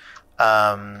kids,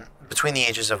 between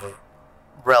the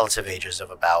relative ages of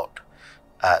about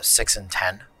 6 and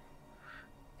 10.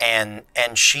 And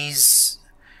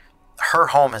her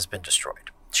home has been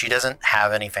destroyed. She doesn't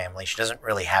have any family. She doesn't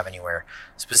really have anywhere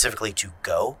specifically to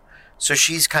go. So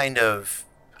she's kind of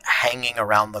hanging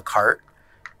around the cart,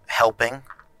 helping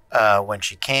when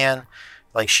she can.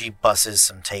 Like, she busses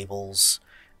some tables,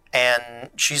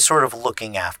 and she's sort of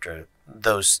looking after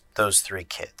those 3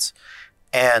 kids.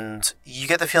 And you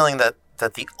get the feeling that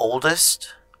the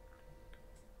oldest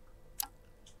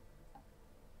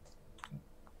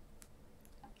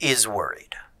is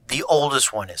worried. the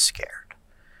oldest one is scared.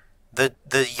 The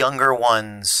younger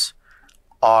ones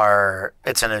are,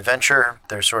 it's an adventure.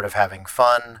 They're sort of having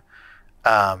fun.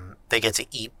 They get to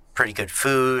eat pretty good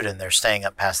food, and they're staying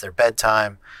up past their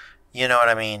bedtime. You know what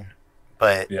I mean?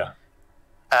 But Yeah.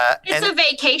 It's a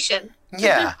vacation.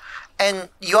 yeah. And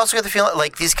you also get the feeling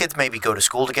like these kids maybe go to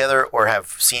school together or have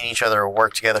seen each other or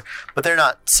work together, but they're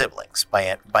not siblings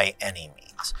by any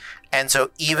means. And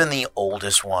so even the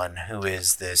oldest one, who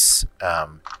is this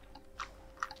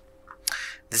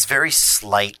this very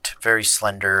slight, very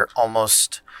slender,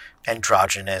 almost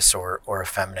androgynous or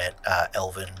effeminate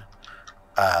elven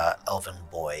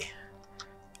boy,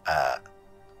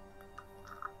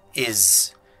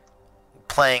 is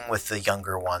playing with the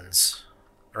younger ones,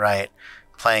 right?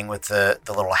 Playing with the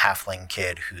little halfling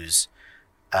kid who's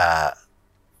not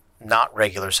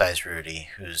regular sized Rudy,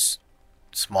 who's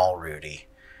small Rudy.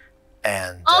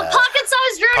 And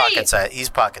pocket-sized Rudy! He's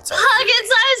pocket-sized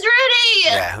Pocket-sized Rudy!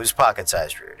 Yeah, who's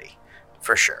pocket-sized Rudy,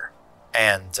 for sure.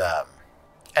 And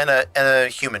a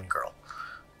human girl.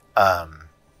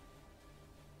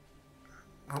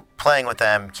 Playing with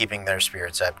them, keeping their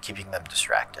spirits up, keeping them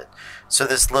distracted. So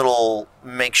this little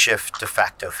makeshift de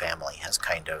facto family has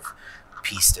kind of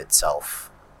pieced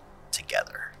itself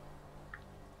together.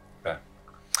 Okay.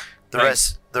 The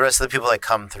rest of the people that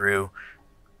come through,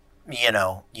 you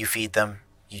know, you feed them,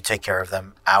 you take care of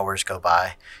them, hours go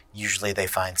by. Usually they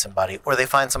find somebody, or they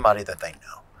find somebody that they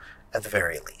know, at the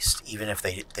very least, even if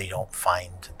they don't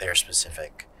find their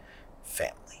specific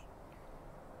family.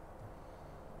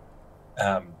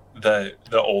 The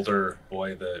older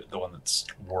boy, the one that's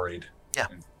worried. Yeah.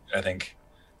 I think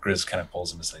Grizz kind of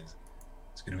pulls him aside.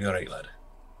 It's gonna be all right, lad.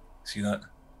 See that?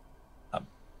 That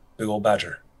big old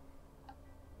badger.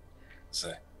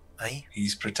 So Aye?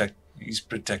 he's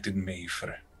protected me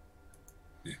for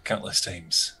countless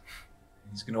times.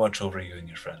 He's gonna watch over you and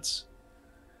your friends.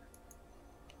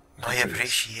 I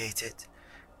appreciate it.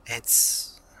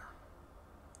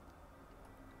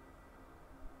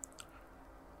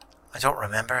 I don't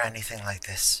remember anything like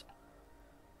this.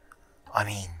 I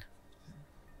mean,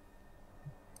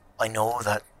 I know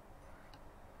that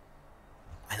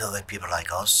people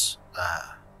like us,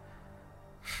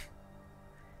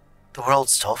 the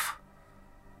world's tough.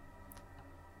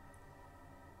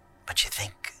 But you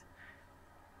think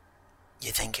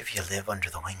if you live under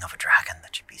the wing of a dragon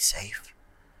that you'd be safe?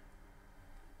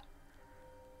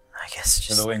 I guess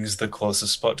just... The wing's the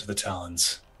closest spot to the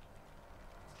talons.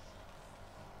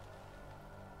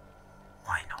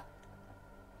 I know.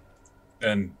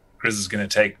 And Grizz is going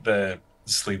to take the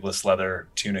sleeveless leather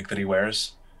tunic that he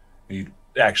wears. He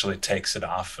actually takes it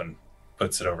off and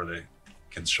puts it over the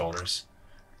kid's shoulders.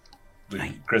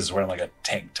 Right. Grizz is wearing like a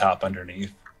tank top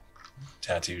underneath.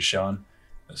 Tattoos showing.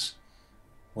 Just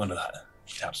one of that.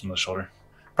 He taps him on the shoulder.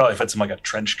 Probably fits him like a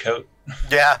trench coat.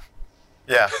 Yeah.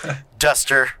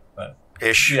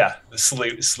 Duster-ish. Yeah, the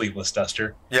sleeveless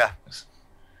duster. Yeah.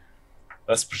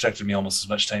 That's protected me almost as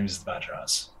much time as the badger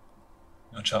has.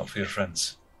 Watch out for your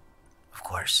friends. Of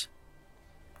course.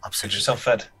 Get Absolutely. yourself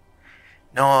fed.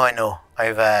 No, I know.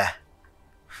 I've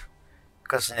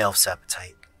got an elf's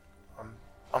appetite.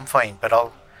 I'm fine, but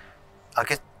I'll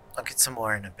get some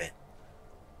more in a bit.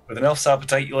 With an elf's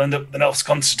appetite, you'll end up with an elf's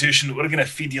constitution. We're going to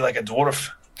feed you like a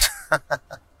dwarf.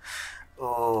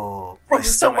 Oh, my Probably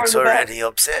somewhere stomach's in the back. already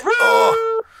upset.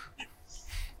 Oh.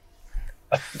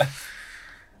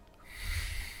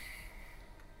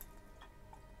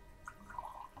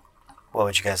 What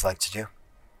would you guys like to do?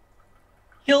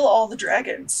 Kill all the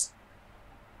dragons.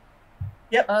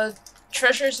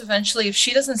 Treasures eventually, if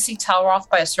she doesn't see Talroth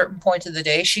by a certain point of the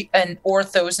day, or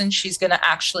Thosin, she's gonna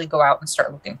actually go out and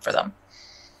start looking for them.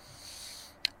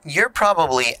 You're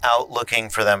probably out looking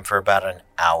for them for about an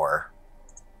hour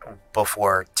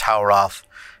before Talroth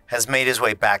has made his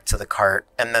way back to the cart,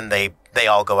 and then they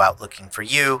all go out looking for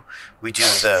you. We do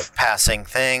the passing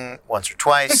thing once or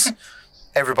twice.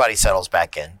 Everybody settles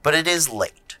back in, but it is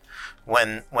late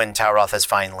when Talroth has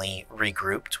finally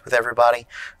regrouped with everybody.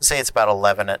 Let's say it's about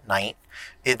 11 at night.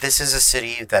 This is a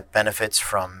city that benefits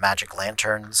from magic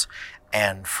lanterns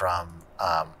and from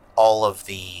all of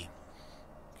the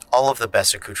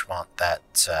best accoutrement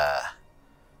that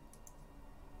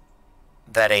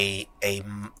a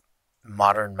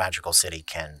modern magical city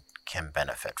can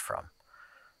benefit from.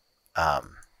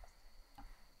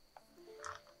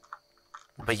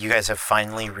 But you guys have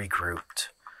finally regrouped.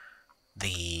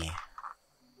 The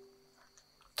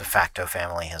de facto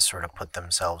family has sort of put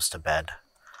themselves to bed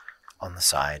on the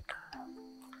side.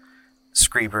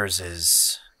 Screebers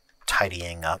is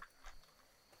tidying up.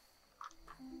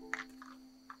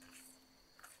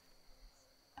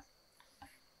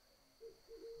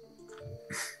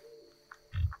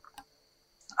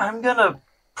 I'm gonna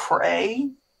pray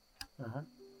Mhm.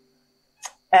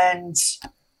 and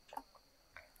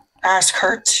ask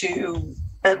her to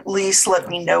at least let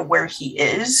me know where he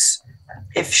is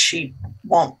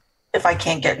if I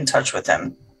can't get in touch with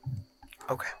him.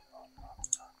 Okay.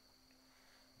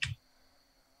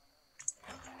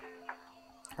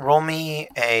 Roll me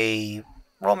a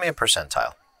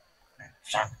percentile.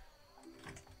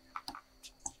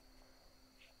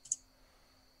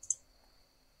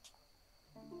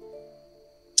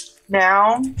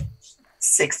 Now,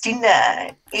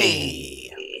 69.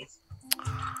 Hey.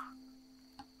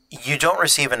 You don't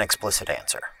receive an explicit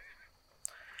answer,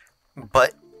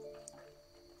 but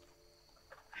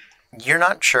you're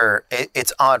not sure.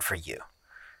 It's odd for you.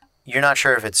 You're not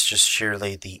sure if it's just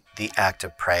sheerly the act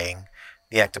of praying,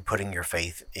 the act of putting your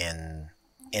faith in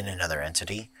another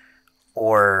entity,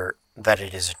 or that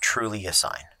it is truly a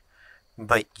sign.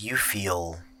 But you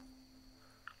feel,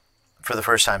 for the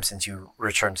first time since you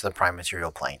returned to the prime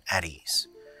material plane, at ease.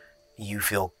 You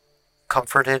feel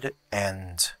comforted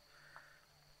and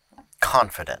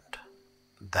confident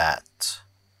that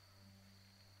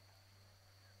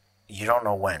you don't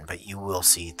know when, but you will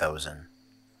see Thosen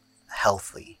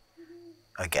healthy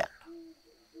again.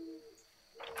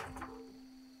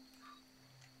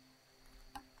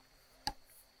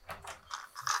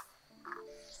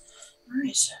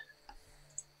 Nice.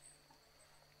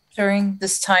 During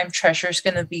this time, Treasure's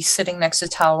going to be sitting next to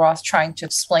Talroth trying to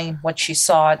explain what she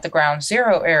saw at the Ground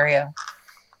Zero area.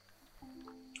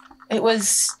 It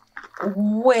was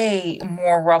way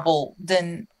more rubble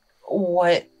than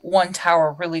what one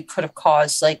tower really could have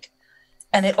caused.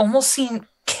 And it almost seemed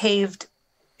caved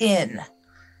in.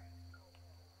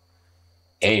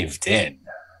 Caved in.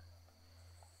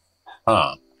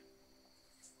 Huh.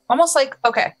 Almost like,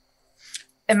 okay,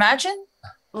 imagine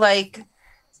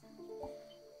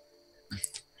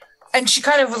and she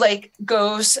kind of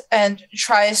goes and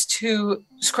tries to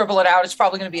scribble it out. It's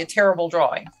probably going to be a terrible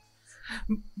drawing.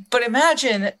 But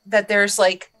imagine that there's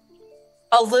a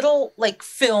little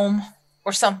film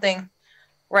or something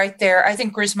right there. I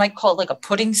think Grizz might call it a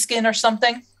pudding skin or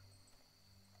something.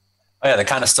 Oh yeah, the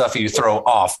kind of stuff you throw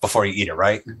off before you eat it,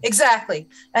 right? Exactly.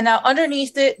 And now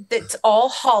underneath it, it's all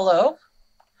hollow,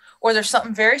 or there's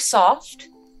something very soft,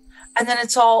 and then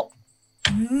it's all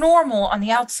normal on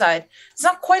the outside. It's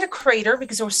not quite a crater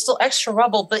because there was still extra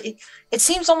rubble, but it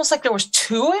seems almost like there was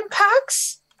two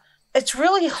impacts. It's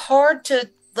really hard to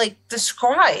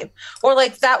describe, or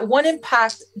that one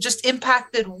impact just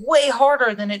impacted way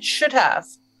harder than it should have.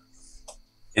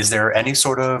 Is there any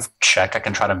sort of check I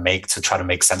can try to make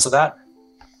sense of that?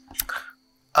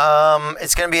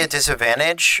 It's going to be a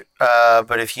disadvantage,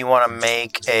 but if you want to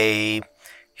make a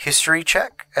history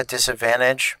check at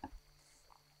disadvantage,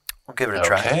 we'll give it a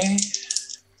try. Okay.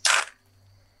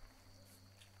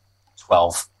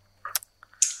 12.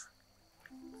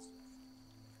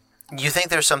 You think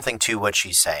there's something to what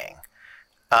she's saying,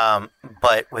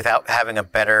 but without having a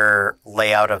better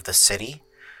layout of the city.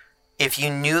 If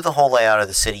you knew the whole layout of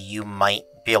the city, you might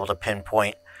be able to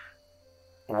pinpoint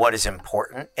what is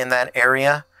important in that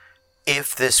area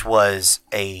if this was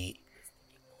a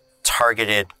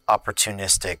targeted,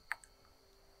 opportunistic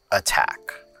attack.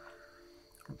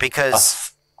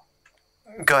 Because...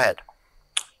 Go ahead.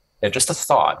 Yeah, just a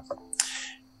thought.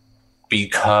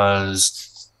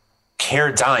 Because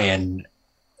Cairdian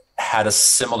had a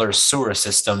similar sewer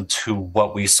system to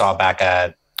what we saw back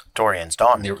at Dorian's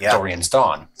Dawn. Yeah. Dorian's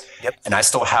Dawn. Yep. And I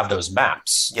still have those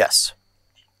maps. Yes.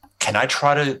 Can I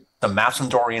try the maps from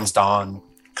Dorian's Dawn,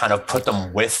 kind of put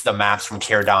them with the maps from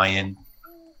Cairdian,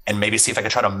 and maybe see if I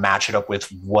can try to match it up with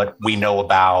what we know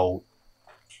about,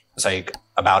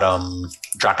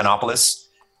 Draconopolis?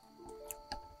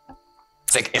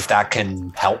 If that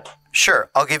can help. Sure.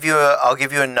 I'll give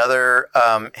you another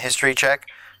history check.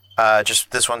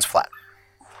 Just this one's flat.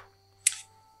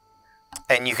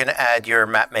 And you can add your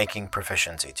map making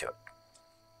proficiency to it.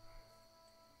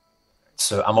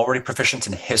 So I'm already proficient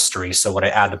in history, so would I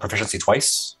add the proficiency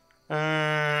twice?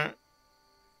 Sure.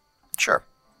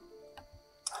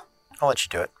 I'll let you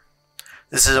do it.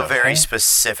 This is a very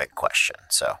specific question,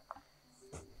 so.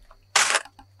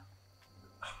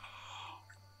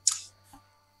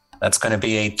 That's going to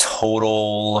be a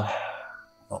total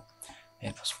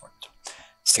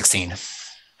 16.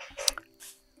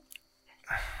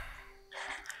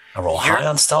 I roll high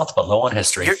on stealth, but low on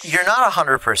history. You're not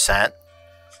 100%,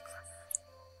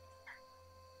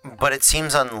 but it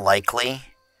seems unlikely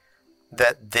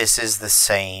that this is the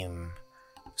same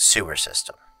sewer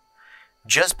system.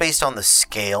 Just based on the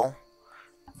scale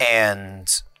and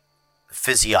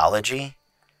physiology,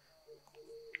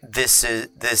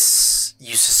 this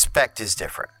you suspect is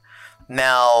different.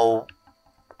 Now,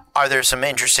 are there some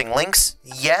interesting links?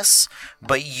 Yes,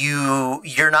 but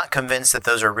you're not convinced that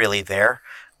those are really there,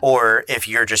 or if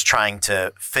you're just trying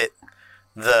to fit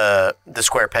the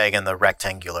square peg in the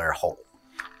rectangular hole.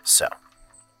 So.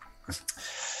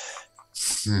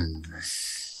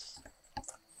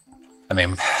 I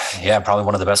mean, yeah, probably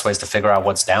one of the best ways to figure out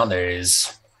what's down there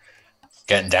is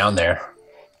getting down there.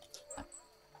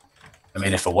 I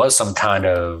mean, if it was some kind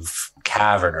of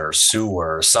cavern or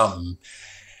sewer or something,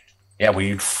 yeah,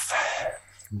 we'd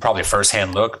probably a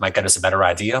first-hand look might get us a better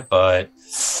idea, but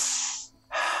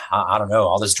I don't know.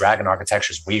 All this dragon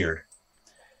architecture is weird.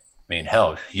 I mean,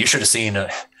 hell, you should have seen...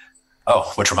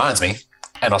 which reminds me,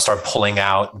 and I'll start pulling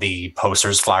out the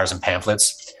posters, flyers, and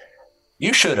pamphlets.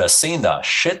 You should have seen the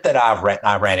shit that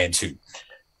I ran into.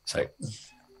 It's like...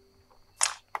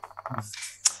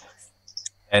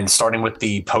 And starting with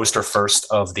the poster first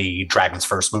of the Dragon's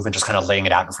First movement, just kind of laying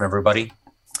it out in front of everybody.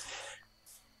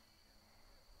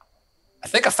 I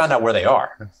think I found out where they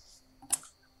are.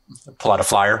 Pull out a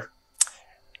flyer.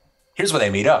 Here's where they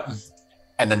meet up.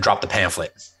 And then drop the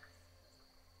pamphlet.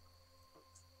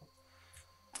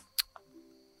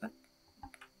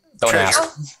 Don't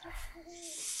ask.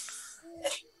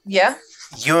 Yeah.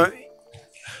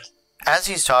 As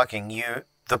he's talking,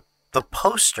 the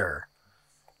poster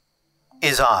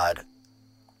is odd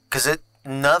because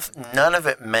none of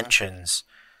it mentions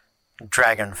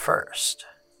Dragon First.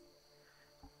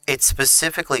 It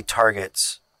specifically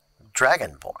targets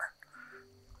Dragonborn,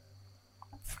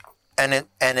 and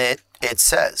it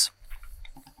says,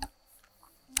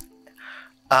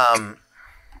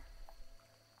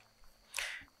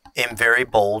 in very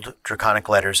bold draconic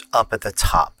letters up at the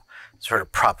top, sort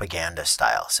of propaganda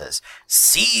style, says,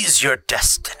 "Seize your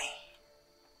destiny."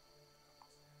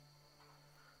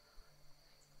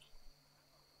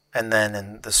 And then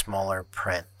in the smaller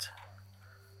print,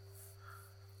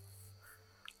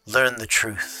 learn the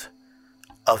truth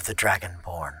of the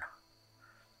Dragonborn.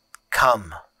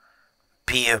 Come,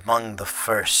 be among the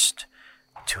first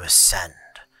to ascend.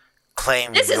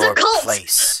 Claim This is your a cult.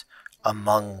 place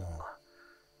among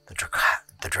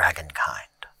the dragon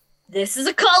kind. This is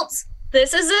a cult.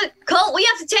 This is a cult we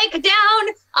have to take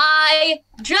down.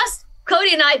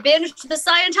 Cody and I binged the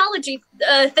Scientology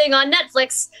thing on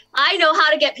Netflix. I know how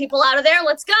to get people out of there.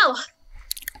 Let's go.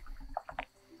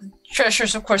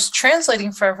 Treasure's, of course,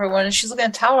 translating for everyone, and she's looking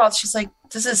at Talroth. She's like,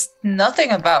 this is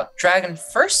nothing about Dragon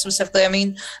First specifically. I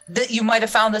mean, you might have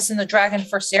found this in the Dragon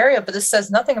First area, but this says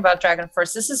nothing about Dragon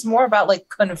First. This is more about like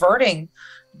converting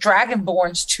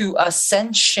Dragonborns to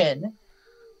ascension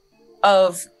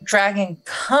of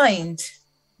dragonkind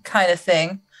kind of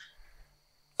thing.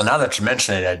 Well, now that you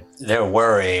mention it, there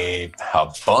were a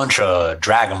bunch of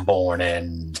Dragonborn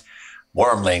and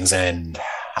Wormlings, and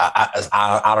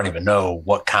I don't even know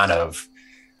what kind of...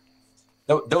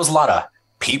 There was a lot of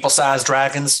people-sized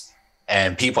dragons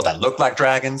and people that looked like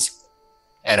dragons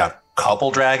and a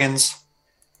couple dragons,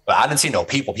 but I didn't see no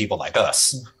people like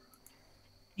us.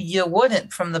 You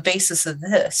wouldn't from the basis of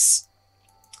this.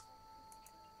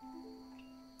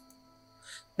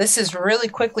 This is really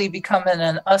quickly becoming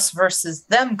an us versus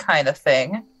them kind of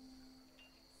thing.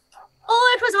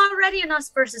 Oh, it was already an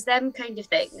us versus them kind of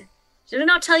thing. Did it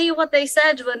not tell you what they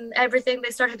said when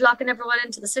they started locking everyone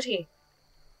into the city?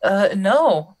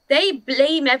 No. They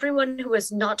blame everyone who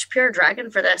is not pure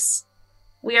dragon for this.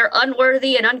 We are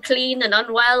unworthy and unclean and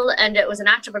unwell, and it was an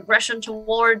act of aggression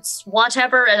towards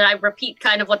whatever, and I repeat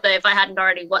kind of what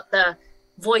the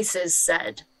voices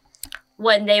said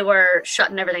when they were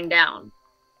shutting everything down.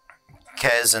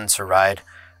 Kez and Saride,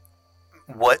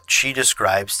 what she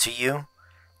describes to you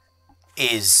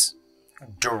is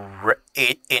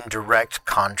in direct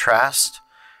contrast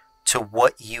to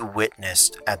what you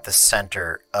witnessed at the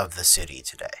center of the city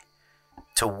today,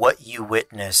 to what you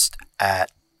witnessed at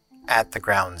the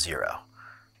Ground Zero.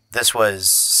 This was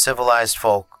civilized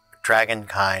folk,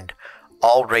 dragonkind,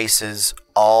 all races,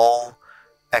 all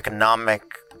economic,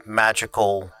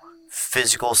 magical,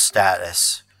 physical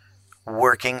status,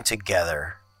 working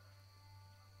together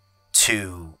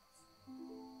to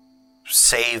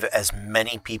save as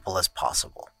many people as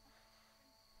possible.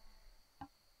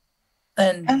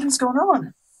 And Anything's going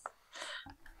on.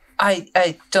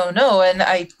 I don't know. And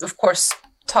I, of course,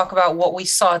 talk about what we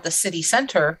saw at the city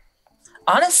center.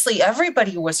 Honestly,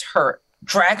 everybody was hurt.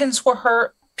 Dragons were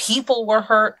hurt. People were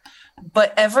hurt.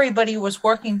 But everybody was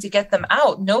working to get them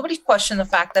out. Nobody questioned the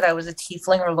fact that I was a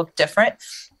tiefling or looked different,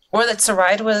 or that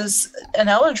Saride was an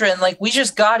Eldrin. Like, we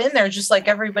just got in there just like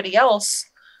everybody else,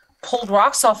 pulled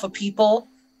rocks off of people.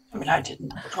 I mean, I didn't,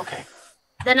 but okay.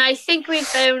 Then I think we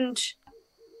found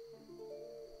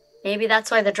Maybe that's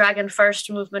why the Dragon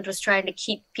First movement was trying to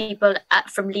keep people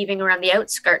from leaving around the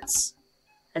outskirts,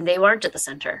 and they weren't at the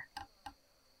center.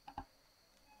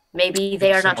 Maybe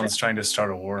they are not. Someone's trying to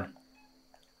start a war.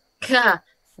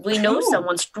 We know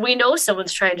someone's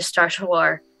trying to start a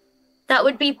war. That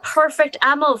would be perfect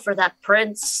ammo for that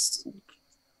prince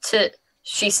to,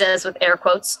 she says with air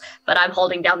quotes, but I'm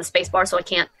holding down the space bar so I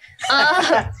can't.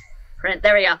 Print,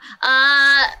 there we go.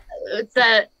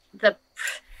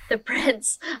 The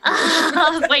prince.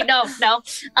 Wait, no.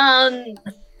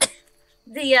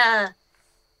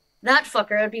 That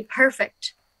fucker would be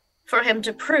perfect for him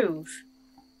to prove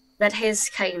that his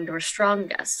kind were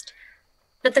strongest.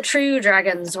 That the true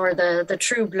dragons or the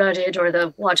true-blooded or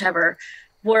the whatever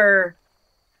were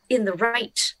in the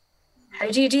right. How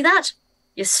do you do that?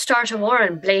 You start a war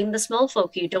and blame the small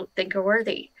folk you don't think are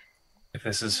worthy. If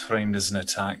this is framed as an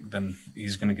attack, then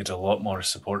he's going to get a lot more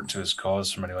support to his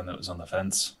cause from anyone that was on the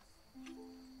fence.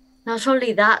 Not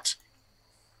only that,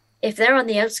 if they're on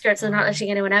the outskirts and not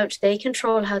letting anyone out, they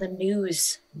control how the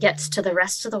news gets to the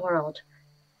rest of the world.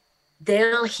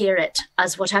 They'll hear it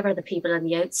as whatever the people on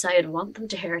the outside want them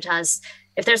to hear it as.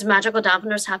 If there's magical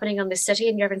dampeners happening on this city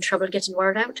and you're having trouble getting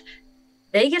word out,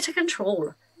 they get to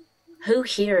control who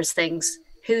hears things,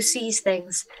 who sees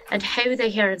things, and how they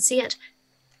hear and see it.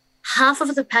 Half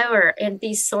of the power in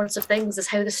these sorts of things is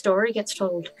how the story gets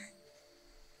told.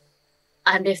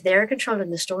 And if they're controlling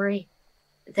the story,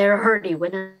 they're already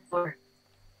winning.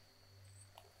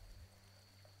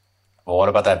 Well, what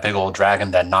about that big old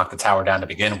dragon that knocked the tower down to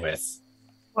begin with?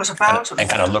 Was about And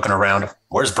kind of looking around,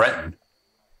 where's Brenton?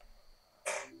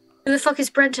 Who the fuck is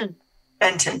Brenton?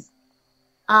 Benton.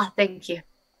 Ah, thank you.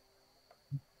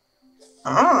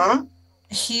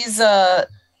 He's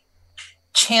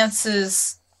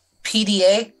Chance's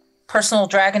PDA, personal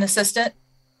dragon assistant.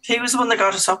 He was the one that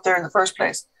got us up there in the first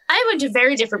place. I went to a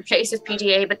very different place with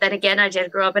PDA, but then again, I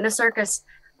did grow up in a circus.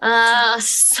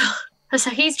 So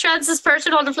he's Chance's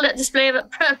personal display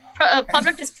of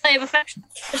public display of affection,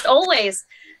 just always.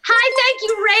 Hi, thank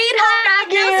you, Raid.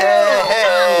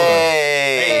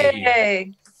 Hey!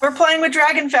 Hey. We're playing with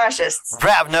dragon fascists.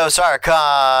 Ravnos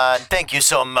Archon, thank you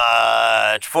so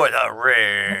much for the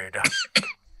raid.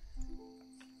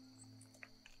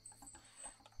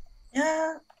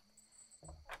 Yeah.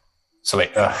 So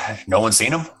wait, no one's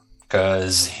seen him?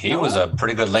 Because he was a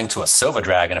pretty good link to a silver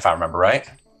dragon, if I remember right.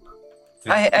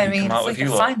 I mean, come out if we with can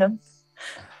you find him.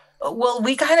 Well,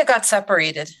 we kind of got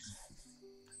separated.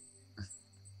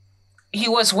 He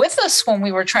was with us when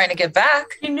we were trying to get back.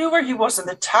 He knew where he was in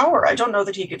the tower. I don't know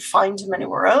that he could find him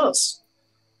anywhere else.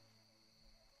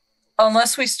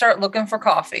 Unless we start looking for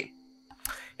coffee.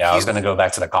 Yeah, I was going to go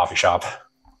back to the coffee shop.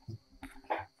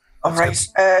 All right.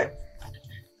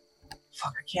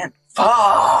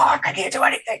 Fuck, I can't do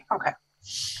anything. Okay.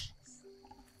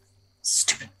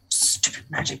 Stupid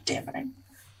magic dampening.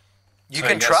 You So I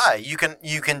can guess- try.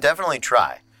 You can definitely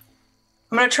try.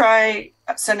 I'm gonna try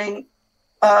sending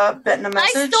Benton a I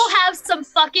message. still have some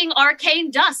fucking arcane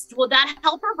dust. Will that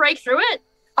help her break through it?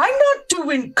 I'm not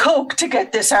doing coke to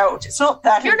get this out. It's not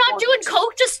that You're not doing important.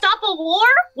 coke to stop a war?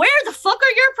 Where the fuck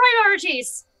are your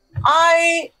priorities?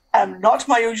 I am not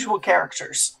my usual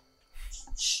characters.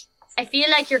 I feel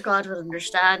like your god would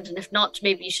understand, and if not,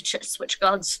 maybe you should switch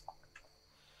gods.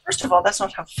 First of all, that's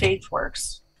not how faith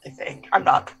works, I think. I'm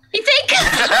not. You think?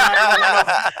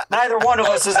 Neither one of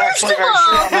us is actually very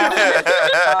sure on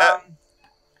that.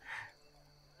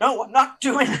 No, I'm not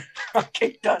doing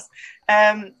okay, dust.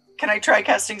 Can I try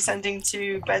casting sending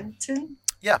to Benton?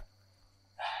 Yeah.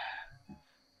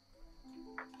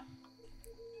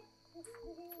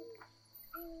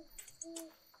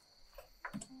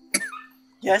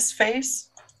 Yes, face.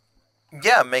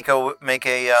 Yeah, make a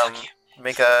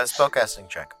spellcasting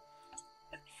check.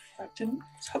 I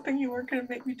was hoping you weren't going to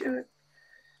make me do it.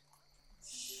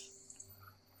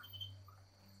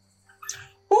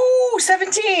 Ooh,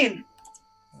 17.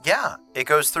 Yeah, it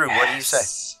goes through. What do you say?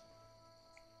 Yes.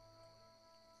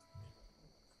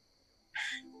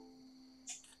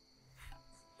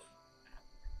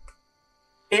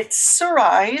 It's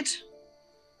Saride.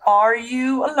 Are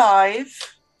you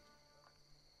alive?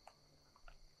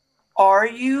 Are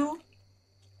you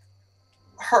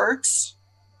hurt?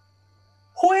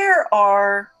 Where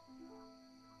are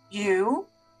you?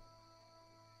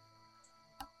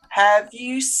 Have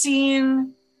you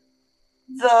seen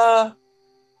the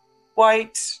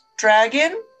white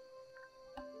dragon?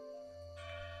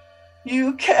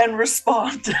 You can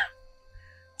respond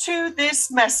to this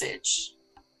message.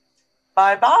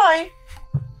 Bye-bye.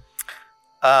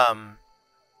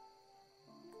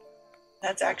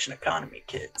 That's action economy,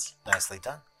 kids. Nicely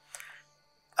done.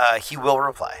 He will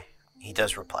reply. he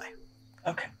does reply.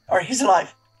 Okay. All right, he's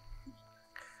alive.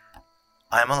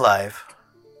 I'm alive.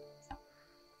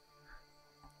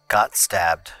 Got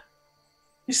stabbed.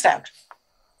 You stabbed.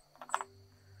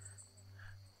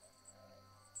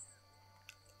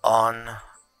 On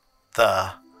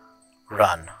the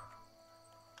run.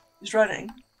 He's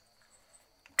running.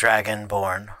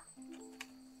 Dragonborn.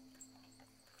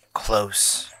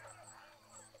 Close.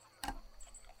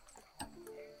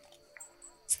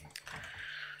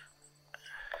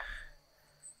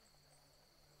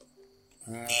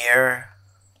 Near.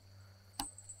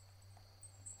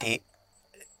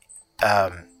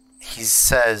 He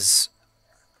says,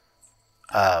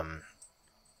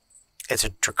 it's a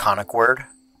draconic word.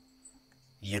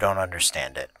 You don't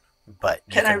understand it, but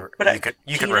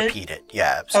you can repeat it.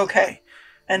 Yeah, absolutely. Okay.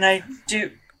 And I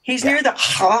do. He's near the.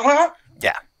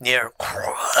 Yeah, near.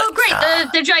 Oh,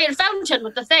 great! The giant fountain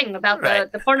with the thing about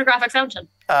the pornographic fountain.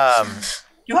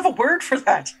 You have a word for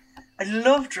that. I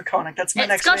love draconic. That's my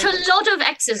next. It's got a lot of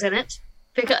X's in it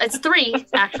because it's 3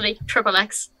 actually, triple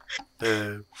X.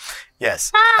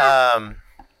 Yes. Well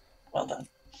done.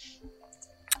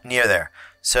 Near there.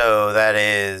 So that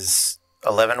is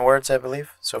 11 words, I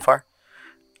believe, so far.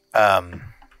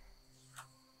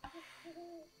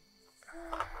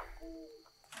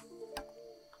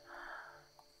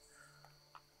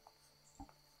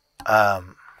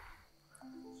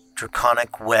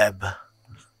 Draconic web,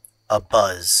 a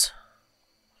buzz,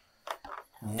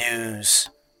 news,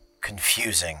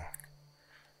 confusing,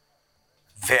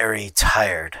 very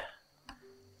tired,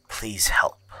 please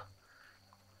help.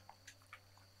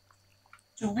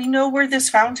 Do we know where this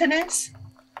fountain is?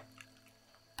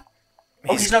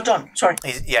 He's not done. Sorry.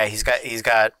 He's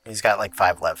got like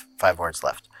 5 words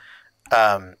left.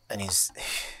 And he's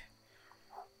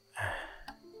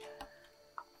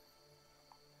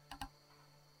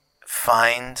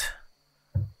find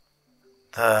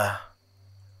the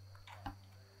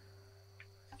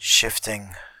shifting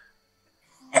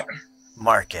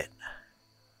market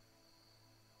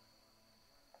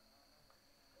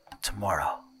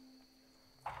tomorrow.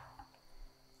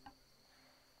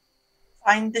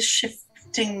 Find the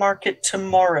shifting market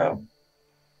tomorrow.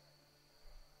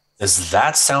 Does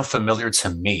that sound familiar to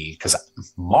me? Because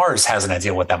Mars has an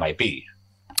idea what that might be.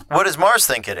 What does Mars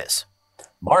think it is?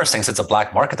 Mars thinks it's a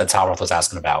black market that Talroth was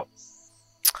asking about.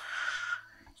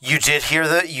 You did hear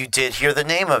the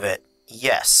name of it.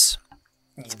 Yes.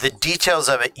 The details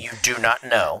of it you do not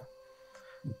know.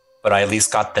 But I at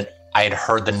least got that I had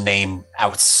heard the name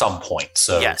at some point.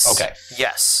 So yes. Okay.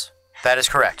 Yes. That is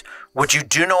correct. What you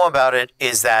do know about it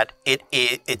is that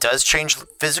it does change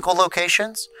physical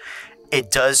locations. It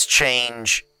does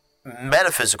change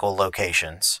metaphysical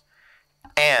locations.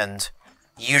 And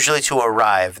usually to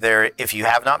arrive there, if you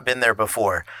have not been there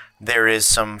before, there is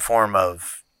some form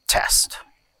of test.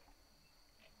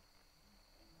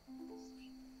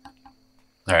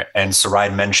 All right. And Sarai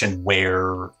mentioned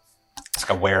where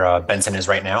Benson is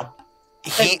right now.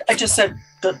 I just said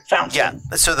the fountain.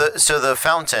 Yeah. So the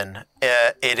fountain.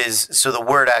 The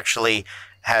word actually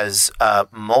has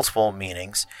multiple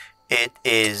meanings. It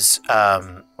is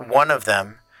one of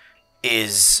them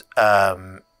is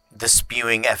the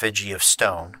spewing effigy of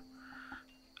stone,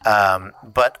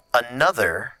 but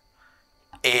another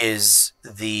is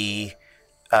the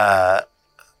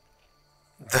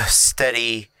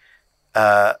steady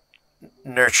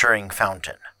nurturing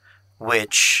fountain,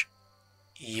 which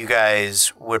you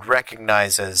guys would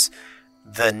recognize as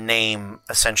the name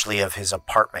essentially of his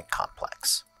apartment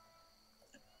complex.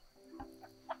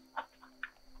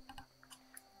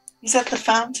 He's at the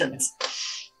fountains.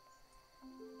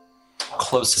 How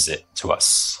close is it to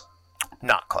us?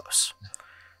 Not close.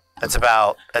 That's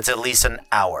at least an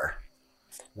hour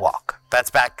walk. That's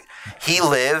back. He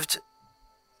lived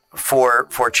for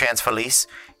Chance Felice.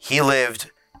 He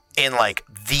lived in like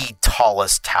the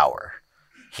tallest tower.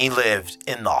 He lived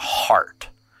in the heart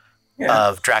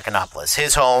of Draconopolis.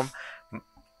 His home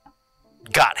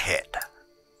got hit.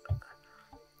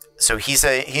 So he's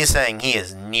saying he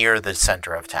is near the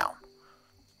center of town.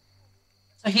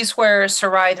 So he's where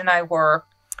Sarai and I were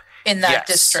in that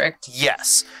district.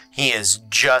 Yes. He is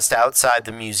just outside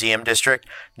the museum district,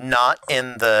 not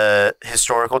in the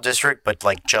historical district, but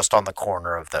like just on the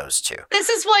corner of those two. This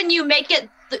is when you make it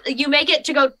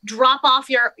to go drop off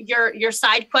your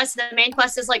side quest, and the main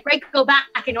quest is like, right, go back,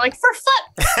 and you're like, for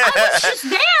fun, I was just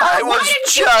there. Why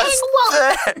didn't you hang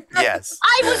well? Yes.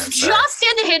 I was just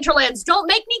in the hinterlands. Don't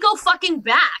make me go fucking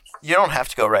back. You don't have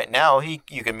to go right now.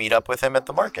 You can meet up with him at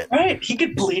the market. Right. He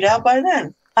could bleed out by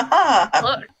then.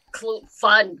 Haha.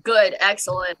 Fun, good,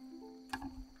 excellent.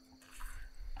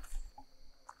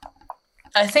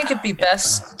 I think it'd be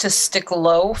best to stick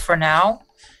low for now.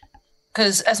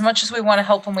 Because as much as we want to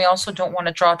help him, we also don't want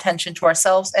to draw attention to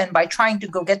ourselves. And by trying to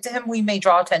go get to him, we may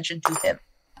draw attention to him.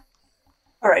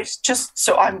 All right, just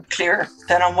so I'm clear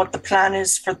then on what the plan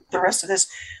is for the rest of this.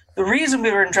 The reason we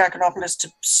were in Draconopolis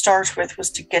to start with was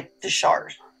to get the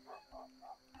shard.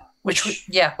 Which we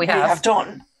have. We have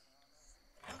done.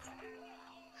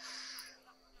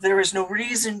 There is no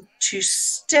reason to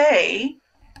stay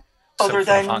other Except for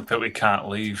than the fact that we can't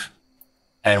leave.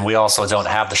 And we also don't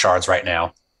have the shards right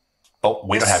now. But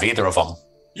we don't have either of them.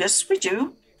 Yes, we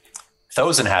do.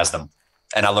 Thosin has them.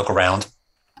 And I look around.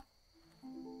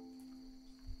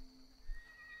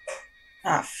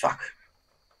 Ah, fuck.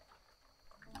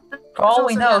 For all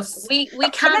we know, we I'm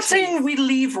not can't. saying we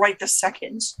leave right this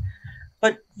second,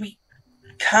 but we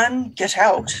can get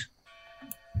out.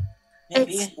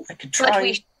 Maybe I could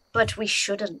try. But we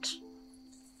shouldn't.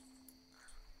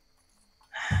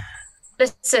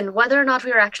 Listen, whether or not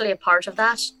we were actually a part of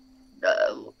that,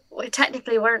 we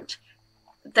technically weren't.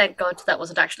 Thank God that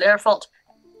wasn't actually our fault.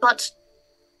 But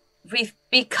we've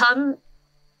become...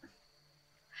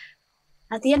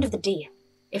 At the end of the day,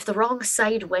 if the wrong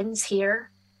side wins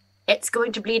here, it's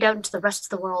going to bleed out into the rest of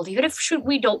the world. Even if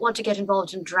we don't want to get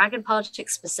involved in dragon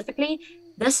politics specifically,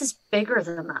 this is bigger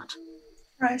than that.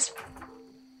 Right.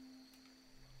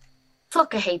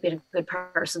 Fuck, I hate being a good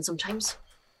person sometimes.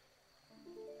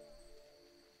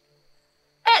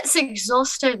 It's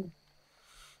exhausting.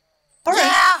 All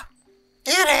right.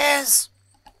 Yeah, it is.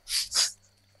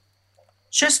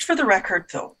 Just for the record,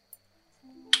 though,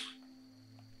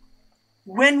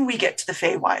 when we get to the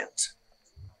Feywild,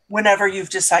 whenever you've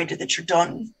decided that you're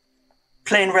done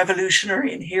playing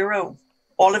revolutionary and hero,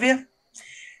 all of you,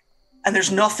 and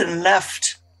there's nothing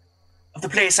left of the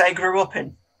place I grew up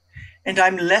in, and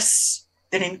I'm less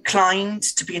than inclined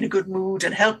to be in a good mood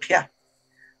and help you,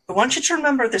 I want you to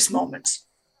remember this moment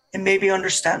and maybe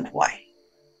understand why.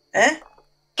 Eh?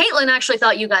 Caitlin actually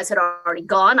thought you guys had already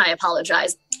gone. I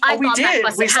apologize. I we thought that did.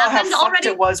 must We have saw how happened fucked already.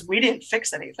 it was. We didn't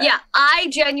fix anything. Yeah, I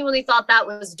genuinely thought that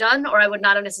was done, or I would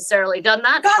not have necessarily done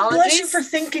that. God Apologies. bless you for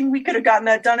thinking we could have gotten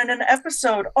that done in an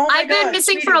episode. Oh my I've God, been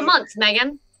missing sweetie. for a month,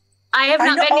 Megan. I have I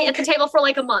not know, been at the okay. table for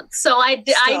like a month, so I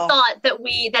Still. thought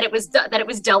that it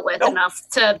was dealt with Nope. enough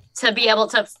to be able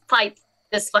to fight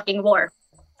this fucking war.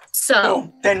 So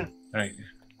Oh, then Right.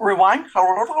 rewind.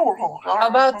 How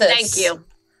about this? thank you.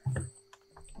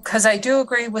 Because I do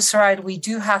agree with Saride, we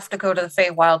do have to go to the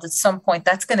Feywild at some point.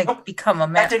 That's going to Nope. become a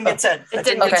That didn't get said. It That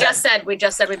didn't. get Okay. said. We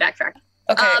just said we backtracked.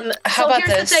 Okay, how so about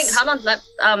here's this? the thing. Hold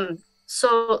on.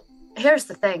 So here's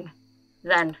the thing.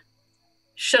 Then,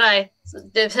 should I?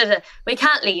 We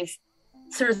can't leave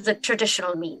through the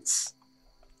traditional means,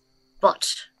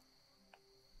 but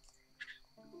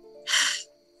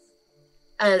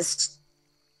as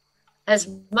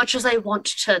much as I want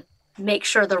to make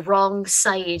sure the wrong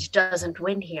side doesn't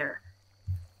win here,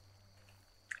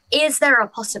 is there a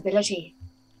possibility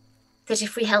that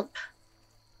if we help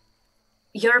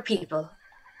your people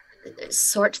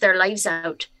sort their lives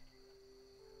out,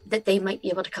 that they might be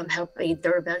able to come help aid the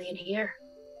rebellion here?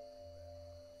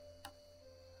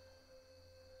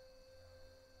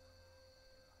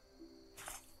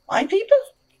 My people?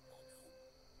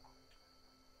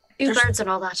 Two There's- birds and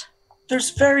all that.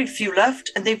 There's very few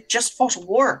left, and they've just fought a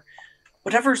war.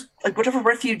 Whatever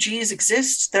refugees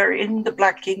exist, they're in the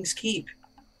Black King's Keep.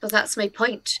 But that's my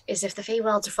point, is if the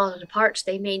Feywilds are falling apart,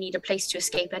 they may need a place to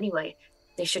escape anyway.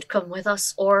 They should come with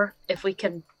us, or if we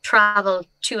can travel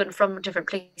to and from different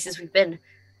places we've been,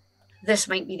 this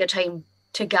might be the time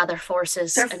to gather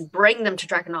forces They're- and bring them to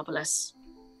Draconopolis.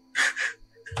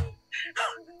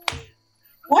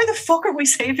 Why the fuck are we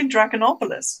saving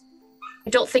Draconopolis? I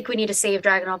don't think we need to save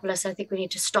Draconopolis, I think we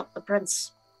need to stop the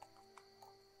prince.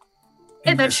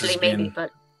 I think this Eventually, has maybe, been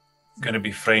but going to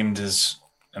be framed as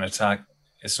an attack.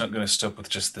 It's not going to stop with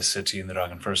just the city and the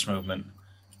Dragon First movement.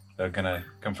 They're going to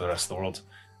come for the rest of the world.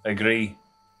 I agree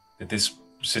that this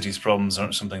city's problems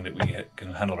aren't something that we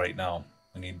can handle right now.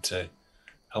 We need to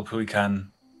help who we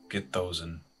can, get those,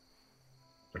 and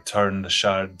return the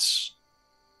shards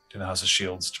to the House of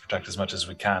Shields to protect as much as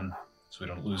we can so we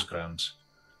don't lose ground.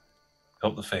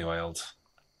 Help the Feywild.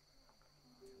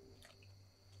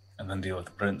 And then deal with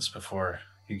the prince before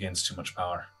he gains too much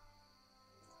power.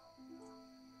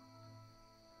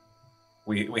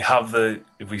 We have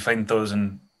if we find those,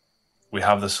 and we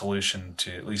have the solution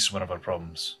to at least one of our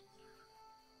problems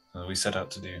that we set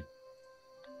out to do.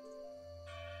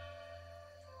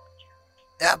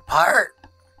 That part.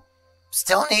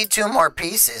 Still need 2 more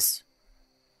pieces.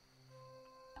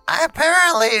 I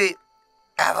apparently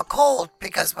have a cold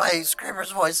because my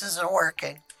screamer's voice isn't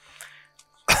working.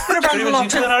 Been around a Scrapers, lot you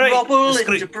of doing all right? rubble Scra-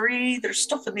 and debris. There's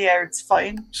stuff in the air. It's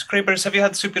fine. Scrapers, have you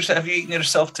had soup yourself? Have you eaten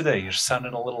yourself today? You're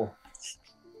sounding a little.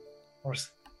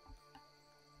 Hoarse.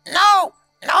 No!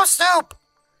 No soup!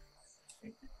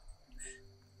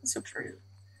 Soup for you.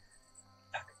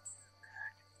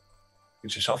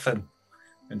 Get yourself in.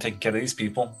 And taking care of these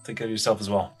people. Take care of yourself as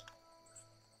well.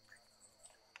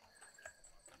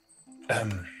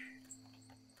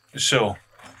 So,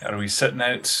 are we setting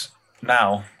out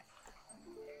now?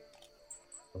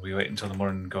 Or we wait until the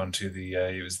morning and going to the,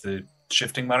 it was the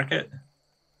shifting market?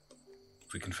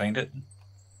 If we can find it.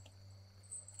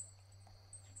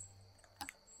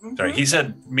 Sorry, he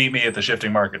said meet me at the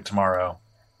shifting market tomorrow.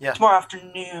 Tomorrow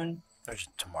afternoon. Or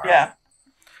just tomorrow. Yeah.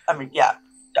 I mean, yeah.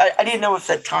 I didn't know if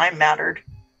the time mattered.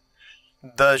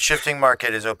 The shifting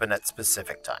market is open at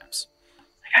specific times.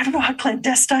 I don't know how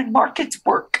clandestine markets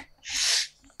work.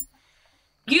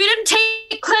 You didn't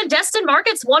take clandestine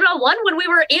markets 101 when we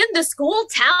were in the school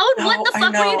town? No, What the I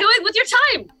fuck were you know. doing with your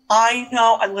time? I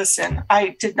know. Listen,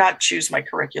 I did not choose my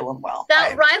curriculum well.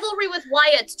 That rivalry with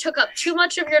Wyatt took up too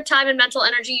much of your time and mental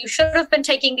energy. You should have been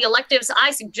taking the electives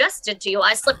I suggested to you.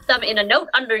 I slipped them in a note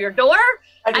under your door.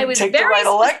 I didn't was take the very right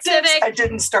electives. specific. I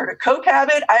didn't start a coke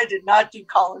habit. I did not do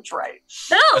college right.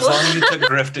 No. As long as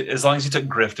you took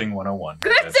grifting 101.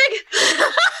 you're good.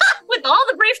 Grifting with all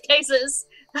the briefcases,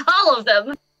 all of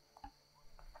them.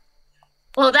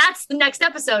 Well, that's the next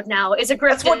episode now. Is a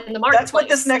grift in the marketplace. That's what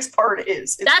this next part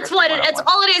is. It's That's Grifting what it's 101.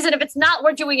 all it is, and if it's not,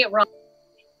 we're doing it wrong.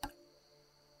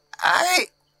 I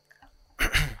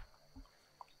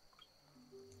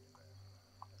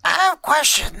have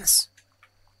questions.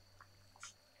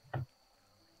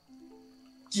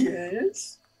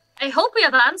 Yes. I hope we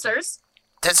have answers.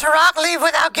 Did Sirach leave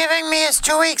without giving me his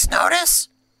 2 weeks' notice?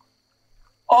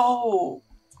 Oh.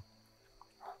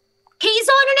 He's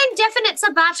on an indefinite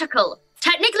sabbatical.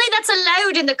 Technically, that's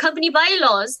allowed in the company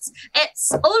bylaws.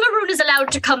 Olarun is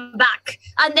allowed to come back,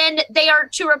 and then they are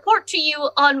to report to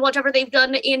you on whatever they've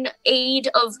done in aid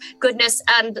of goodness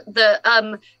and the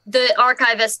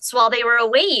archivists while they were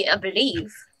away, I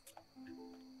believe.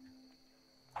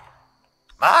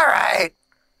 All right.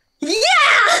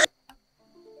 Yeah!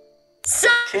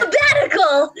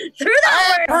 Sabbatical! Through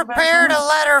that I word! prepared a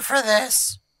letter for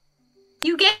this.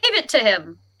 You gave it to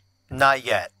him. Not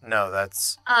yet. No,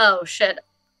 that's... Oh, shit.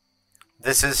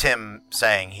 This is him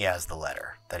saying he has the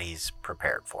letter, that he's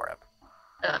prepared for him.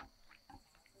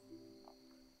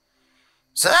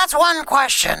 So that's one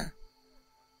question.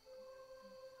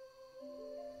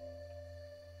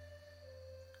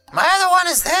 My other one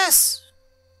is this.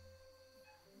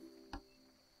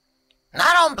 And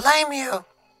I don't blame you.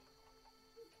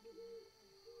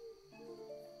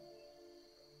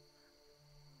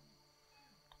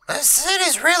 The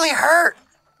city's really hurt.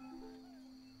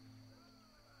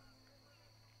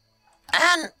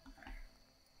 And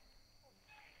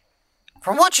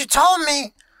from what you told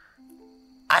me,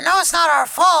 I know it's not our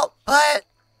fault, but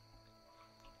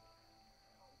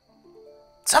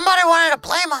somebody wanted to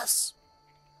blame us.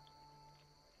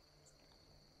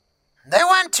 They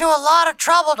went to a lot of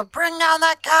trouble to bring down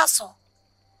that castle.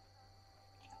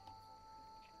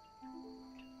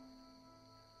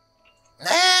 They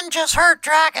didn't just hurt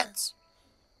dragons.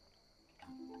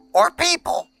 Or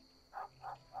people.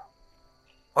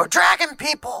 Or dragon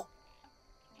people.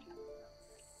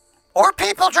 Or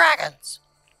people dragons.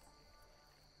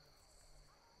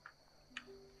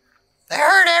 They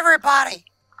hurt everybody.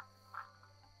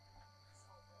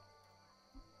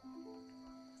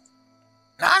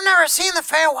 Now, I've never seen the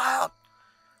Feywild.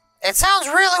 It sounds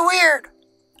really weird.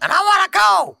 And I want to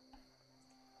go.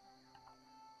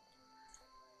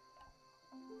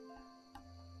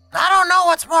 I don't know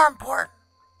what's more important.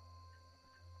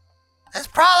 It's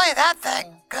probably that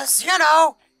thing, 'cause, you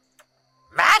know,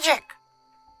 magic.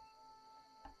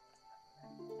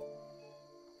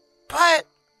 But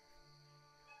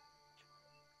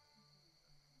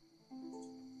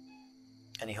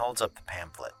and he holds up the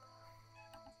pamphlet,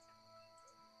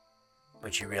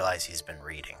 which you realize he's been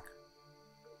reading.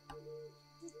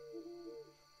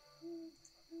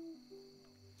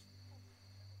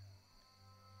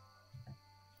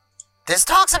 This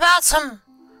talks about some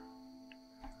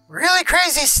really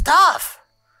crazy stuff.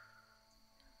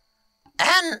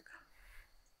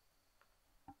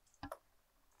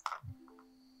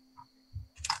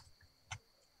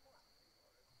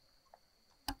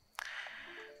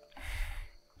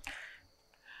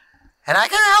 And I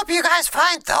can help you guys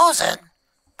find Thosin.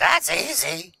 That's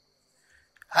easy.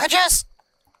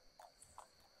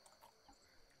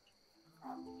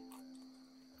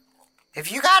 If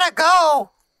you gotta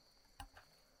go,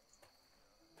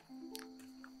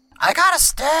 I gotta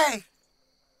stay.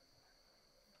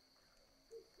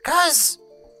 'Cause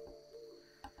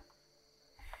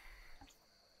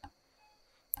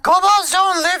kobolds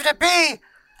don't live to be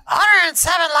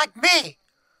 107 like me.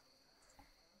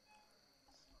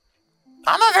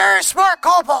 I'm a very smart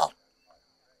kobold.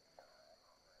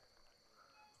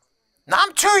 And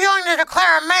I'm too young to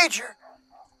declare a major.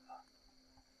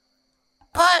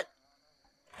 But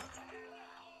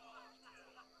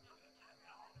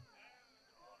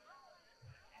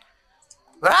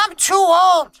I'm too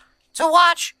old to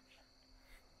watch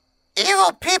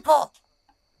evil people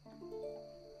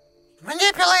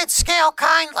manipulate scale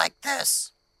kind like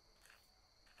this.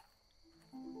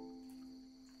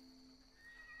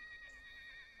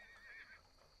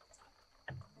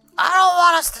 I don't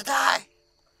want us to die.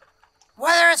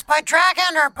 Whether it's by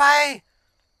dragon or by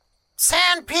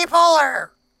sand people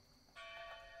or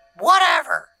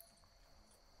whatever.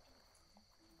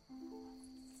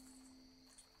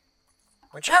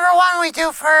 Whichever one we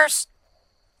do first,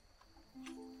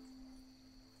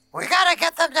 we gotta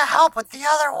get them to help with the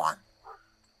other one.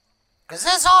 'Cause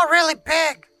this is all really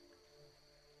big.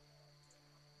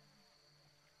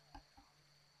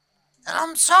 And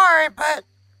I'm sorry, but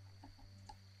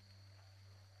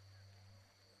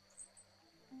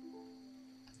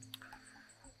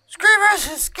Screamers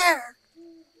is scared.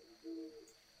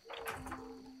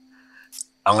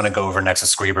 I'm gonna go over next to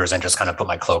Screebers and just kind of put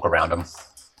my cloak around him.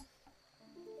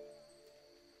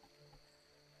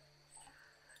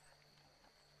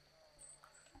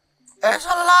 There's a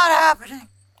lot happening.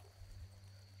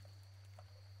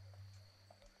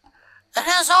 And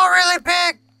it's all really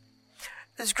big.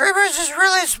 The Screamers is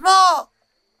really small.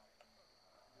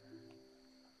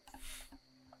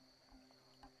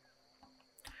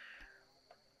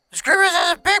 The Screamers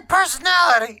has a big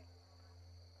personality.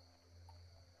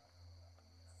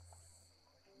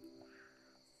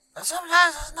 But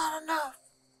sometimes it's not enough.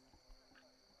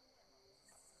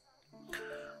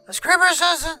 The Screamers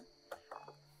doesn't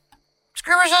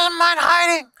mind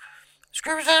hiding. The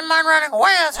Screamers doesn't mind running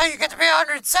away. That's how you get to be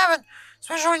 107,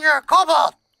 especially when you're a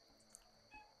kobold.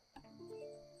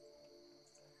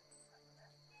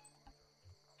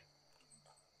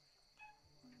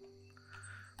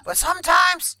 But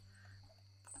sometimes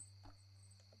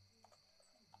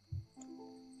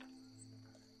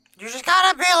you just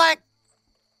gotta be like,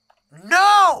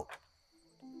 no!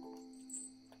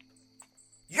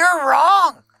 You're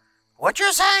wrong! What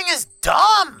you're saying is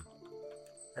dumb!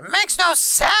 It makes no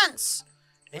sense!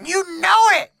 And you know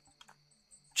it!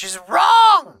 Which is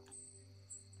wrong!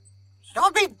 So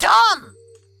don't be dumb!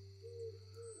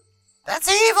 That's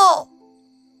evil!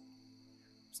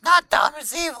 It's not dumb,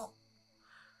 it's evil.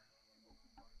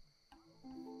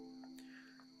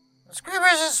 The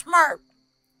Screamers is smart.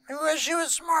 We wish he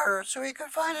was smarter so he could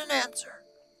find an answer.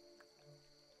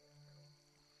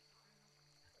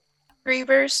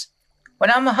 Grievers,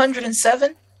 when I'm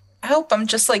 107, I hope I'm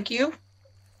just like you.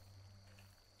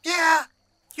 Yeah,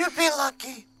 you'd be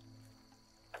lucky.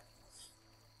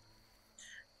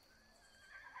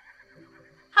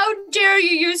 How dare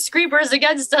you use Screepers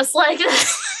against us like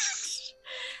this?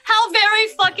 How very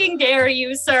fucking dare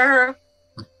you, sir?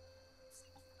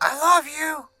 I love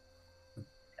you.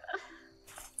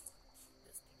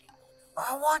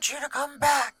 I want you to come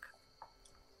back.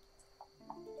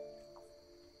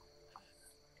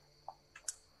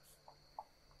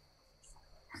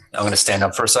 I'm going to stand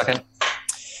up for a second,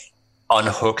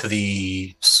 unhook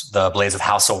the blades of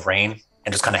House of Rain,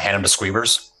 and just kind of hand them to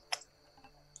Screebers.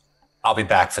 I'll be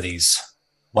back for these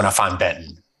when I find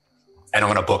Benton, and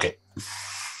I'm going to book it.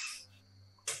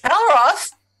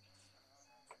 Alroth!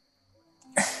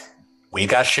 We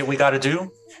got shit we got to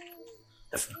do.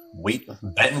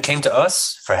 Benton came to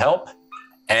us for help,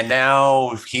 and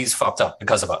now he's fucked up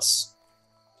because of us.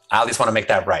 I at least want to make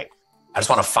that right. I just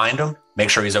want to find him, make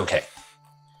sure he's okay.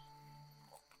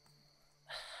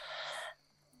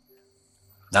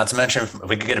 Not to mention, if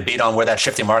we could get a beat on where that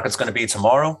shifting market's going to be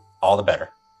tomorrow, all the better.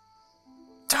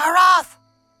 Taroth!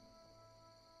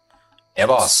 Yeah,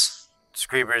 boss.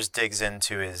 Screebers digs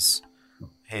into his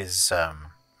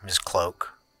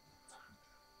cloak,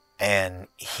 and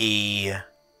he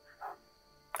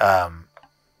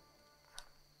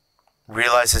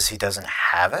realizes he doesn't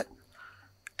have it,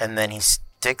 and then he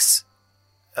sticks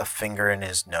a finger in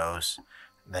his nose,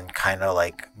 and then kind of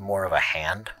like more of a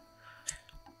hand,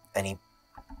 and he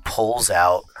pulls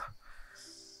out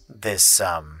this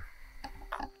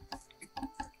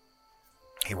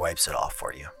he wipes it off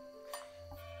for you.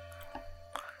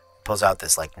 Pulls out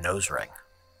this like nose ring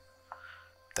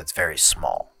that's very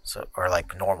small, so or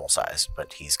like normal size,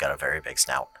 but he's got a very big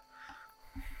snout.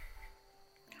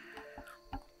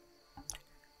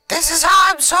 This is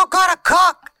how I'm so good to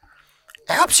cook,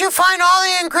 helps you find all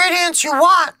the ingredients you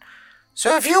want.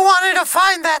 So if you wanted to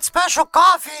find that special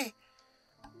coffee,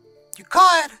 you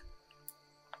could.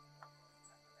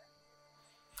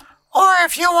 Or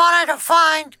if you wanted to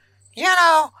find,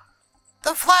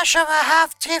 the flesh of a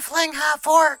half tiefling, half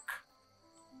orc,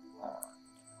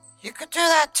 you could do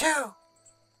that too.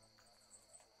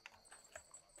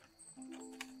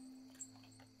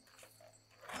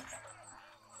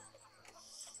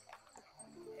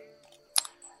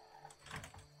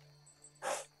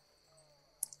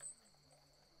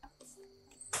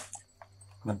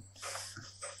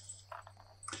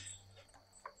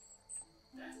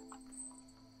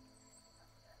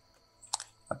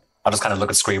 I'll just kind of look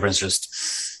at Screever and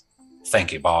just,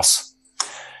 thank you, boss.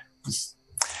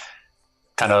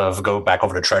 Kind of go back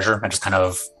over to Treasure and just kind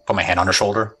of put my hand on her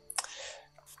shoulder.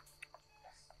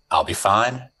 I'll be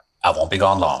fine. I won't be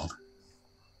gone long.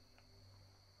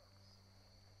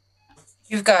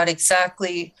 You've got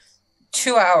exactly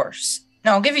 2 hours.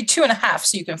 No, I'll give you 2.5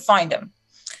 so you can find him.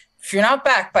 If you're not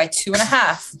back by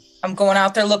 2.5, I'm going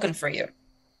out there looking for you.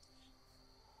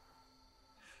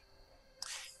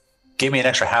 Give me an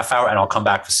extra half hour and I'll come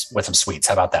back with some sweets.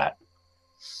 How about that?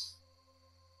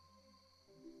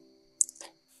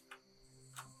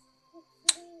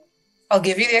 I'll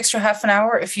give you the extra half an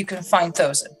hour if you can find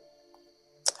Thosin.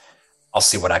 I'll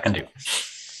see what I can do.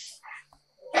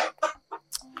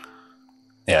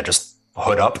 Yeah, just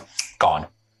hood up, gone.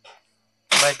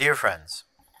 My dear friends,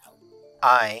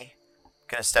 I'm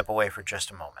going to step away for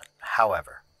just a moment.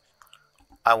 However,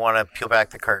 I want to peel back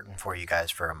the curtain for you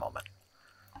guys for a moment.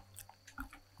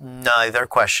 Neither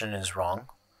question is wrong.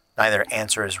 Neither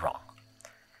answer is wrong.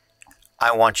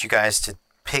 I want you guys to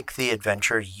pick the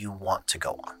adventure you want to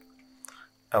go on.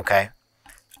 Okay?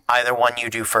 Either one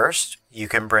you do first, you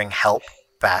can bring help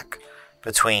back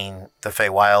between the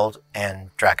Feywild and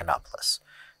Draconopolis.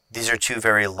 These are two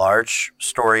very large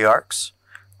story arcs.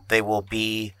 They will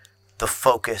be the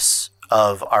focus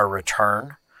of our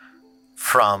return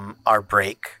from our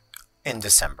break in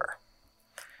December.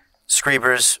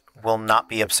 Screebers will not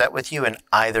be upset with you in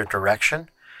either direction.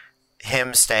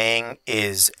 Him staying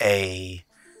is a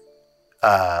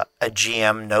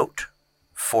GM note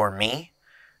for me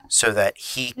so that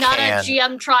he Not can... a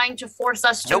GM trying to force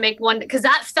us to make one, because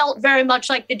that felt very much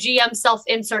like the GM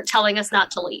self-insert telling us not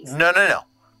to leave. No.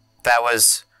 That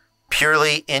was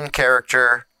purely in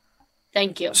character.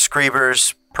 Thank you.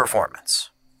 Screeber's performance.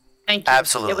 Thank you.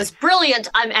 Absolutely. It was brilliant.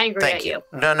 I'm angry Thank at you.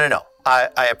 No.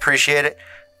 I appreciate it.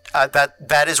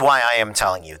 That is why I am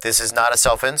telling you. This is not a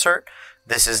self-insert.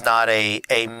 This is not a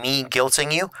me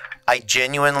guilting you. I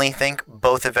genuinely think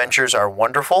both adventures are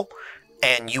wonderful,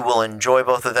 and you will enjoy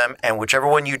both of them. And whichever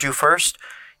one you do first,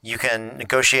 you can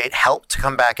negotiate help to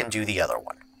come back and do the other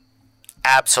one.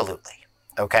 Absolutely.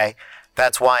 Okay?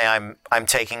 That's why I'm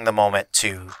taking the moment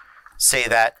to say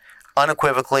that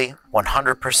unequivocally,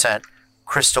 100%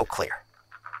 crystal clear.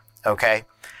 Okay?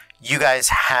 You guys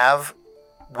can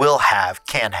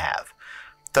have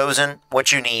Thosin,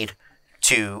 what you need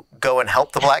to go and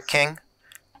help the Black King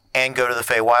and go to the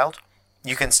Feywild.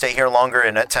 You can stay here longer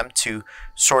and attempt to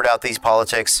sort out these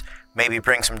politics, maybe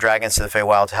bring some dragons to the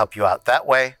Feywild to help you out that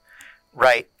way.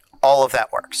 Right? All of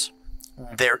that works.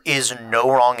 There is no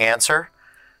wrong answer.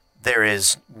 There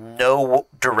is no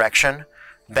direction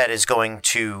that is going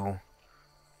to...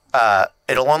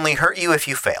 it'll only hurt you if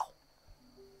you fail.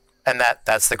 And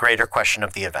that's the greater question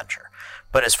of the adventure.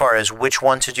 But as far as which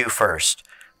one to do first,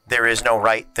 there is no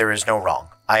right, there is no wrong.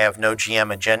 I have no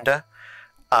GM agenda.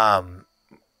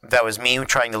 That was me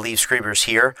trying to leave Screebers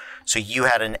here, so you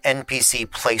had an NPC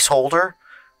placeholder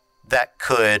that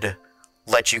could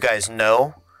let you guys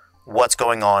know what's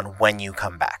going on when you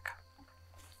come back.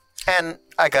 And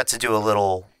I got to do a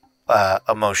little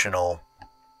emotional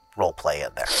role play in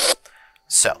there.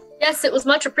 So. Yes, it was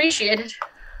much appreciated.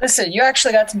 Listen, you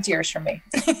actually got some tears from me.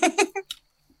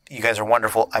 You guys are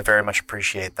wonderful. I very much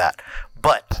appreciate that.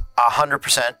 But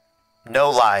 100%, no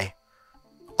lie,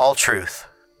 all truth.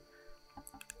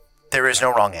 There is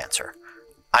no wrong answer.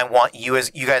 I want you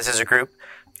guys as a group.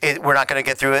 We're not going to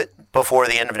get through it before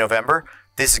the end of November.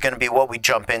 This is going to be what we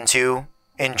jump into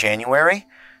in January.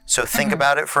 So think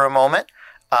about it for a moment.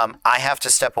 I have to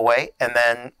step away, and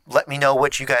then let me know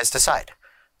what you guys decide.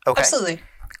 Okay? Absolutely.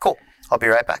 Cool. I'll be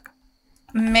right back.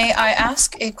 May I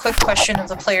ask a quick question of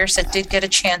the players that did get a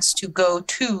chance to go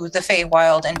to the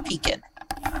Feywild and peek in?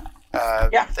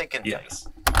 Yeah. Thinking. Yes.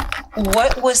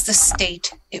 What was the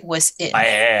state it was in?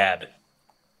 Bad.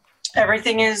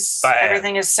 Everything is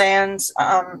sands.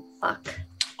 Fuck.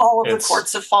 All of It's- the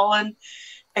courts have fallen,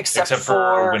 except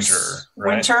for winter,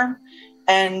 right? Winter,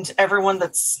 and everyone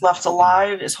that's left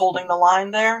alive is holding the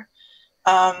line there.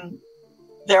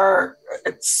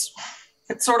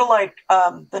 It's sort of like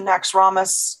the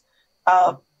Naxxramas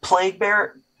plague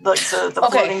bear, like the Okay.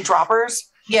 floating droppers.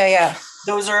 Yeah.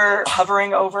 Those are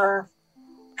hovering over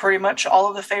pretty much all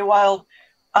of the Feywild,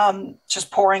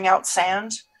 just pouring out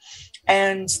sand,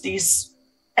 and these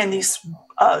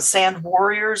sand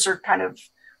warriors are kind of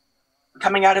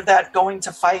coming out of that, going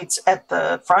to fight at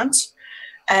the front,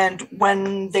 and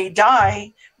when they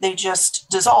die, they just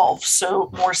dissolve,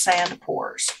 so more sand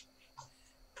pours.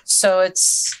 So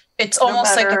it's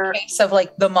almost like a case of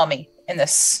like the mummy in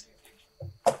this.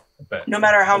 But No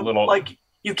matter how little- like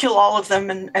you kill all of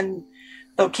them and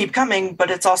they'll keep coming,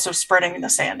 but it's also spreading the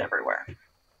sand everywhere.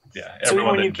 yeah, so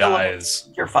everyone when you that kill 'em, dies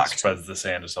You're fucked. spreads the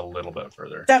sand just a little bit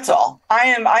further. That's all. I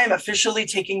am officially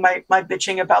taking my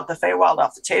bitching about the Feywild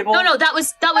off the table. No, that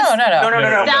was No. No.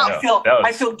 That-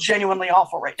 I feel genuinely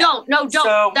awful right now. don't.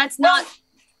 So- That's not.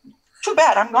 Too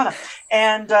bad. I'm gonna.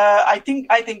 And I think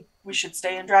we should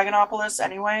stay in Dragonopolis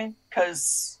anyway,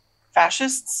 because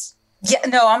fascists. Yeah,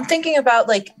 no, I'm thinking about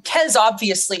like Kez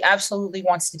obviously absolutely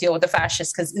wants to deal with the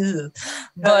fascists because,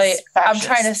 but I'm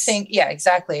trying to fascists. think. Yeah,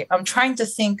 exactly. I'm trying to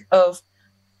think of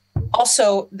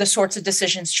also the sorts of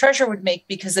decisions Treasure would make,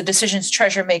 because the decisions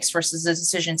Treasure makes versus the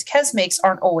decisions Kez makes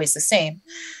aren't always the same.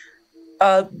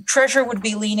 Treasure would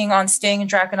be leaning on staying in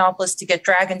Dragonopolis to get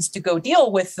dragons to go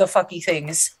deal with the fucky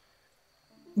things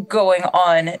going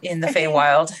on in the I think-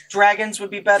 Feywild. Dragons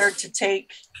would be better to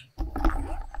take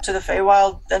to the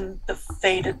Feywild than the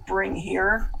Fey to bring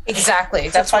here, Exactly.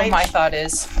 That's what fight. my thought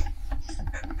is.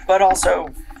 but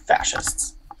also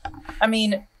fascists. I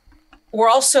mean, we're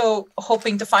also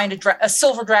hoping to find a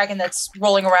silver dragon that's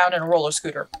rolling around in a roller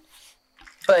scooter.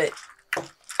 But,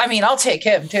 I mean, I'll take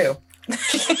him too.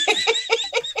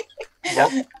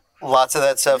 Lots of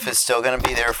that stuff is still going to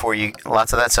be there for you.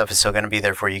 Lots of that stuff is still going to be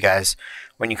there for you guys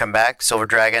when you come back. Silver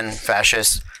Dragon,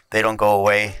 fascists, they don't go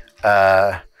away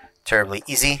terribly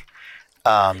easy.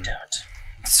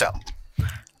 So,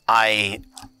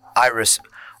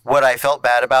 what I felt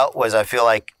bad about was I feel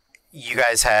like you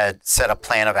guys had set a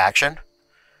plan of action,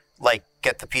 like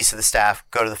get the piece of the staff,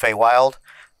 go to the Feywild,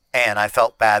 and I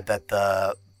felt bad that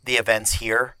the events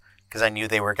here, because I knew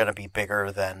they were going to be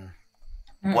bigger than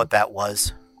what that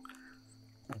was,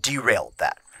 derailed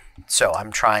that. So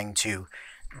I'm trying to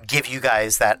give you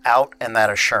guys that out and that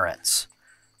assurance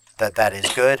that that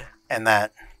is good and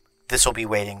that this will be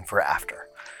waiting for after.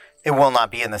 It will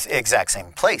not be in this exact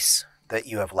same place that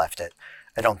you have left it.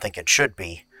 I don't think it should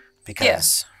be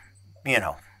because,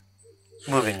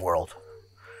 moving world.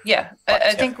 Yeah,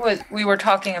 I think what we were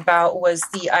talking about was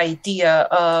the idea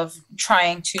of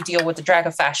trying to deal with the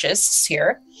dragon fascists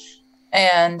here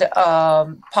and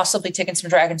possibly taking some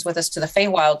dragons with us to the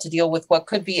Feywild to deal with what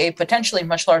could be a potentially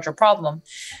much larger problem.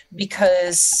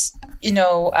 Because,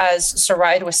 as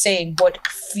Saride was saying, what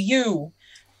few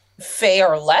Fey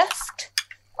are left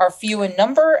are few in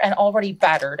number and already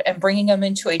battered, and bringing them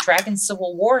into a dragon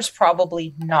civil war is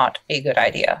probably not a good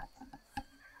idea.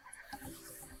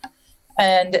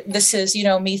 And this is,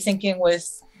 me thinking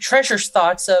with Treasure's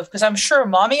thoughts of, because I'm sure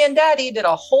Mommy and Daddy did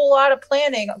a whole lot of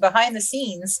planning behind the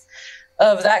scenes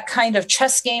of that kind of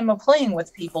chess game of playing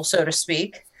with people, so to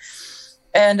speak.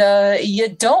 And you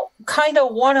don't kind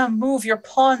of want to move your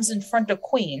pawns in front of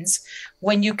queens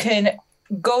when you can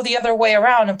go the other way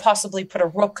around and possibly put a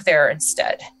rook there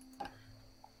instead.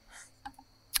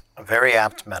 A very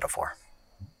apt metaphor.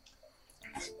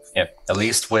 Yeah, at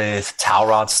least with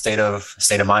Talrod's state of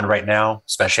mind right now,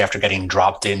 especially after getting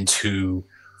dropped into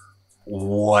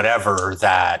whatever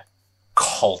that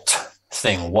cult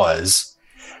thing was.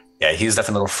 Yeah, he's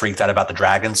definitely a little freaked out about the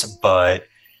dragons, but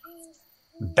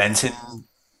Benton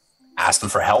asked him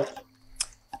for help,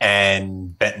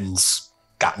 and Benton's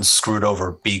gotten screwed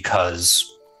over because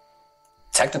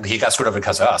technically he got screwed over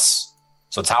because of us.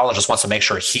 So Talrod just wants to make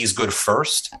sure he's good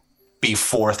first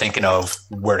before thinking of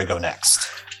where to go next.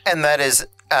 And that is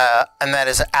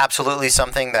absolutely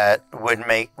something that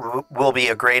will be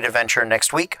a great adventure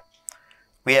next week.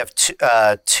 We have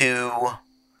two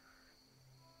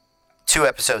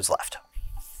episodes left.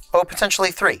 Oh,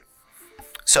 potentially 3.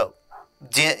 So,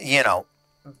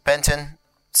 Benton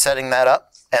setting that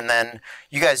up, and then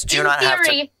you guys do not have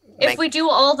to. If we do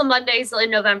all the Mondays in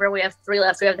November, we have 3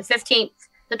 left. We have the 15th,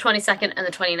 the 22nd, and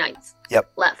the 29th.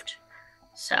 Yep. Left.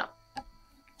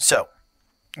 So,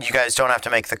 you guys don't have to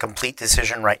make the complete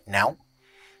decision right now.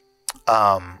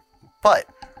 But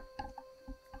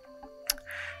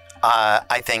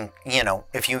I think,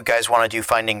 if you guys want to do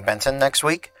Finding Benton next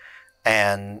week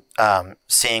and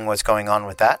seeing what's going on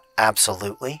with that,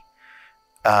 absolutely.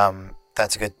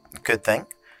 That's a good thing.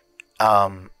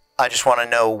 I just want to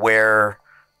know where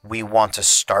we want to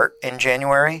start in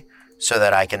January so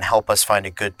that I can help us find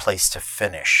a good place to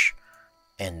finish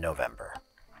in November.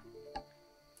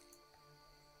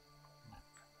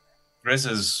 Grizz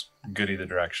is good either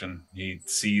direction. He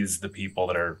sees the people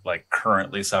that are like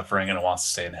currently suffering and wants to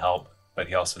stay and help, but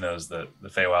he also knows that the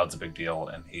Feywild's a big deal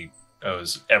and he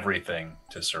owes everything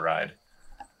to Saride.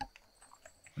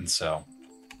 And so,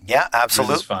 yeah,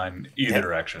 absolutely, Grizz is fine either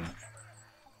direction.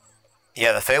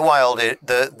 Yeah, the Feywild,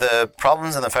 the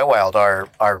problems in the Feywild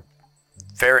are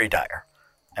very dire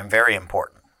and very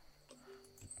important.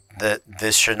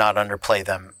 This should not underplay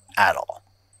them at all.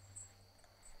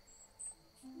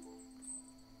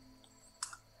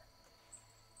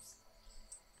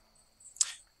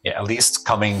 Yeah, at least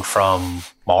coming from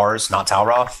Mars, not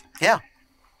Talroth. Yeah.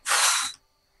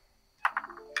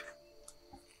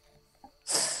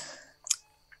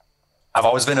 I've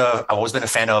always been a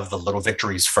fan of the little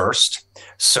victories first.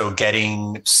 So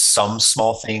getting some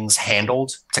small things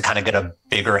handled to kind of get a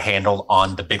bigger handle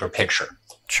on the bigger picture.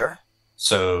 Sure.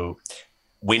 So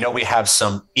we know we have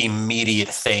some immediate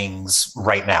things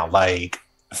right now, like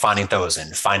finding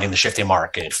Thozen, finding the shifting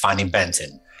market, finding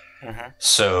Benton. Mm-hmm.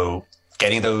 So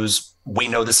getting those, we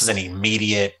know this is an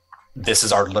immediate, this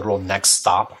is our literal next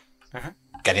stop. Mm-hmm.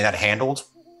 Getting that handled.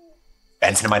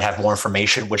 Benton might have more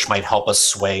information, which might help us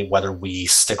sway whether we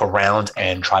stick around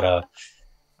and try to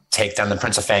take down the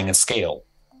Prince of Fang and scale.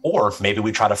 Or maybe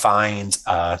we try to find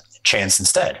Chance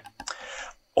instead.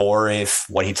 Or if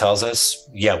what he tells us,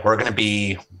 yeah, we're going to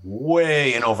be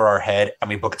way in over our head and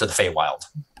we book it to the Feywild.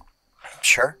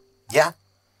 Sure. Yeah.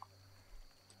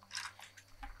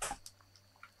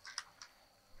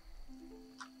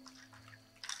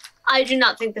 I do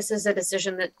not think this is a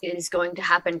decision that is going to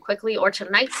happen quickly or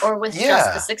tonight or with just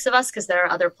Yeah. the six of us because there are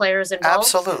other players involved.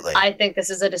 Absolutely. I think this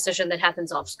is a decision that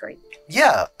happens off screen.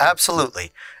 Yeah,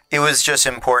 absolutely. It was just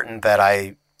important that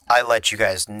I let you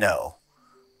guys know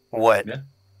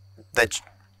that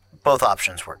both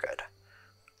options were good.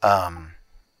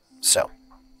 So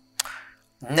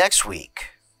next week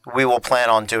we will plan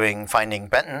on doing Finding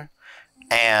Benton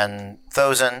and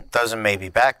Thozen. Thozen may be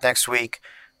back next week.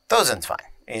 Thozen's fine.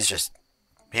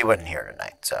 He wasn't here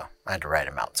tonight, so I had to write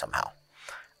him out somehow.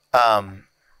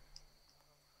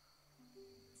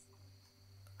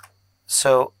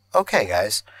 So, okay,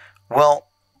 guys. Well,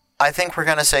 I think we're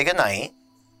going to say goodnight.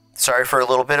 Sorry for a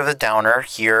little bit of a downer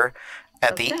here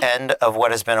at the end of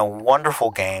what has been a wonderful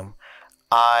game.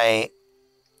 I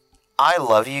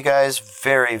love you guys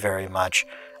very, very much.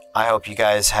 I hope you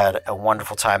guys had a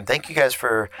wonderful time. Thank you guys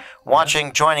for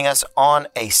watching, joining us on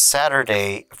a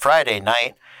Friday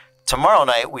night. Tomorrow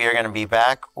night, we are going to be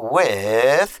back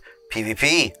with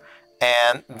PvP,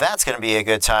 and that's going to be a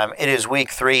good time. It is week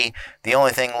 3. The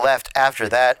only thing left after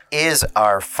that is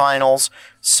our finals.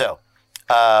 So,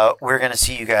 we're going to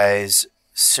see you guys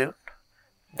soon,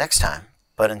 next time.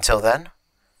 But until then,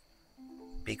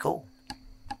 be cool.